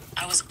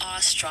 I was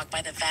awestruck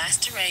by the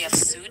vast array of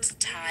suits,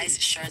 ties,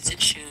 shirts,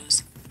 and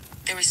shoes.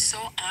 They were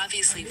so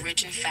obviously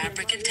rich in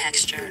fabric and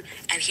texture,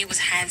 and he was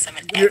handsome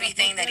in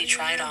everything that he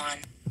tried on.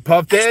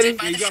 Puff Daddy?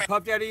 You got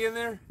Puff Daddy in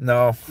there?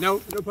 No. No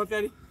Puff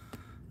Daddy?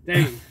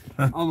 Dang,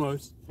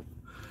 almost.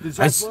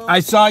 I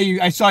saw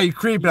you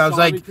creeping. I was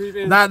like,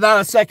 not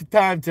a second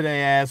time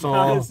today, asshole.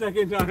 Not a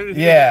second time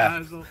today, yeah.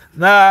 asshole.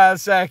 Not a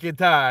second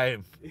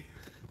time.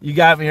 You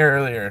got me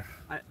earlier.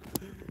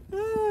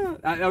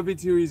 That would be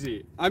too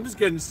easy. I'm just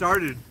getting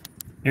started.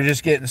 You're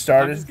just getting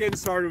started? I'm just getting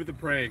started with the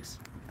pranks.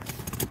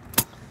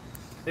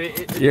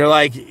 You're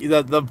like,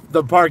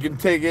 the parking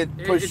ticket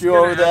pushed you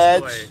over the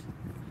edge?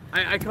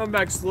 I come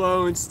back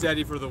slow and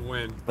steady for the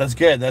win. That's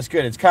good. That's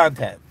good. It's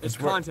content. It's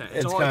content.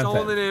 It's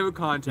all in the name of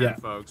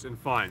content, folks, and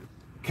fun.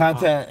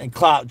 Content and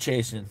clout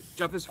chasing.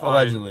 Jump is fine.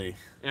 Allegedly.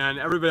 And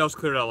everybody else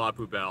cleared out La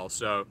Poubelle,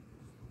 so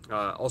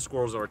all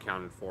squirrels are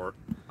accounted for.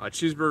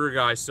 Cheeseburger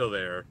guy still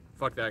there.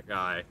 Fuck that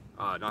guy.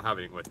 Not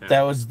having it with him.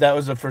 That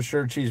was a for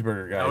sure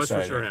cheeseburger guy. That was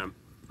for sure him.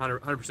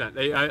 100%.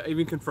 They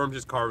even confirmed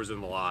his car was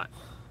in the lot.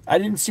 I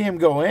didn't see him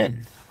go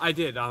in. I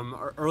did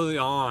early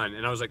on,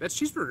 and I was like, "That's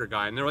cheeseburger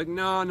guy," and they're like,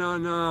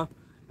 "No,"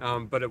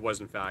 but it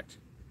was in fact.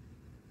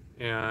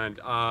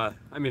 And I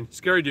mean,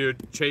 scary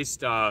dude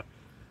chased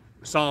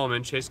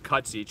Solomon, chased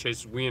Cutsy,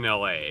 chased We in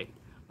L.A.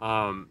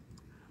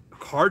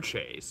 Car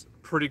chase,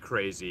 pretty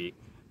crazy,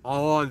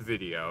 all on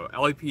video.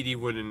 LAPD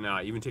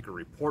wouldn't even take a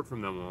report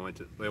from them when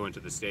they went to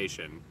the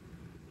station,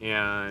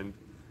 and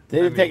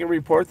they didn't take a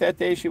report that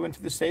day she went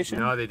to the station.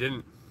 No, they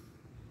didn't.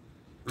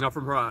 Not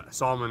from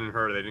Solomon and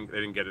her. They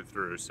didn't get it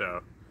through.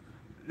 So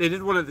they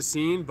did one at the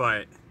scene,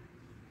 but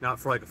not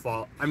for like a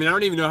fault. I mean, I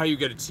don't even know how you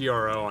get a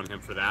TRO on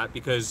him for that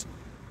because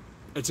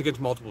it's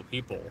against multiple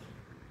people.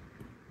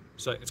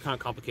 So it's kind of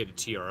complicated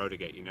TRO to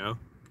get, you know.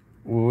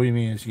 What do you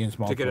mean it's against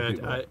multiple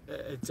people?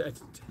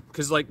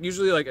 Because like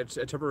usually like a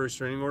temporary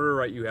restraining order,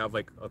 right? You have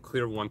like a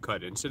clear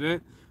one-cut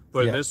incident,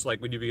 but in this,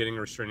 like, would you be getting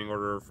a restraining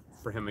order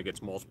for him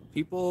against multiple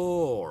people,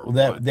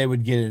 or they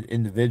would get it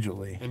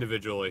individually.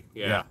 Individually,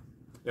 yeah.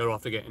 They would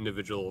have to get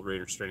individual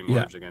restraining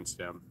orders against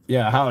him.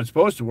 Yeah, how it's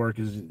supposed to work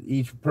is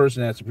each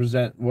person has to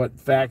present what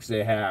facts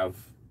they have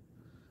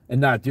and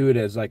not do it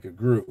as like a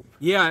group.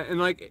 Yeah, and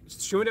like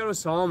she went down with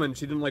Solomon,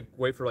 she didn't like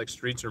wait for like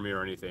streets or me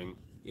or anything,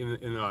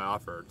 even though I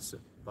offered.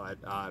 But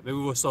maybe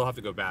we'll still have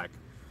to go back.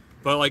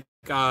 But like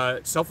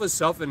Selfless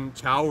Self and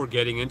Chow were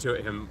getting into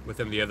him with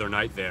him the other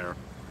night there,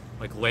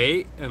 like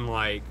late, and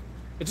like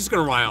it's just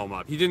gonna rile him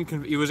up. He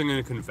wasn't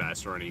gonna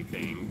confess or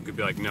anything. He could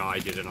be like, no, I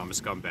didn't. I'm a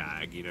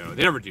scumbag. You know,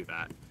 they never do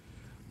that.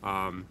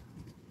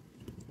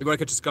 You want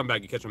to catch a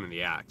scumbag, you catch him in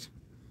the act.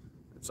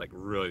 It's like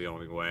really the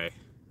only way.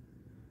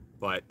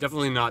 But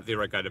definitely not the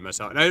right guy to mess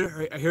out. And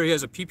I hear he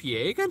has a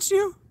PPA against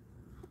you.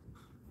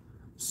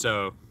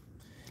 So.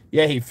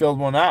 Yeah, he filled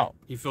one out.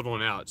 He filled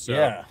one out. So.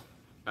 Yeah.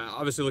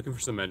 Obviously looking for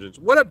some vengeance.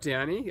 What up,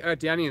 Danny?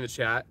 Danny in the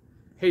chat.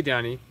 Hey,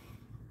 Danny.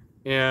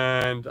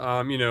 And,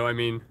 you know, I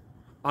mean,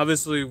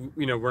 obviously,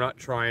 you know, we're not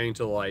trying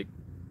to, like,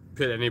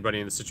 put anybody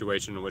in the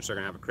situation in which they're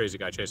going to have a crazy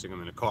guy chasing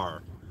them in a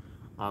car,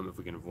 if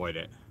we can avoid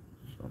it.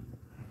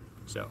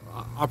 So,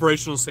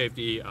 operational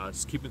safety,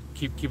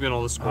 keeping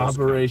all the schools.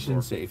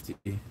 Operation safety.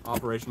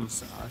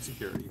 Operations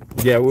security.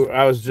 Yeah,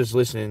 I was just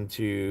listening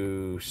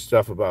to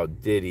stuff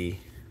about Diddy.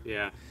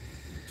 Yeah.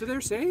 So they're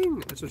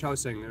saying, that's what I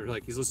was saying. They're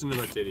like, he's listening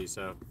to Diddy,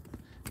 so.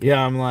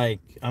 Yeah,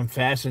 I'm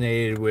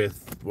fascinated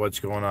with what's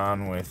going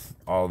on with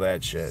all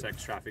that shit.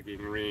 Sex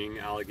trafficking, ring,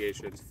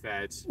 allegations,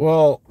 feds.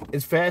 Well,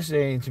 it's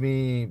fascinating to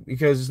me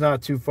because it's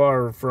not too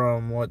far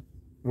from what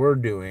we're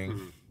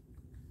doing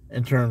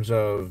in terms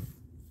of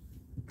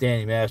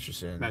Danny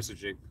Masterson.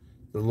 Messaging.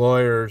 The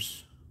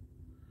lawyers.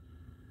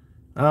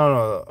 I don't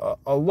know.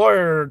 A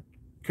lawyer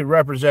could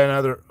represent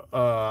other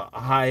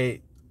high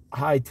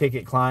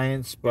ticket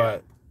clients,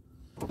 but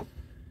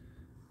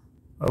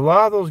a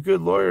lot of those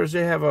good lawyers,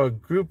 they have a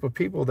group of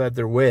people that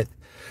they're with.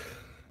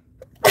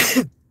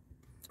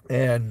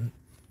 And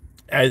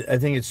I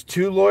think it's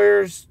 2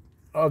 lawyers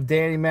of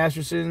Danny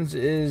Masterson's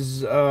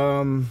is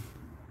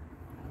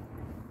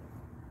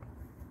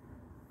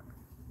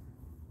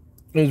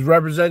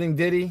representing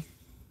Diddy.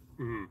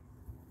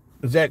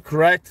 Is that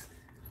correct?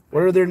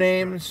 What are their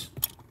names?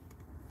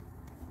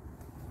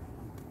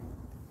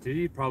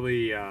 Diddy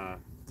probably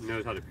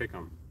knows how to pick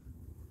them.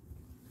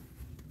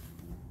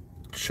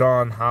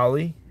 Sean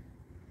Holly.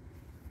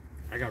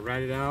 I got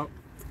ratted out,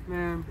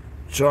 man.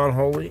 Sean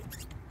Holly.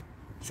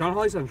 Sean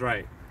Holly sounds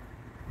right.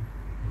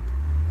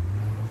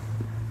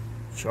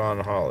 Sean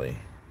Holly.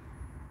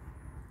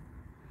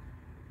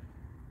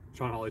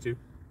 Sean Holly too.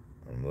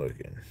 I'm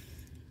looking.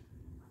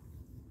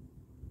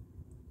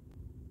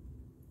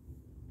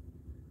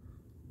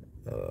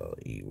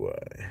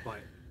 L-E-Y. But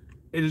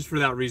it is for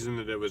that reason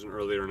that it was an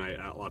earlier night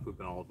at La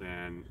Poubelle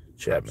than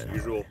Chapman.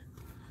 Usual.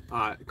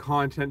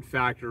 Content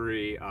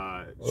Factory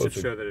should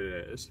show that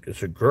it is.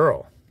 It's a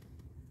girl.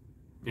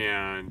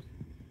 And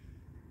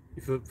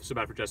you feel so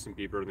bad for Justin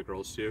Bieber and the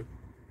girls too.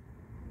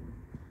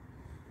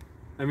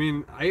 I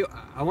mean, I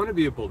want to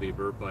be a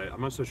believer, but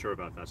I'm not so sure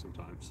about that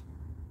sometimes.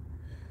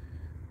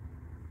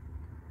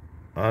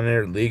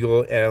 On-air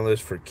legal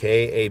analyst for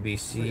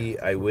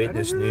KABC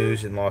Eyewitness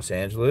News in Los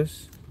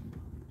Angeles.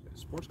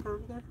 Sports car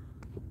over there?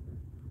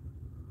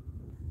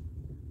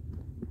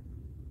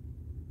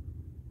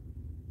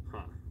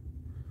 Huh.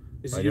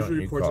 Is it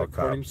usually reports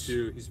according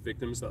to his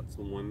victims that's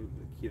the one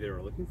key they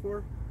were looking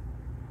for?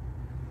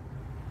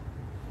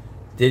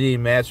 Diddy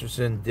and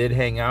Masterson did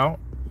hang out?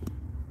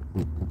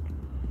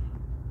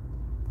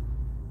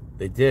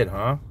 They did,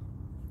 huh?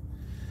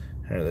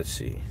 Here, let's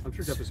see. I'm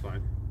sure Jeff is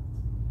fine.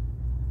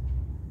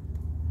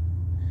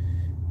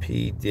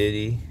 P.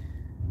 Diddy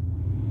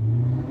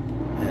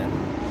and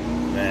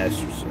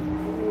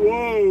Masterson.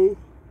 Whoa!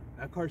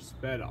 That car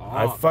sped off.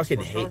 I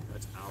fucking hate.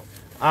 That's out.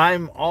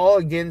 I'm all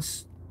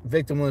against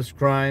victimless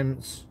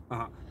crimes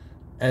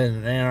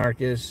and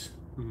anarchists,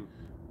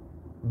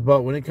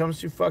 but when it comes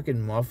to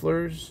fucking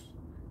mufflers,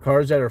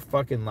 cars that are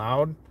fucking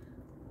loud,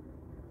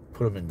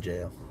 put them in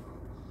jail.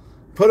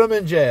 Put them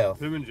in jail.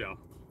 Put them in jail.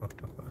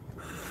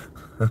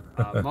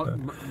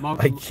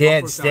 I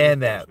can't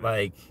stand that.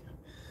 Like,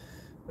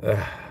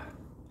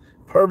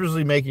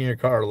 purposely making your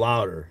car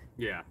louder.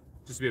 Yeah,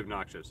 just to be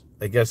obnoxious.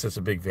 I guess that's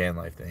a big van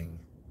life thing.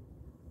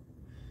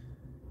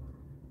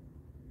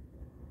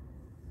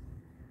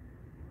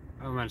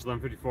 Oh man, it's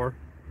 11:54.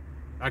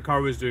 That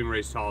car was doing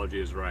racetology,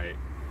 is right.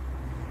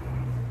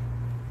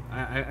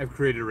 I've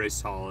created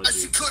racetology. I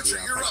see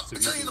Kutcher, you're up. I'll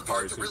tell you the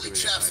part that really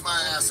chaps my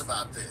ass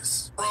about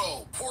this.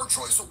 Bro, poor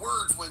choice of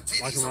words when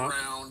Diddy's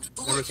around.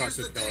 But look, here's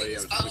the thing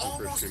is, I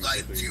almost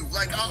liked you.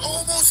 Like, I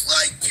almost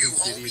liked you,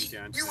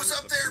 homie. You was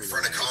up there in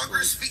front of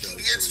Congress speaking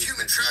against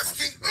human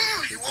trafficking.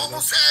 You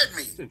almost had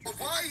me. But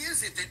why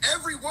is it that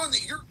everyone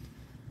that you're...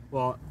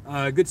 Well,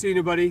 good seeing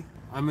you, buddy.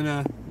 I'm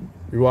gonna...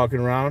 You're walking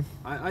around?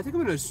 I think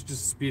I'm gonna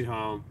just speed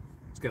home.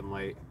 It's getting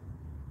late.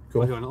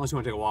 Cool. Unless you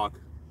want to take a walk.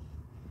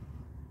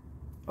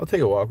 I'll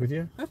take a walk with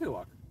you. I'll take a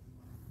walk.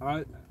 All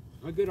right.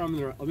 I'm good. I'm in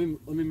the red. Let me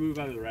move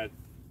out of the red.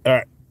 All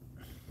right.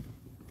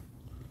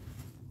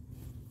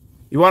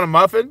 You want a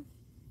muffin?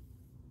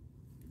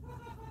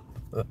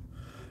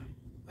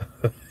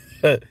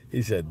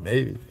 He said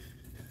maybe.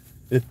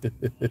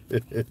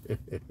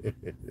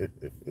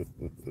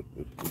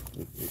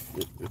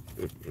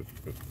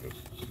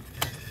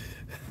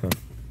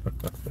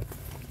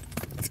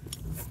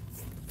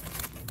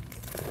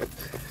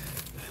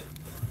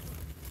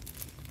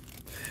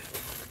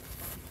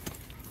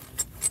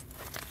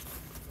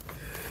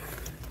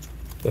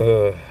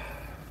 I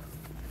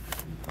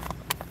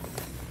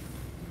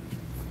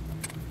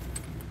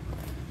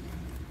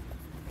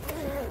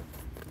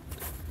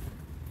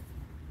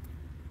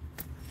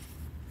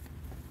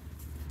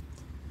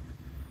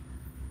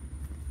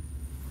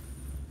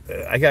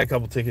got a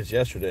couple tickets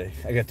yesterday.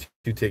 I got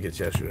 2 tickets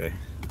yesterday.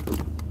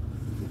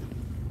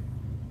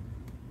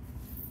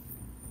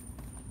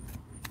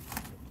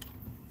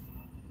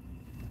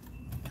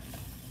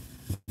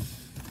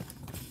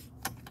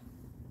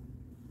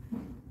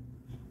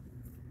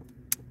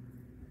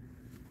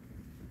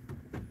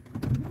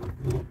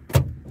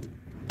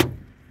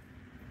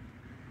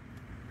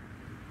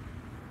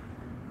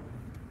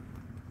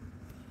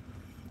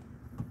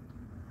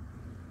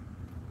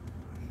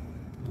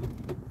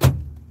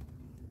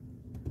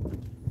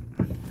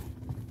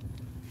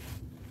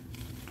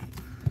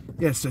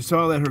 Yes, I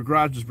saw that her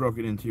garage was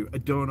broken into. I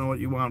don't know what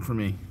you want from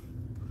me.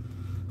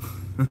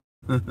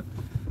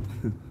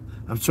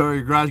 I'm sorry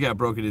your garage got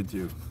broken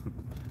into.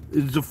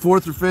 It's the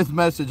 4th or 5th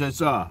message I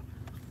saw.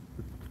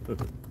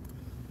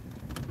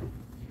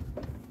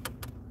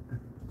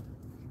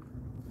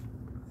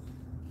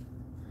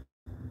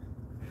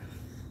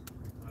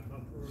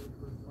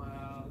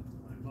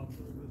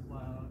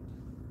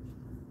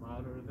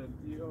 Louder than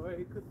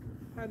D.o.A could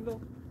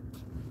handle.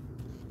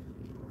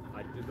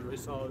 I did the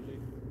raceology.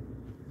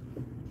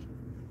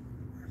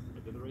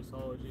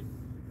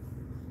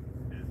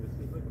 And this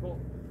is the Colt.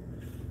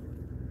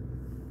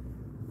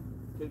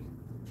 It's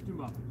 2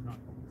 muffins, not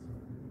Colts.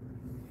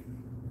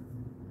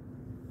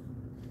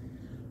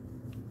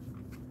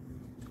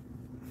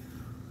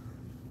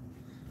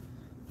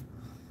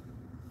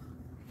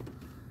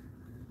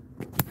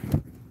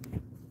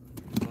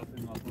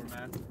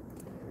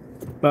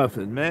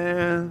 Muffin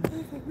man.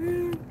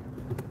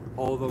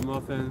 All the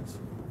muffins.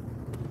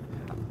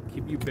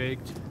 Keep you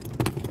baked.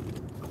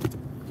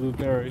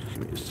 Blueberry. Give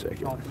me a second.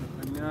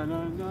 Chocolate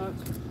banana nut.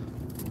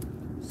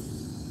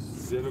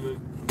 Cinnamon.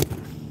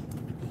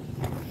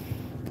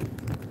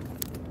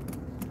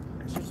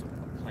 It's just a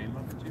plain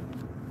muffin too.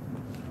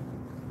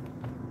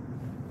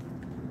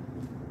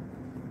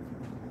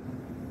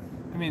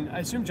 I mean, I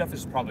assume Jeff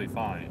is probably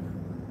fine.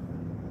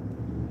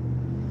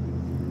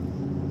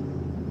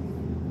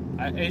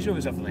 Asia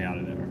was definitely out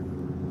of there.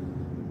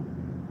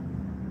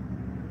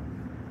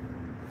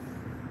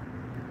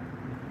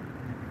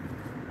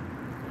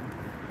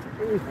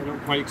 I don't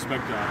quite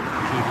expect a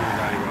cheeseburger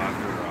guy to go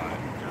after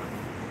Jeff.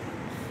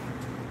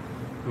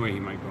 The way he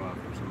might go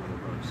after some other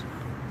folks.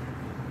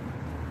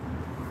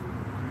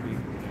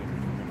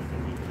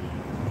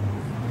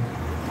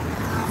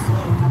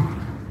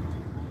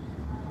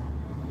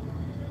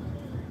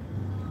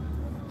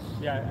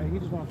 Yeah, he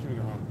just wants you to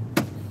go home.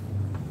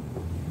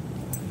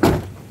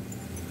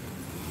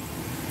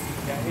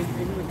 Yeah, it was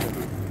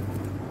good.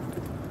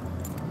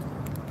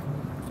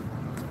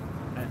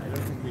 I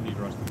don't think we need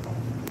Rusty Ball.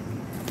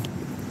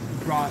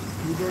 Brought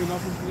blueberry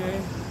muffins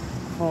today.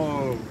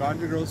 Oh, God,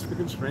 your girl's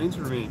picking strains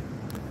for me.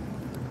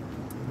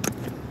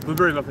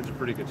 Blueberry muffins are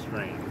pretty good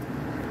strain.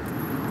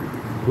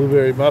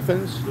 Blueberry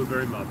muffins?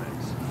 Blueberry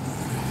muffins.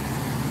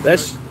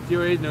 That's...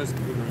 D.o.A knows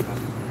blueberry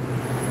muffins.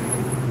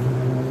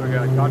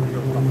 Okay, God, your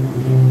girl's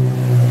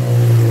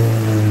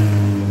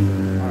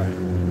Alright.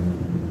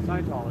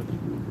 Scientology.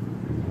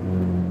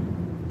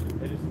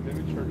 It is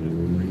mimic churches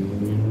with free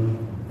communion.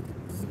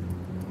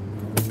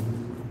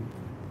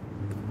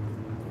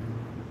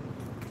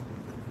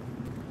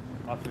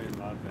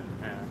 Muffin,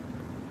 man.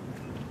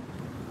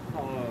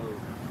 Oh,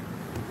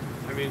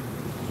 I mean,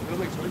 they'll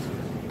make choices.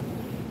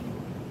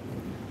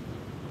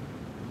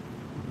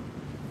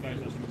 Guys,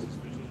 that's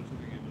suspicious or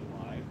something into the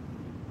live.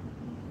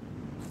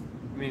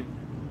 I mean,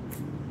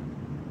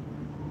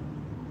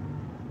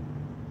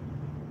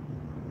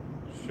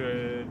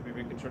 should we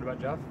be concerned about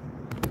Jeff?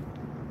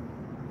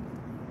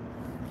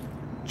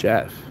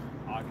 Jeff.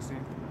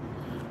 Augustine.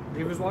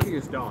 He was walking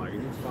his dog,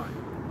 and he was fine.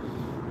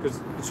 Because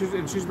the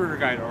cheeseburger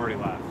guy had already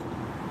left.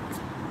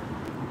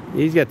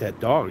 He's got that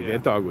dog. Yeah.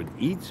 That dog would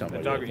eat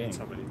somebody. That dog would eat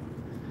somebody.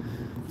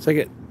 It's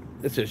like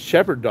it's a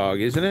shepherd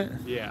dog, isn't it?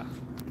 Yeah.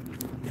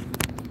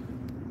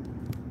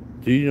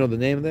 Do you know the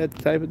name of that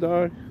type of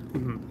dog?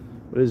 Mm-hmm.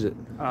 What is it?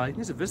 I think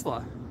it's a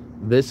Vizsla.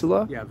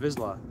 Vizsla? Yeah,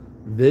 Vizsla.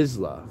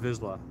 Vizsla.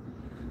 Vizsla.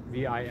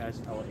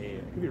 V-I-S-L-A. I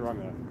could be wrong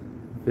though.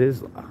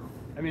 Vizsla.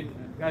 I mean,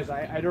 guys,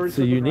 I'd already. It's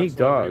a unique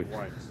dog.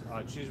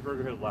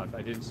 Cheeseburger had left.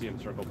 I didn't see him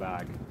circle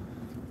back.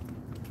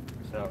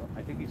 So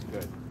I think he's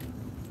good.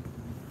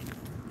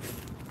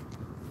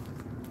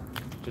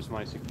 Just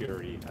my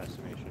security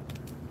estimation.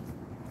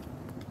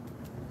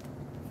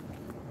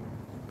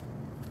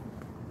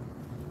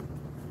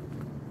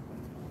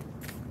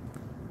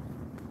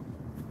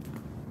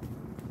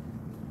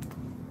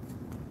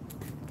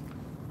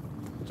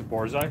 It's a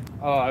Borzoi?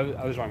 Oh,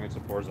 I was wrong. It's a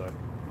Borzoi.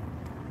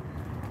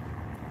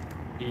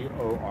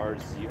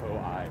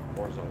 B-O-R-Z-O-I.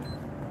 Borzoi.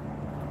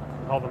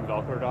 Call them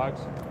Velcro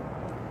dogs.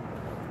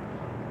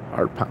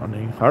 Heart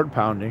pounding. Heart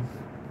pounding.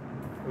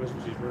 It was a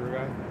cheeseburger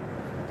guy.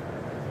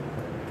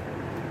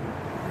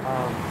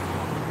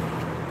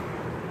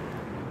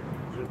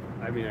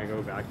 I mean, I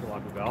go back to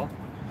Belle.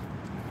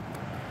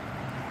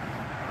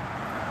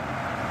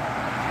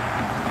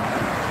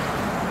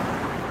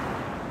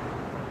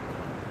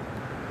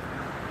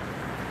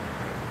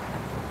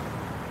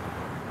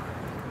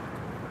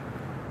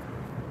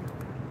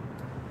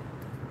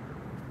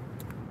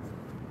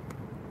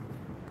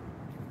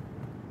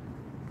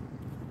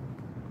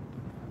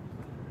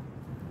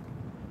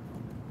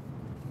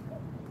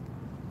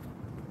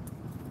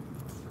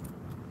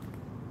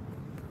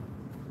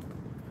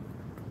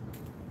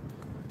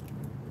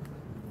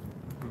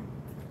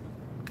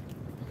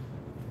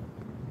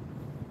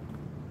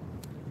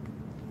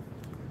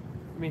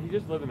 mean, he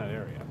just lived in that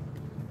area.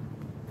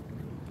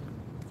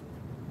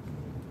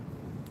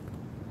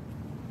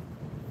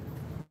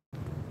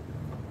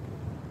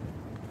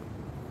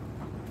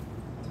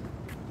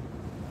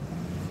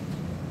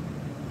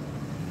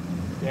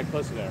 Yeah,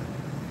 close to there.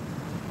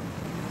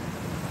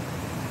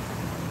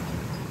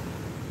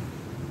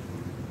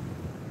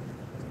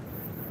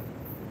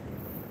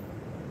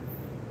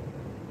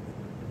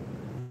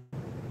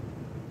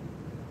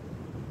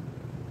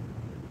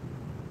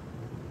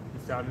 He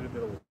sounded a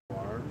bit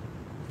alarmed.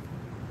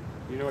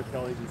 Do you know what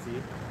Kelly can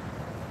see?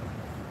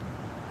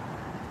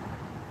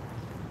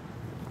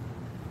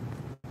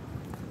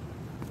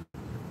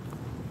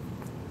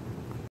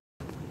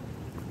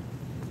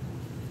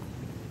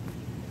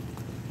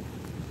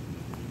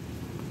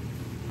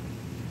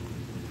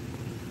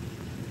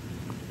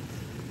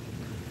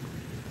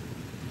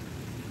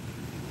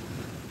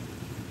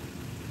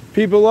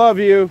 People love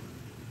you.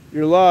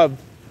 You're loved.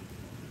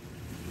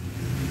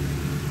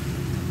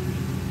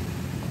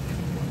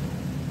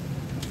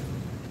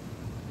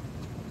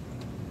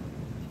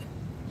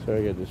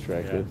 Sorry, I got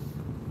distracted. Yeah.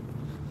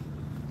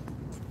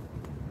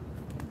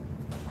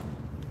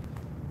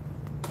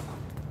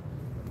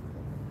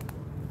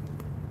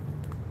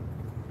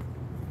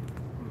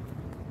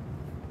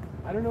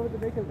 I don't know what to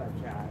make of that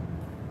chat.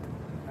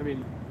 I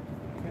mean,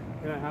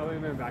 can I have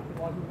him back to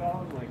Boston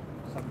Belle and like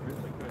something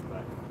really quick,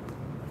 but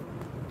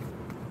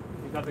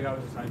he thought the guy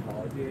was a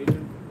Scientology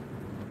agent.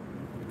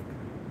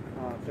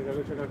 So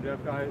go check out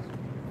Jeff, guys.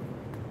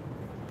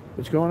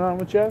 What's going on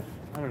with Jeff?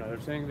 I don't know.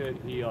 They're saying that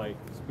he like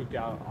spooked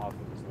out off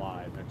of his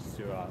live next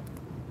to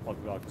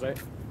Boston Belle because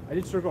I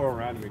did circle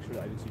around to make sure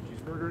that I didn't see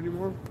Cheeseburger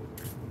anymore.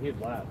 He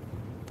had left.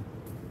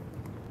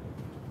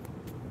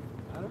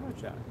 I don't know,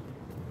 chat.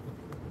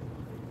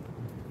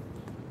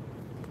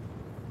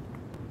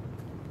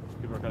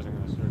 People are cussing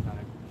in this third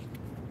time.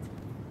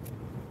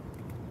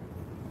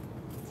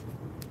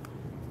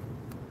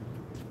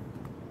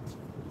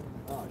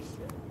 Oh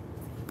shit.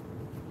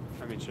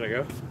 I mean, should I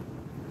go?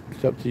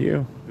 It's up to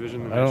you.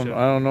 Division I don't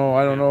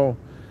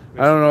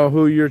know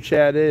who your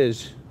chat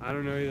is. I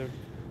don't know either.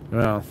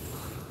 Well.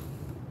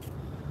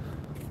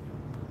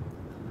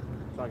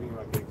 Talking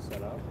about getting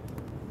set up.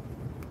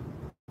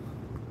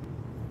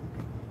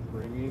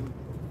 Bringing.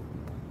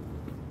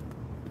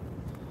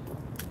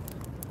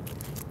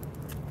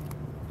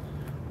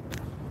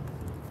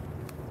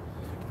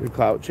 You're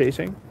clout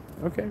chasing?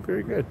 Okay,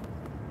 very good.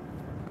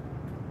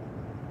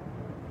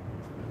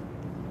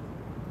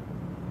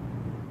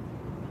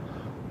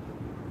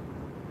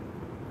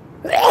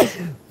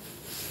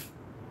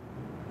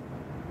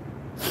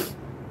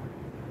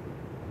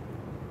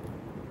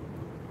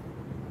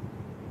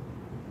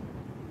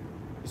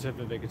 He said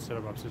that they could set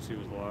him up since he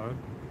was alone.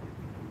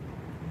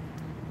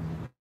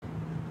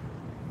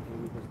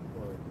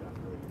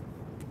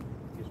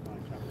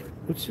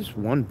 What's this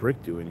one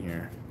brick doing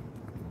here?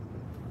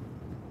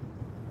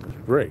 This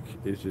brick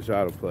is just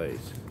out of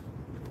place.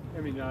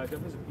 I mean, Jeff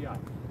is a PI.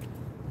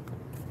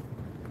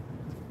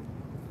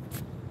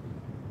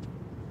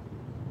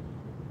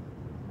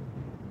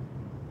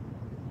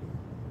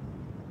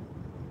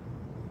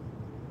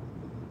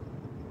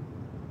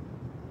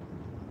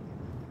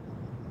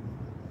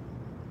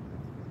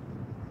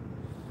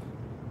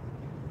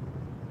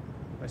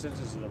 My sense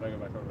is that if I go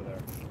back over there.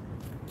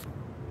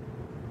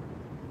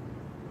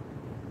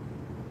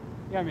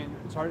 Yeah, I mean,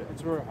 it's hard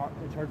for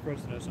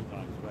us to know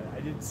sometimes, but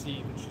I did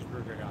see the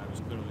Cheeseburger guy was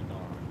clearly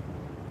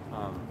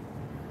gone.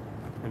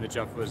 And that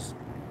Jeff was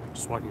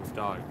just walking his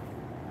dog.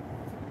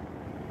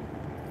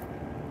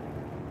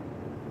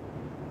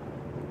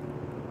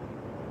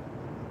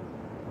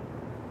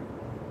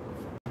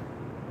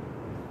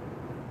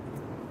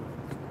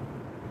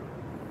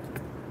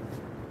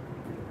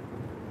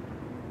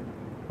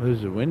 Well,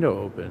 there's a window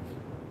open.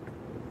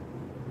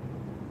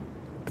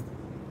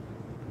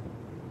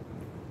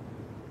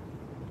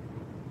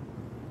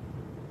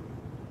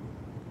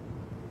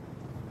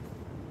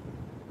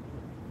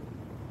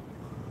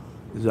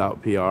 Is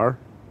out PR.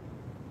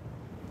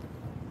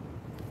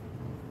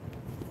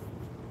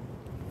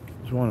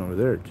 There's one over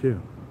there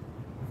too.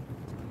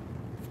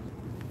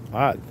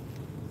 Odd.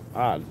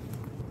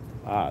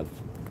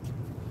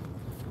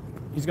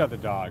 He's got the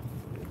dog.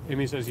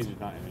 Amy says he did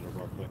not enter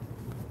Berkeley.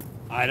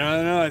 I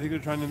don't know. I think they're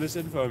trying to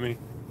misinfo me.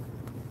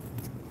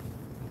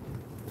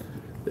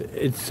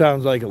 It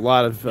sounds like a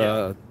lot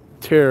of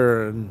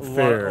terror and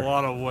fear. A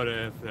lot of what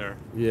if there.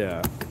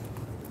 Yeah.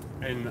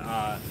 And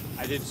I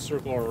did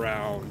circle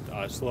around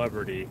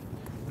Celebrity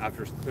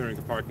after clearing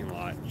the parking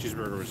lot.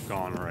 Cheeseburger was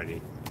gone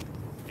already.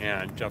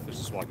 And Jeff was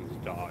just walking his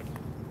dog.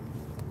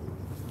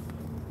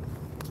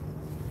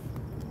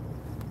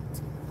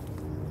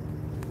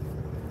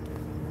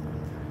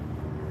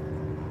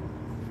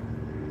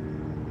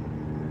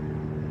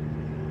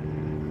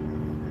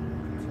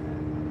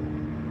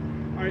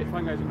 Alright,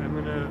 fine guys, I'm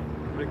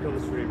gonna kill the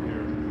stream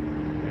here.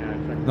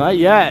 And check Not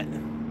yet.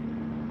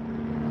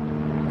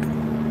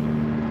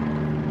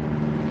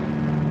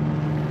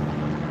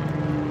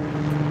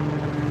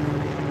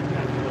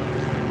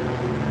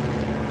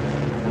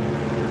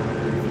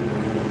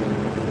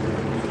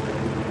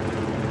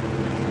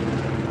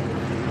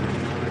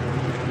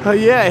 Oh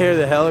yeah, I hear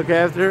the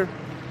helicopter.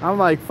 I'm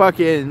like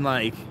fucking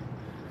like,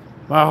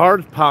 my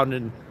heart's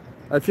pounding.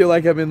 I feel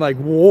like I'm in like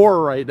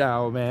war right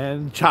now,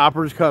 man.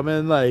 Choppers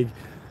coming, like.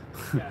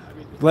 Yeah, I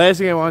mean, Last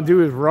thing I want to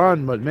do is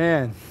run, but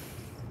man.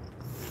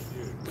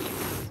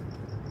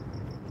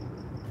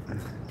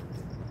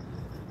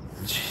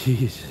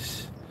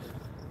 Jesus.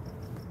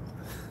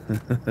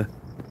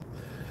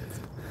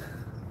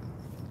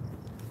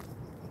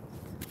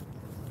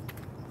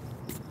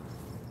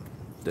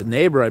 The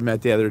neighbor I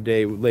met the other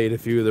day laid a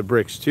few of the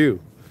bricks too.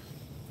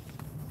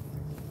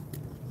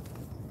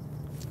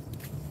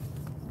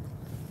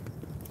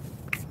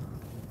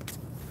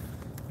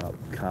 Oh,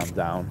 calm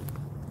down.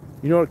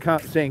 You know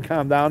what saying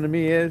calm down to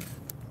me is?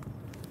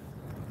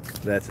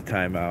 That's a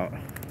timeout.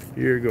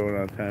 You're going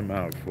on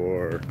timeout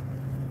for...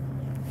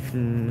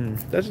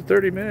 that's a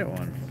 30-minute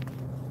one.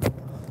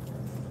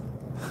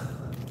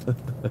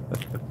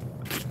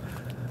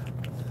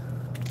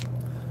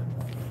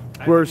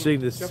 Worst thing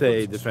to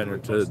say,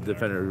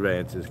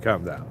 DefenderofAnts, is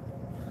calm down.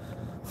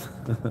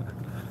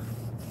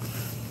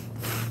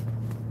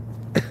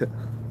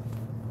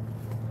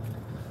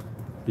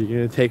 You're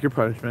gonna take your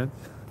punishment.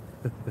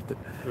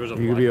 You're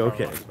gonna be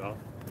okay.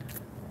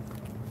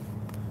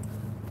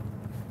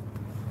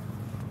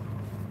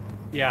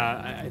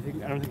 Yeah, I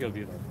don't think he'll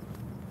be there.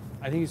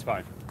 I think he's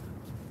fine.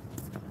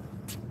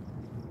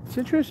 It's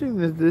interesting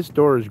that this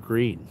door is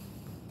green.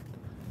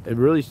 It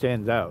really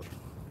stands out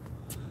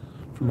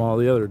from all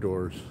the other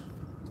doors.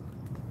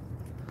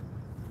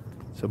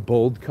 It's a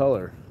bold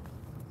color.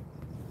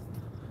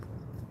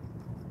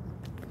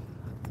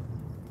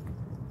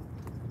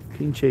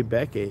 Pinche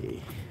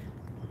Becky.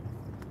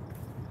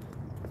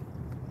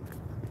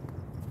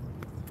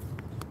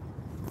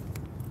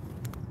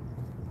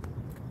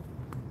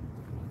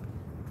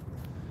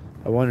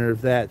 I wonder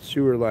if that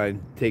sewer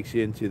line takes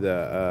you into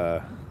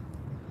the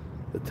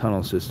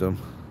tunnel system.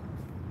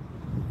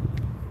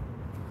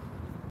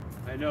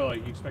 I know,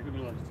 like, you expected me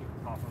to like take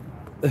a cough on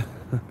that.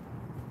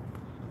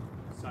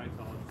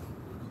 Scientology.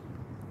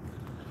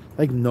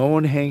 Like no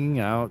one hanging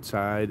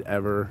outside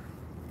ever.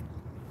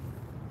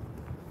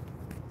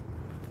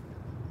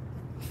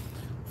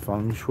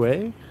 Feng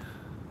shui?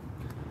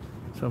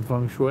 Some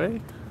feng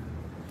shui?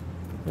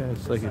 Yeah,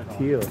 it's like a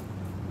teal.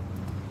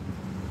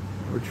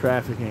 We're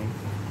trafficking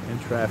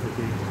and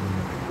trafficking.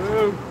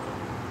 Boom!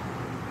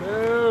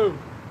 Boom!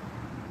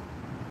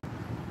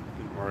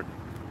 Didn't work.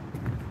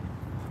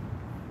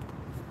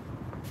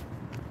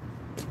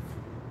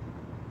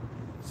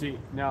 See,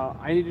 now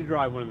I need to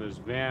drive one of those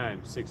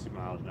vans 60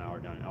 miles an hour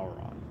down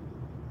Elrond.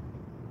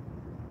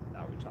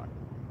 Now we're talking.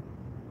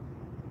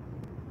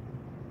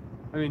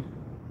 I mean,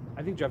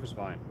 I think Jeff is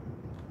fine.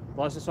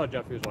 Last I saw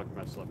Jeff, he was walking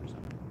by the Celebrity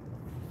Center.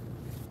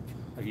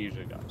 Like he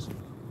usually does.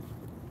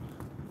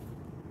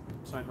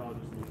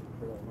 Scientologist,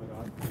 oh my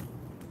god.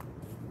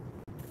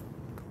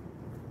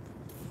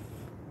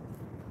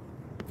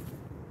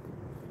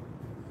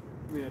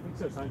 I mean, I think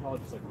so.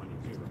 Scientologists like money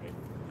too, right?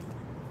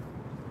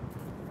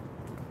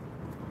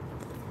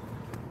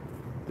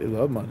 They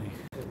love money.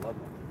 They love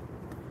money.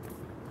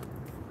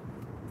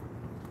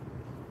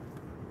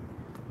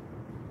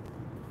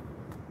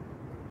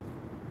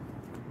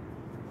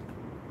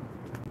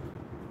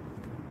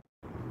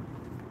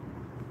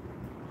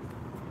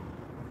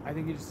 I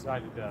think he just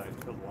decided to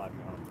kill the live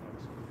on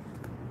folks.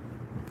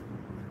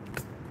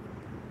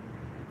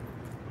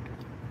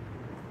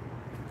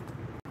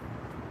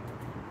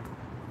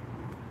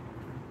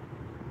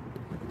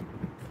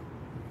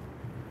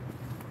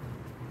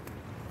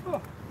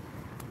 Oh.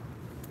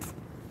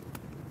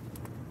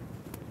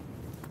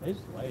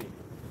 It's late.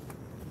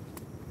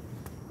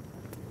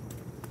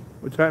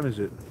 What time is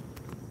it?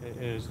 It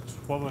is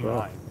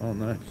 12:09. Oh,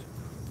 nice.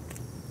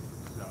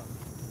 So,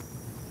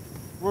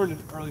 we're in an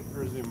early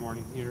Thursday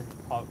morning here,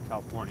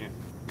 California,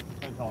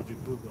 Scientology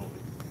Blue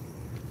Building.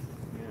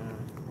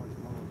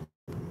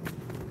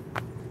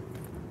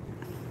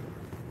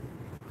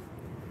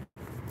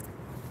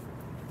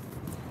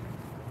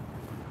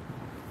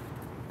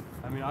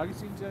 I mean,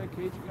 Augustine's a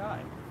cagey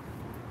guy.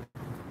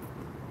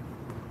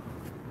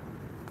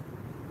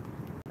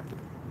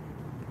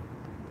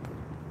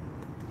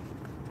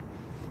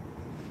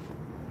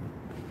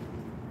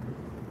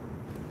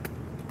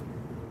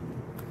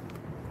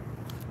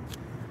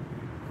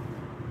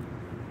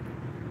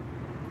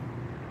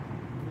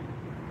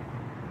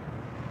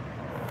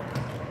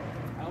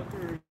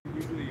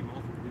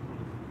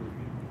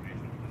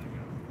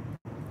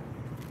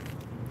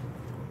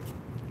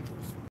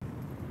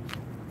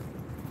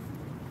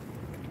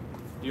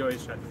 You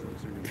always try to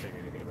assume saying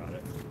anything about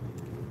it.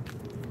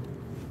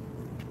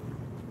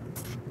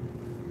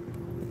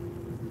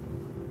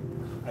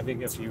 I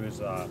think if he was,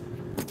 Hold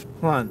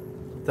on.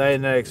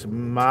 Dianetics,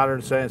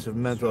 Modern Science of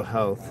Mental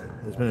Health,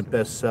 has been a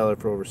bestseller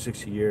for over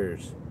 60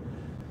 years.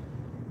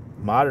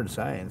 Modern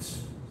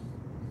Science?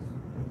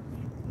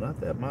 Not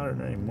that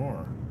modern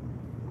anymore.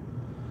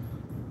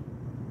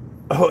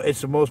 Oh,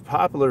 it's the most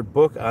popular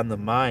book on the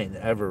mind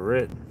ever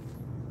written.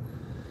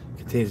 It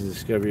contains the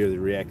discovery of the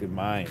reactive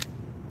mind,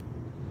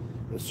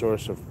 the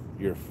source of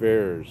your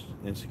fears,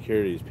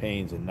 insecurities,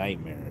 pains, and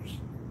nightmares.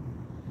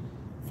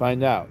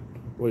 Find out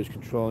what is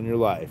controlling your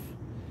life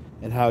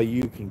and how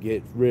you can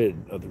get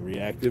rid of the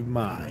reactive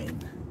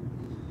mind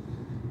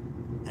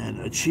and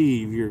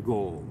achieve your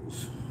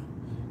goals.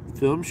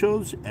 Film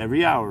shows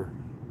every hour.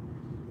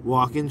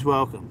 Walk-ins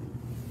welcome.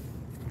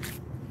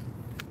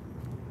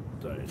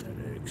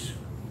 Dianetics.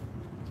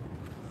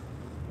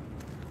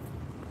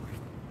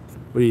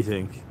 What do you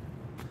think?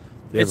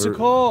 It's a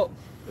cult.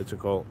 It's a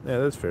cult. Yeah,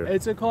 that's fair.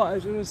 It's a cult.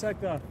 It's a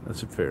secta.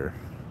 That's fair.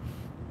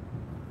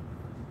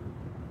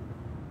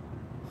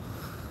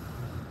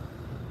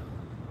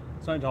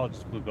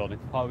 Scientologist Blue Building,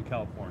 Hollywood,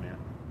 California.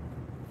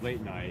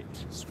 Late night,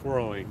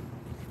 squirreling.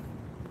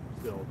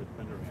 Still,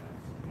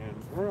 DefenderofAnts. And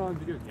we're on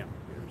video camera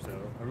here, so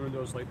everyone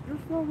knows, like, there's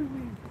no we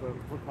leave, but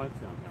we're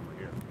constantly on camera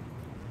here.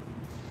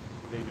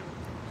 They know.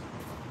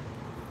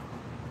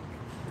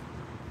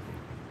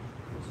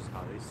 This is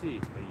how they see.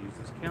 They use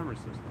this camera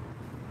system.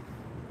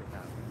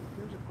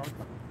 There's a car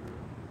coming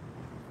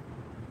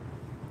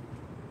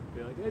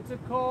through. Be like, it's a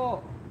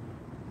call.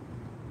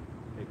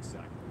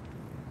 Exactly.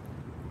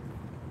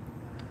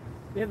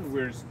 They have the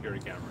weirdest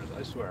security cameras,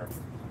 I swear.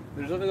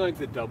 There's nothing like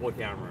the double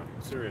camera,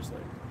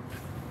 seriously.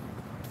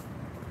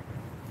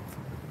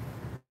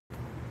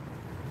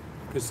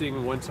 Because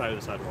seeing one side of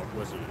the sidewalk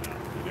wasn't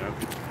enough, you know?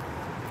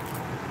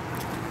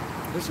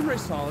 There's some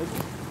racology.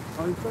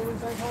 Unfriendly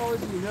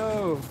psychology,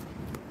 no.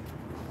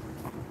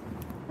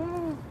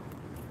 Oh,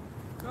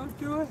 don't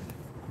do it.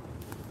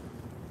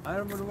 I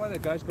don't know why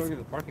that guy's going in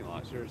the parking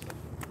lot, seriously.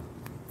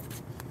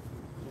 It's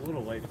a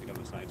little late to become a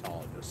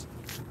Scientologist.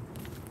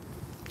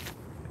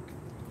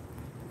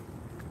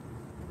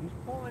 He's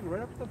pulling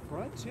right up the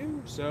front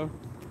too, so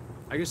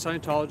I guess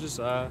Scientologists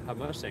have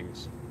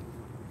Mustangs.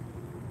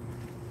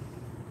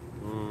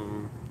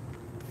 Boom,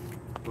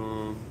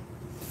 boom,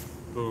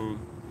 boom,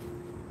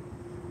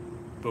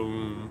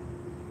 boom.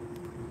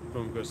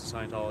 Boom goes to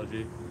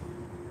Scientology.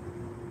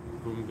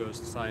 Boom goes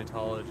to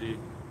Scientology.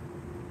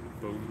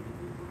 Boom.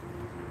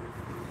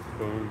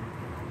 Boom.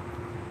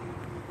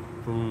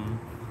 Boom.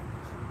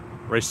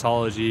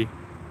 Raceology.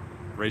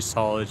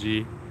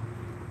 Raceology.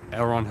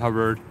 L. Ron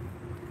Hubbard.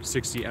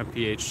 60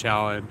 mph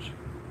challenge.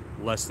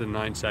 Less than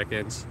 9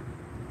 seconds.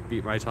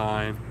 Beat my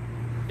time.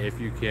 If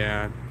you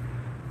can.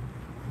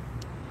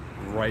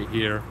 Right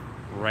here.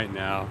 Right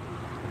now.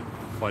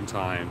 Fun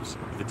times.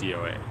 The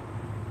D.o.A.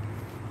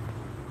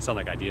 Sound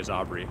like Ideas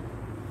Aubrey.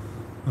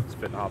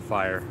 Spitting hot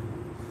fire.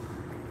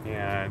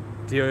 And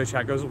D.o.A.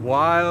 chat goes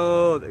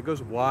wild. It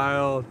goes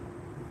wild.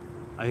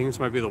 I think this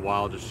might be the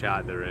wildest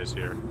chat there is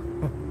here.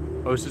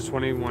 Hosted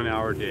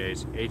 21-hour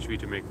days. HV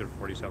to make their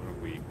 47 a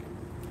week.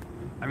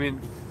 I mean,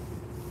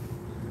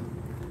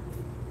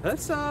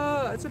 that's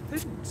a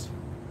pittance.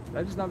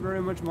 That is not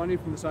very much money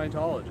from the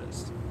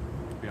Scientologists,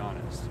 to be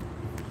honest.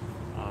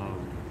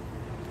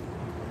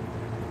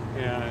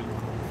 And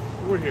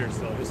we're here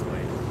still. It's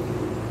late.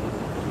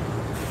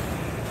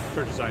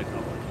 Church of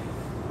Scientology.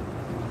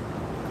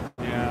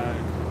 And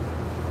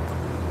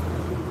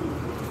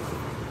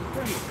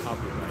there's a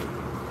copyright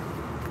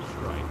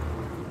strike.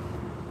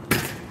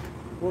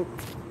 Whoop.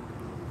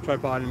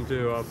 Tripod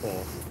into a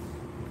pole.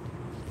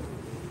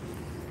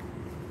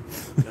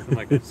 Nothing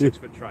like a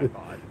 6-foot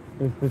tripod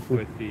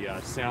with the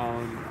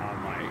sound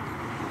mic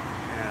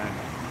and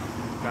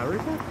battery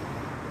pack?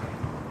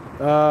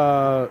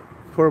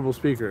 Portable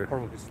speaker.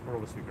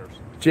 Portable speakers.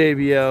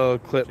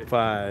 JBL Clip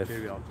 5.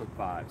 JBL Clip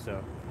 5.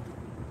 So,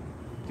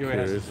 D.o.A.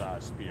 has his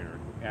spear.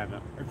 And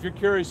if you're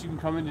curious, you can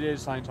come in today to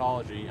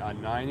Scientology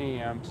on 9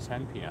 a.m. to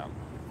 10 p.m.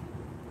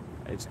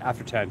 It's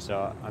after 10,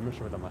 so I'm not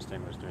sure what the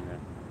Mustang was doing there.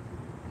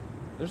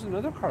 There's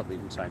another car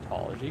leaving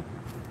Scientology.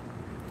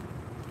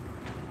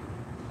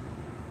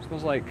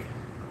 Smells like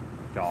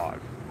dog.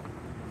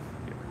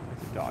 Yeah, like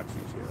the dog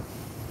seems here.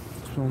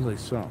 Smells like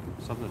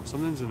something.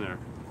 Something's in there.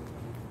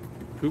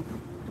 Poop.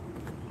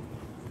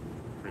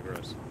 Pretty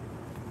gross.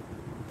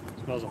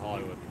 Smells of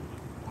Hollywood.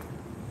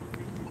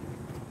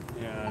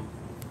 And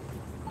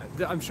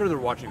I'm sure they're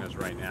watching us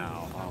right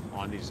now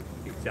on these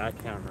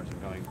exact cameras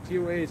and going,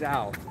 D.o.A. is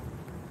out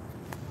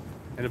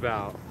and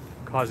about,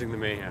 causing the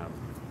mayhem,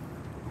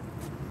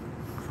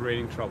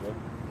 creating trouble.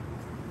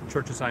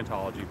 Church of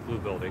Scientology, Blue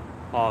Building,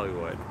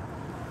 Hollywood.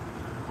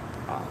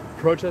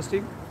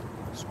 Protesting,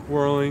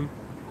 squirreling,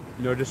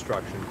 no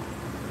destruction.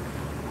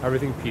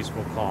 Everything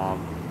peaceful,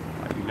 calm,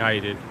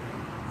 united,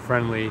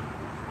 friendly,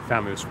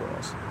 family of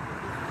squirrels.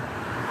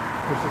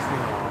 Persisting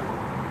on.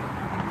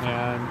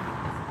 And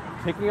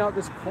taking out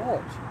this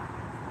cult.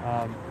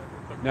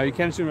 Now you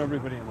can't assume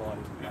everybody in the lot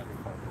is an active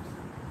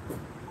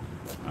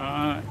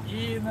cultist.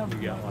 You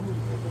got lots of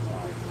people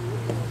inside.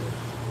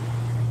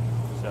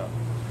 So,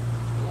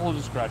 a little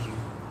discretion.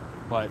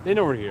 But they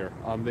know we're here.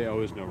 They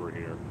always know we're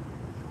here.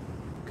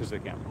 Because the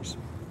cameras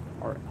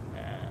are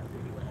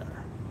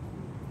everywhere.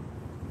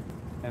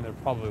 And they're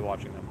probably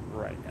watching them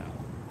right now.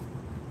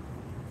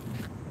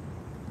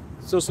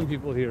 Still some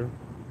people here.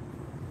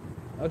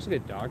 Looks like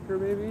a doctor,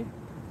 maybe?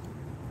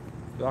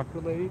 Doctor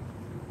lady.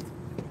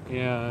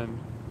 And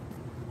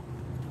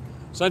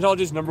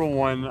Scientology's number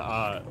one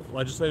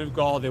legislative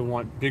goal, they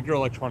want bigger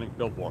electronic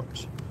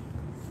billboards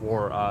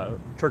for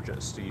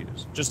churches to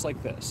use, just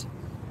like this,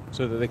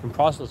 so that they can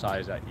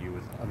proselytize at you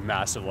with a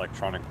massive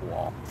electronic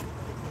wall.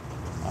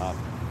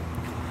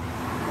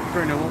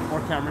 There are no more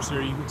cameras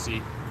here you can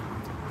see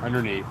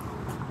underneath.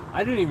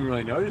 I didn't even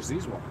really notice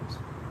these ones,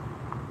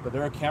 but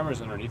there are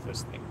cameras underneath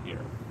this thing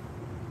here.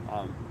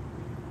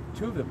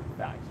 2 of them, in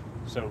fact.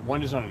 So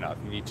one is not enough.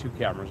 You need 2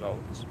 cameras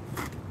always.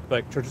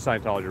 Like Church of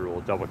Scientology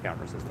rule, double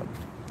camera system.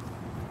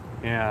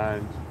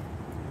 And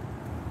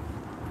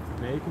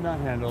they cannot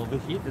handle the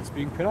heat that's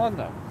being put on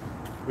them,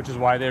 which is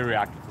why they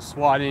react with the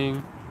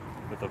swatting,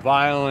 with the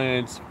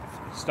violence,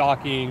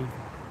 stalking,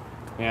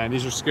 and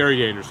these are scary,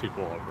 dangerous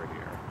people over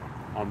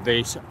here.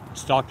 They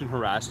stalked and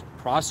harassed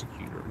a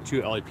prosecutor and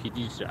 2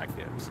 LAPD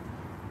detectives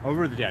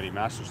over the Danny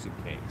Masterson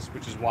case,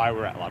 which is why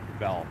we're at La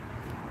Belle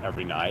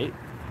every night.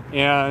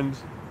 And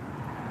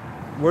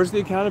where's the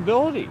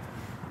accountability?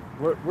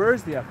 Where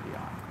is the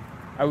FBI?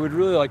 I would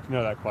really like to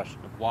know that question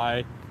of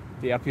why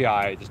the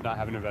FBI does not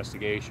have an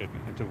investigation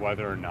into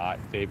whether or not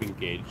they've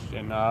engaged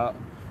in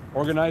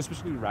organized,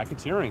 basically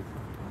racketeering,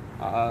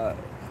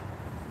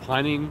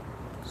 planning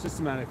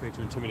systematically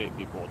to intimidate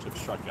people, to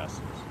obstruct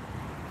justice.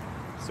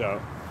 So,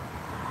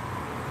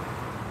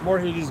 more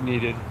heat is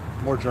needed,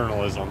 more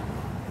journalism,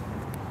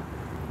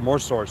 more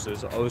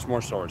sources, always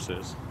more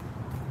sources,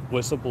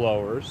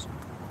 whistleblowers,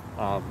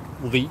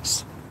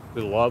 leaks.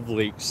 We love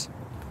leaks.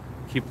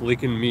 Keep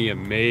leaking me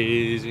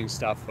amazing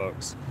stuff,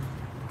 folks.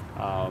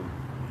 And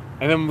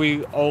then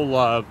we all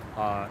love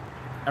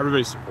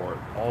everybody's support,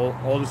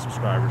 all the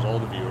subscribers, all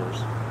the viewers.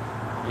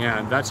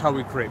 And that's how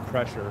we create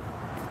pressure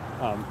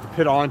to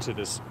pit onto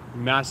this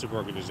massive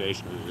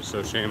organization that is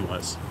so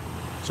shameless,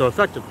 so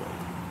effectively.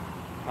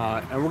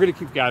 And we're going to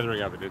keep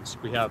gathering evidence.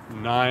 We have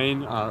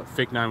 9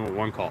 fake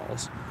 911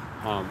 calls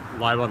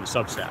live on the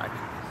Substack.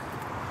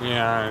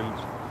 And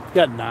you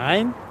got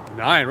 9?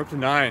 9, we're up to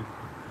 9.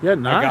 Yeah,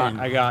 9.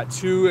 I got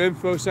 2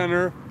 info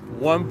center,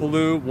 1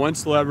 blue, 1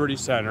 celebrity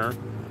center.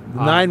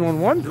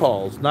 911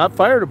 calls, not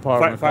fire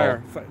department.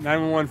 Fire.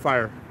 911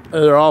 fire.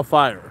 They're all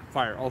fire.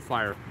 Fire, all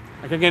fire.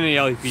 I can't get any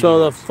LAPD.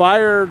 So the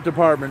fire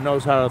department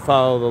knows how to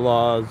follow the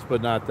laws,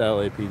 but not the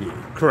LAPD.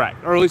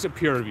 Correct, or at least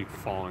appear to be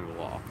following the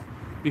law.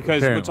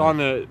 Because what's on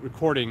the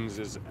recordings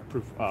is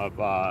proof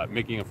of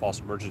making a false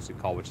emergency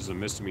call, which is a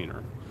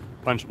misdemeanor,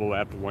 punishable by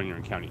up to 1 year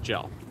in county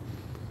jail.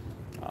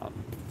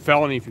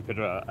 Felony if you put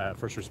a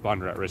first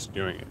responder at risk of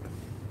doing it.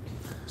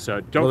 So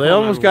don't. Well, they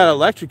almost got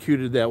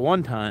electrocuted that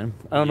one time.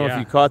 I don't know if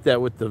you caught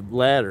that with the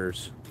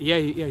ladders. Yeah,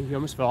 he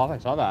almost fell off. I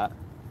saw that.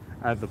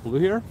 At the blue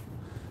here?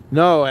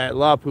 No, at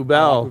La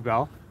Poubelle. La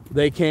Poubelle.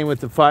 They came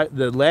with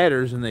the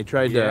ladders and they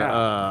tried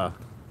to.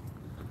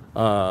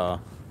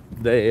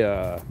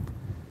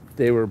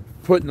 They were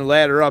putting the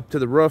ladder up to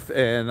the roof,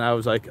 and I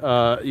was like,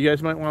 "You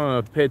guys might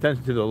want to pay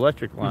attention to the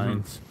electric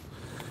lines."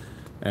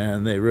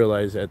 And they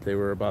realized that they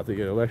were about to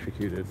get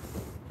electrocuted.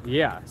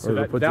 Yeah, so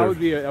that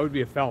would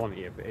be a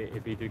felony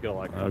if he did get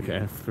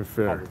electrocuted. Okay, for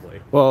sure.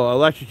 Probably. Well,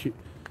 electrocute.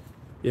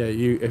 Yeah,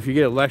 if you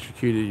get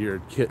electrocuted,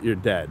 you're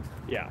dead.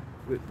 Yeah,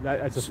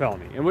 that's a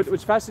felony. And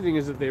what's fascinating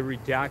is that they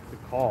redact the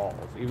calls,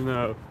 even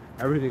though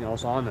everything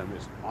else on them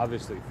is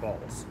obviously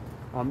false.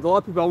 The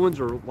La Poubelle ones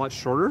are a lot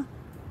shorter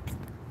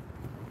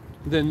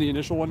than the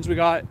initial ones we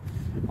got.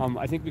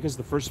 I think because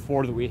the first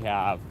 4 that we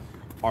have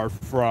are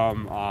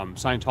from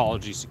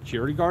Scientology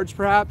security guards,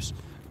 perhaps,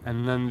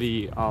 and then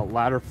the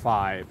latter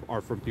 5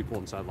 are from people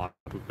inside La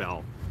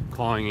Poubelle,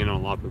 calling in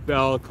on La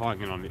Poubelle, calling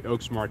in on the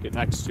Oaks Market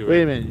next to it.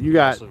 Wait a minute, you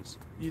got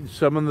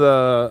some of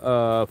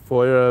the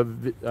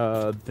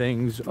FOIA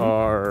things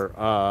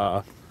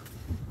are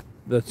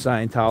the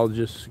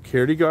Scientologist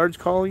security guards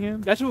calling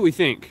in? That's what we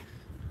think.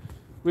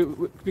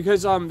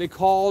 Because they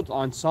called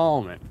on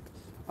Solomon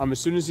as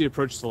soon as he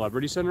approached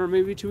Celebrity Center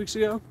maybe 2 weeks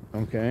ago.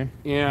 Okay.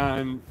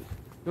 And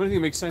the only thing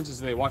that makes sense is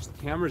they watch the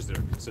cameras there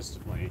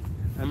consistently.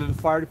 And then the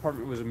fire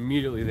department was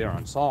immediately there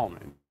on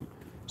Solomon.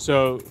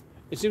 So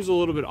it seems a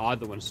little bit odd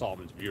that when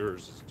Solomon's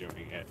viewers is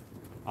doing it.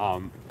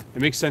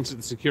 It makes sense that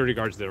the security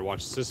guards there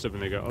watch the system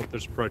and they go, oh,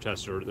 there's a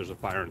protester, there's a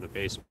fire in the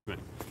basement.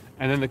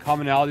 And then the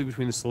commonality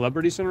between the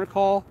Celebrity Center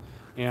call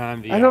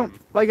and the... I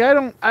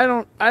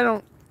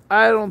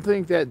don't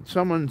think that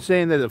someone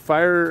saying that a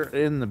fire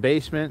in the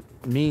basement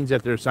means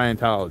that they're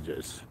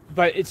Scientologists.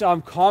 But it's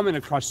common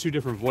across 2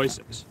 different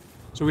voices.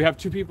 So we have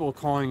 2 people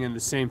calling in the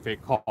same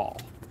fake call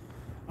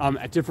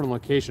at different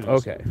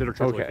locations that are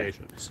church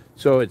locations.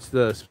 So it's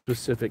the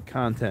specific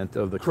content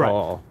of the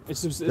call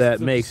that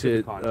makes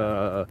it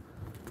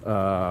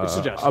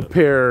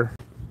appear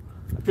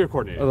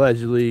coordinated.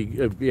 Allegedly,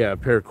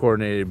 appear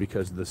coordinated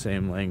because of the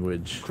same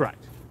language.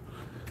 Correct.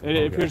 And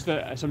it appears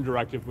that some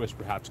directive was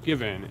perhaps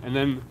given, and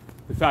then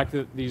the fact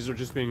that these are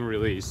just being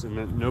released and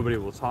that nobody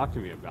will talk to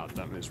me about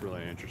them is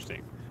really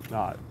interesting.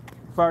 Not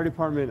the fire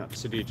department, not the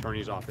city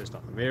attorney's office,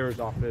 not the mayor's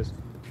office,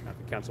 not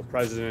the council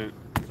president's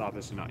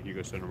office, and not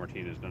Hugo Soto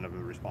Martinez. None of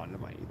them responded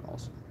to my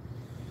emails.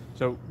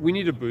 So we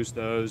need to boost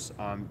those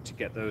to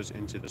get those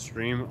into the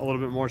stream a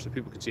little bit more so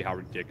people can see how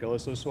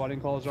ridiculous those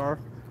swatting calls are.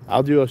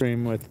 I'll do a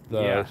stream with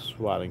the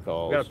swatting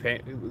calls. Gotta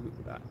pay.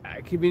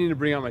 I keep meaning to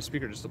bring out my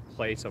speaker just to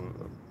play some of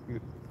them.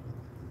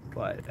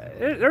 But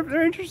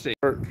they're interesting.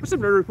 What's up,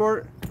 Nerd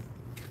Report?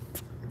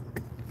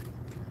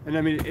 And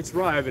I mean, it's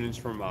raw evidence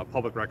from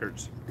public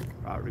records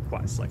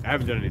requests. Like, I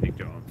haven't done anything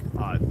to them.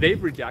 They've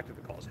redacted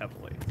the calls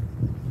heavily.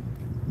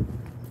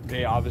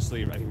 They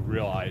obviously, I think,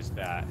 realized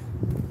that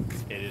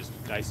it is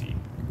dicey.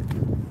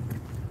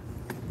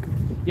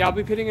 Yeah, I'll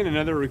be putting in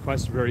another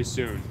request very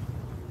soon.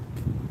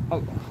 Oh,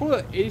 hold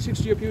on.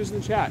 86 GOP was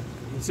in the chat.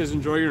 He says,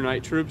 enjoy your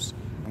night, troops.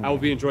 I will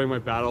be enjoying my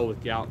battle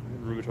with gout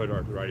and rheumatoid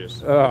arthritis.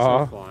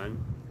 So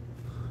fun.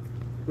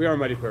 We are a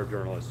mighty pair of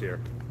journalists here.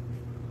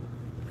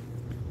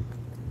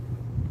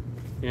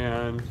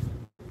 And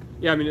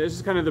yeah, I mean, this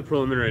is kind of the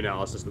preliminary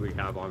analysis that we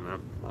have on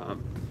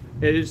them.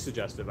 It is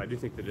suggestive. I do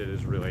think that it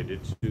is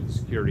related to the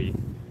security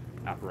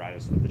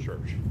apparatus of the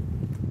church.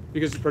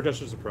 Because the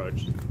protesters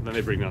approach, and then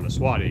they bring down the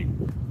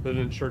swatting, but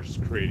then the church is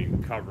creating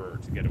the cover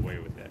to get away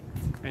with it.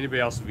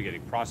 Anybody else would be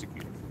getting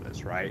prosecuted for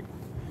this, right?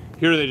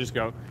 Here they just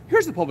go,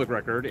 here's the public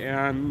record,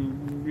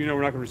 and we're not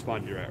going to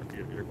respond to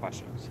your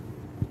questions.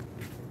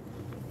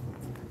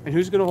 And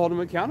who's going to hold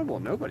them accountable?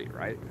 Nobody,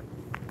 right?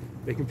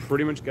 They can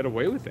pretty much get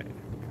away with it.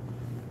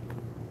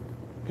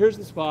 Here's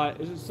the spot.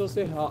 Does it still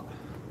say help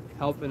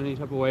in any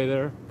type of way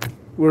there?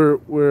 Where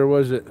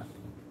was it?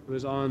 It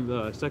was on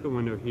the second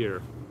window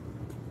here.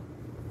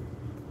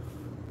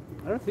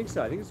 I don't think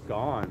so. I think it's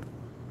gone.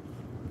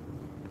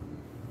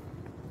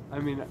 I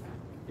mean,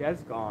 yeah,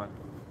 it's gone.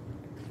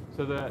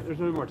 So there's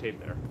no more tape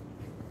there.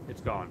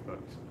 It's gone,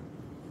 folks.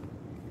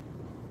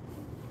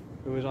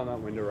 It was on that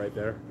window right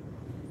there.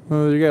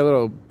 Oh, you got a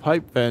little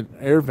pipe vent,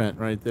 air vent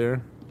right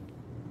there.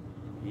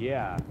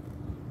 Yeah,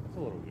 it's a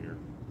little weird.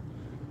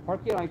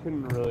 Parky and I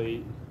couldn't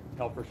really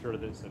tell for sure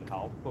that it said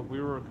help, but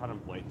we were kind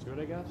of late to it,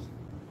 I guess.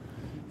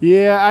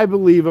 Yeah, I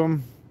believe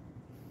him.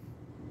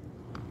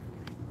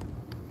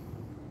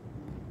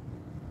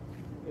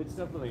 It's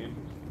definitely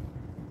interesting.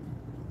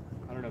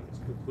 I don't know if it's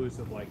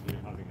conclusive, like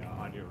having an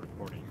audio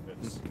recording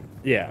that's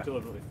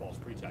deliberately false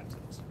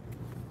pretenses.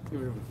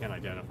 Even if we can't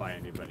identify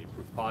anybody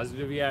proof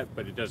positive yet,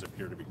 but it does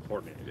appear to be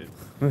coordinated,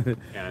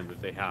 and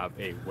that they have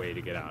a way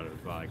to get out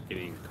of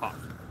getting caught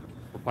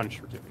or punished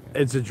for doing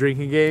it. It's a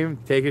drinking game.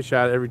 Take a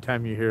shot every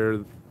time you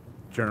hear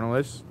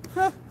journalists.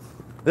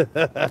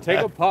 Take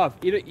a puff.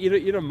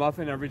 Eat a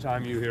muffin every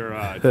time you hear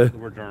the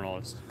word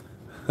journalist.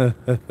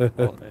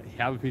 Well,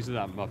 have a piece of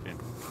that muffin.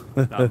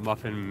 That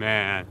muffin,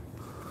 man.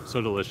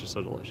 So delicious,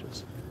 so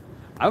delicious.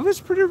 I was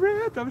pretty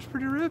ripped.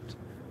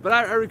 But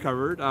I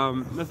recovered.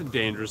 Nothing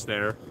dangerous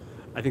there.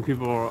 I think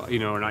people are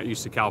not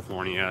used to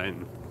California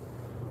and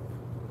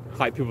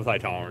people with high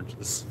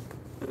tolerances.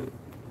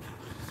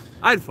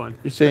 I had fun.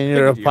 You're saying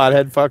you're a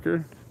pothead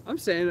fucker? I'm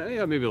saying,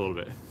 maybe a little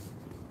bit.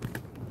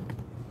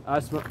 I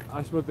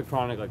smoked the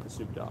chronic like the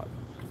Snoop Dogg.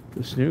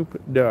 The Snoop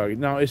Dogg.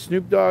 Now, is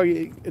Snoop Dogg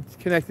it's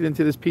connected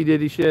into this P.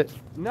 Diddy shit?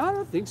 No, I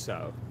don't think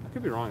so. I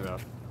could be wrong, though.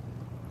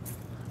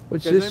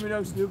 What's Does this? anybody know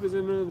if Snoop is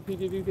in the P.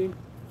 Diddy thing?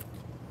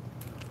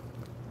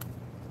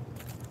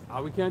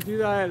 We can't do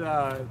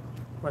that,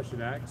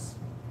 question X.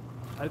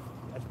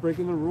 That's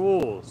breaking the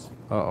rules.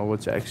 Uh-oh,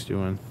 what's X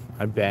doing?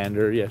 I banned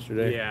her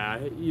yesterday. Yeah,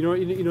 you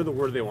know the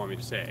word they want me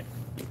to say.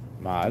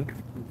 Mod?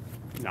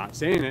 Not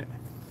saying it.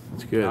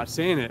 It's good. Not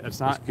saying it. That's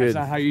not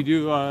how you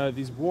do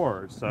these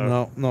wars.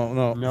 So. No.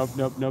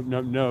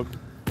 Nope.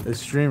 It's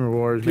streamer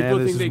wars, People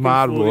man. This think is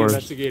mod they can fool wars.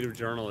 Investigative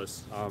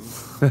journalists.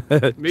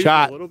 Maybe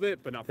Shot. a little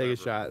bit, but not Take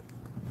forever. a shot.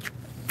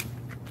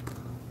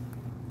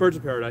 Birds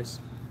of Paradise.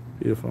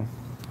 Beautiful.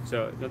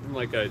 So nothing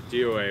like a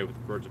D.o.A.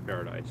 with Birds of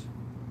Paradise.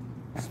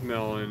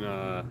 Smelling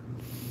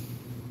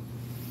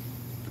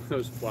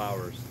those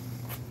flowers.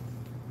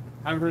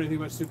 Haven't heard anything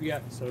about Snoop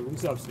yet, so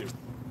who's up, Snoop?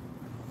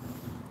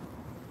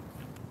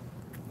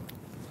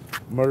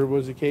 Murder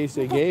was the case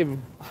they gave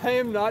him. I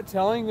am not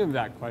telling them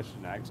that,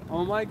 question X.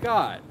 Oh my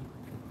God.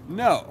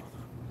 No.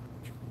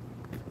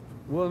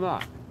 Will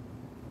not.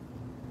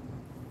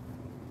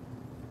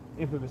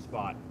 Infamous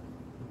spot.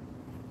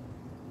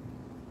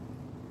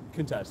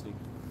 Contesting.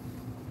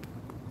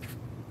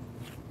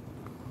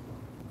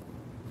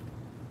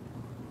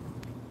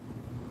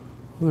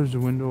 Well, there's a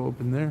window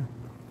open there.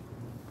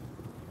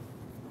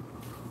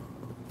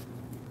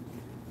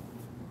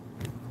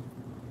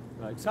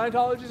 Like,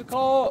 Scientology's a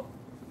cult.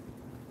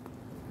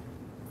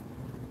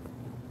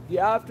 The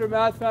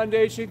Aftermath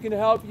Foundation can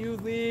help you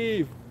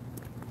leave.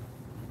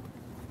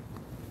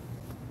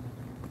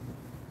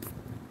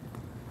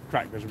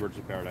 Correct, there's Birds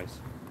of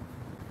Paradise.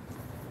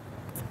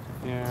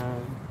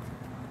 And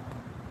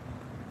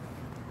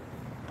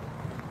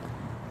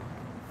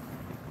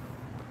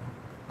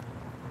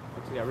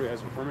actually, everybody has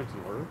some permits in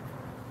order.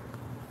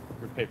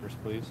 Your papers,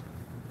 please.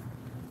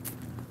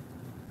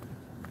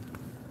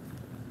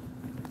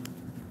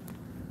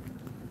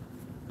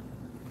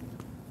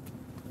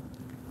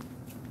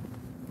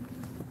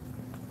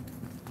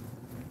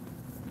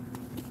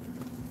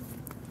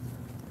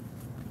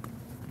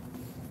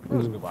 That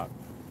was a good lap.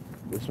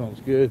 This smells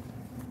good.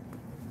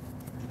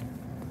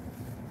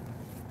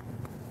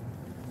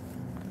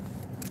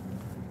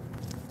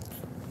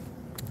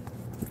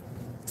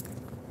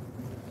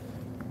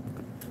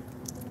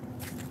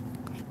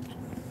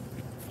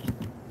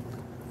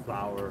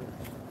 flowers.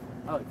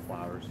 I like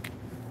flowers.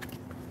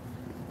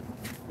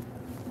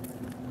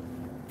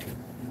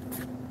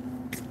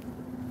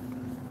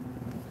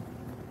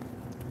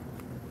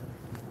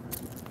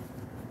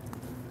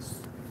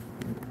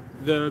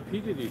 The P.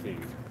 Diddy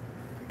thing.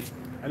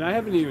 And I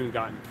haven't even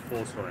gotten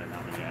full story on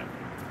that one yet.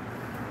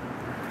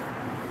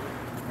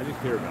 I did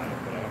hear about it,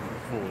 but I haven't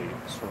fully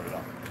sorted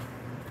out.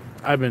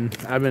 I've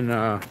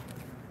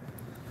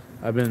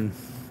been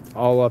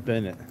all up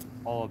in it.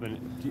 All up in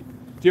it.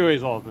 D.o.A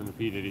is all up in the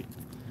P. Diddy.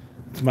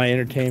 It's my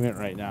entertainment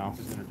right now.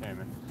 It's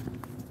entertainment.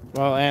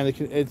 Well, and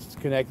it's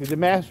connected to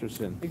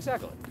Masterson.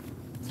 Exactly.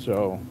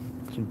 So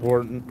it's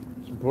important.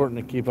 It's important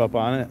to keep up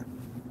on it.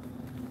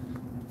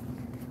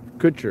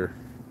 Kutcher.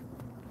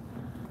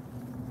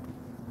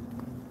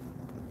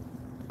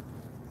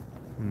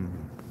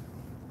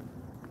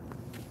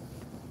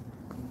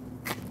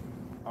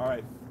 All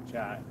right,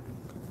 chat.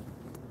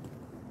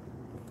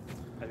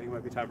 I think it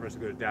might be time for us to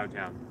go to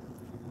downtown.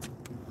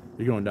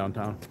 You're going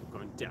downtown? I'm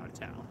going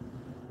downtown.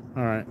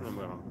 All right. I'm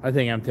going home. I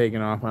think I'm taking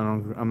off.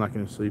 I'm not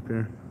going to sleep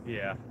here.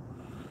 Yeah.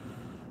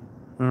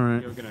 All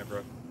right. Yo, good night,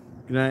 bro.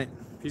 Good night.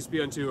 Peace be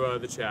unto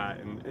the chat,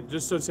 and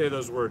just don't say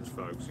those words,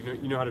 folks.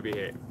 You know how to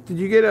behave. Did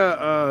you get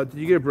a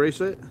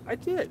bracelet? I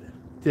did.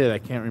 I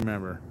can't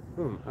remember.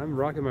 I'm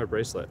rocking my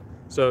bracelet.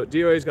 So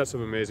D.o.A's got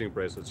some amazing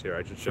bracelets here.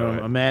 I should show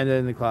it. Amanda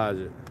in the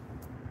closet.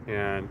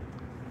 And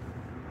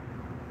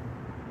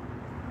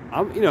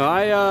oh, here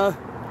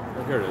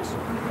it is.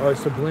 Oh,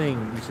 it's a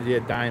bling. You said you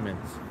had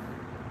diamonds.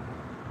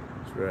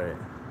 That's right.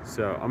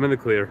 So I'm in the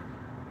clear.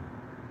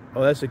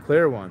 Oh, that's a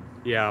clear one.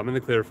 Yeah, I'm in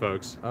the clear,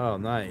 folks. Oh,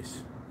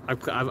 nice.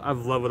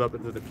 I've leveled up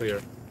into the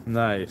clear.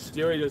 Nice.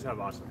 D.o.A does have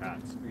awesome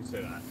hats. We can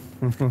say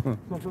that.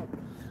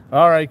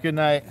 All right. Good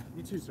night.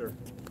 You too, sir.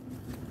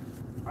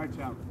 All right,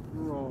 chat.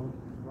 Roll.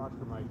 Watch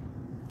the mic.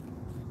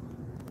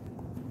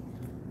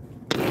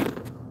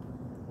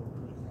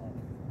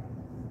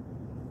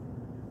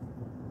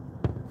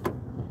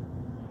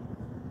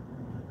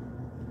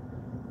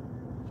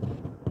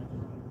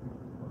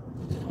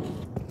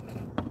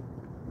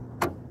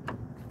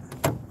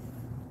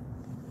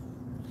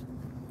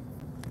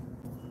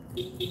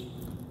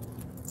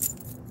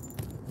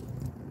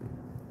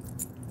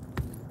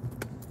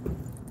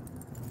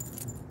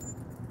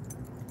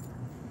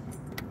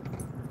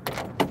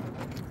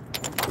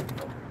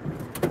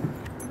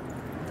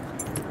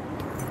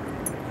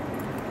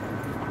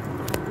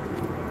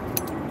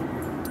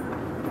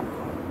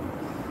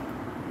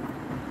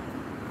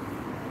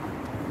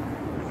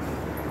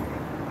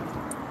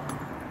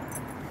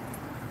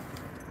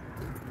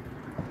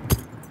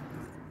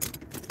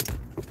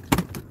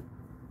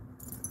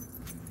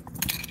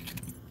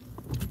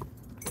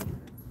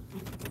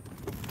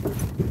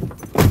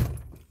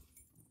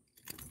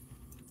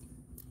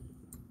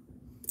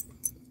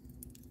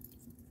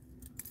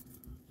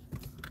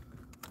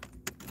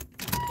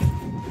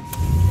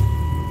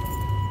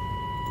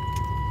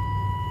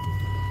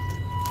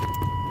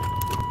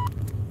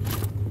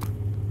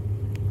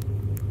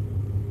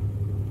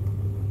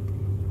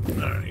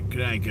 Good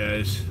night,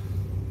 guys.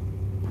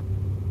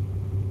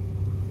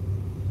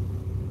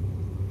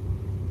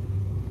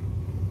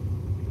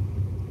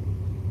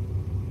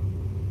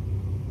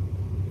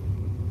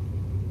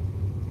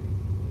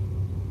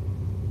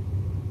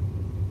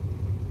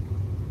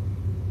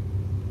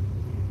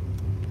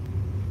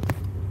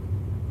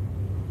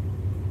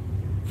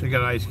 Check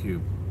out Ice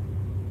Cube.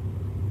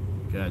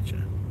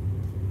 Gotcha.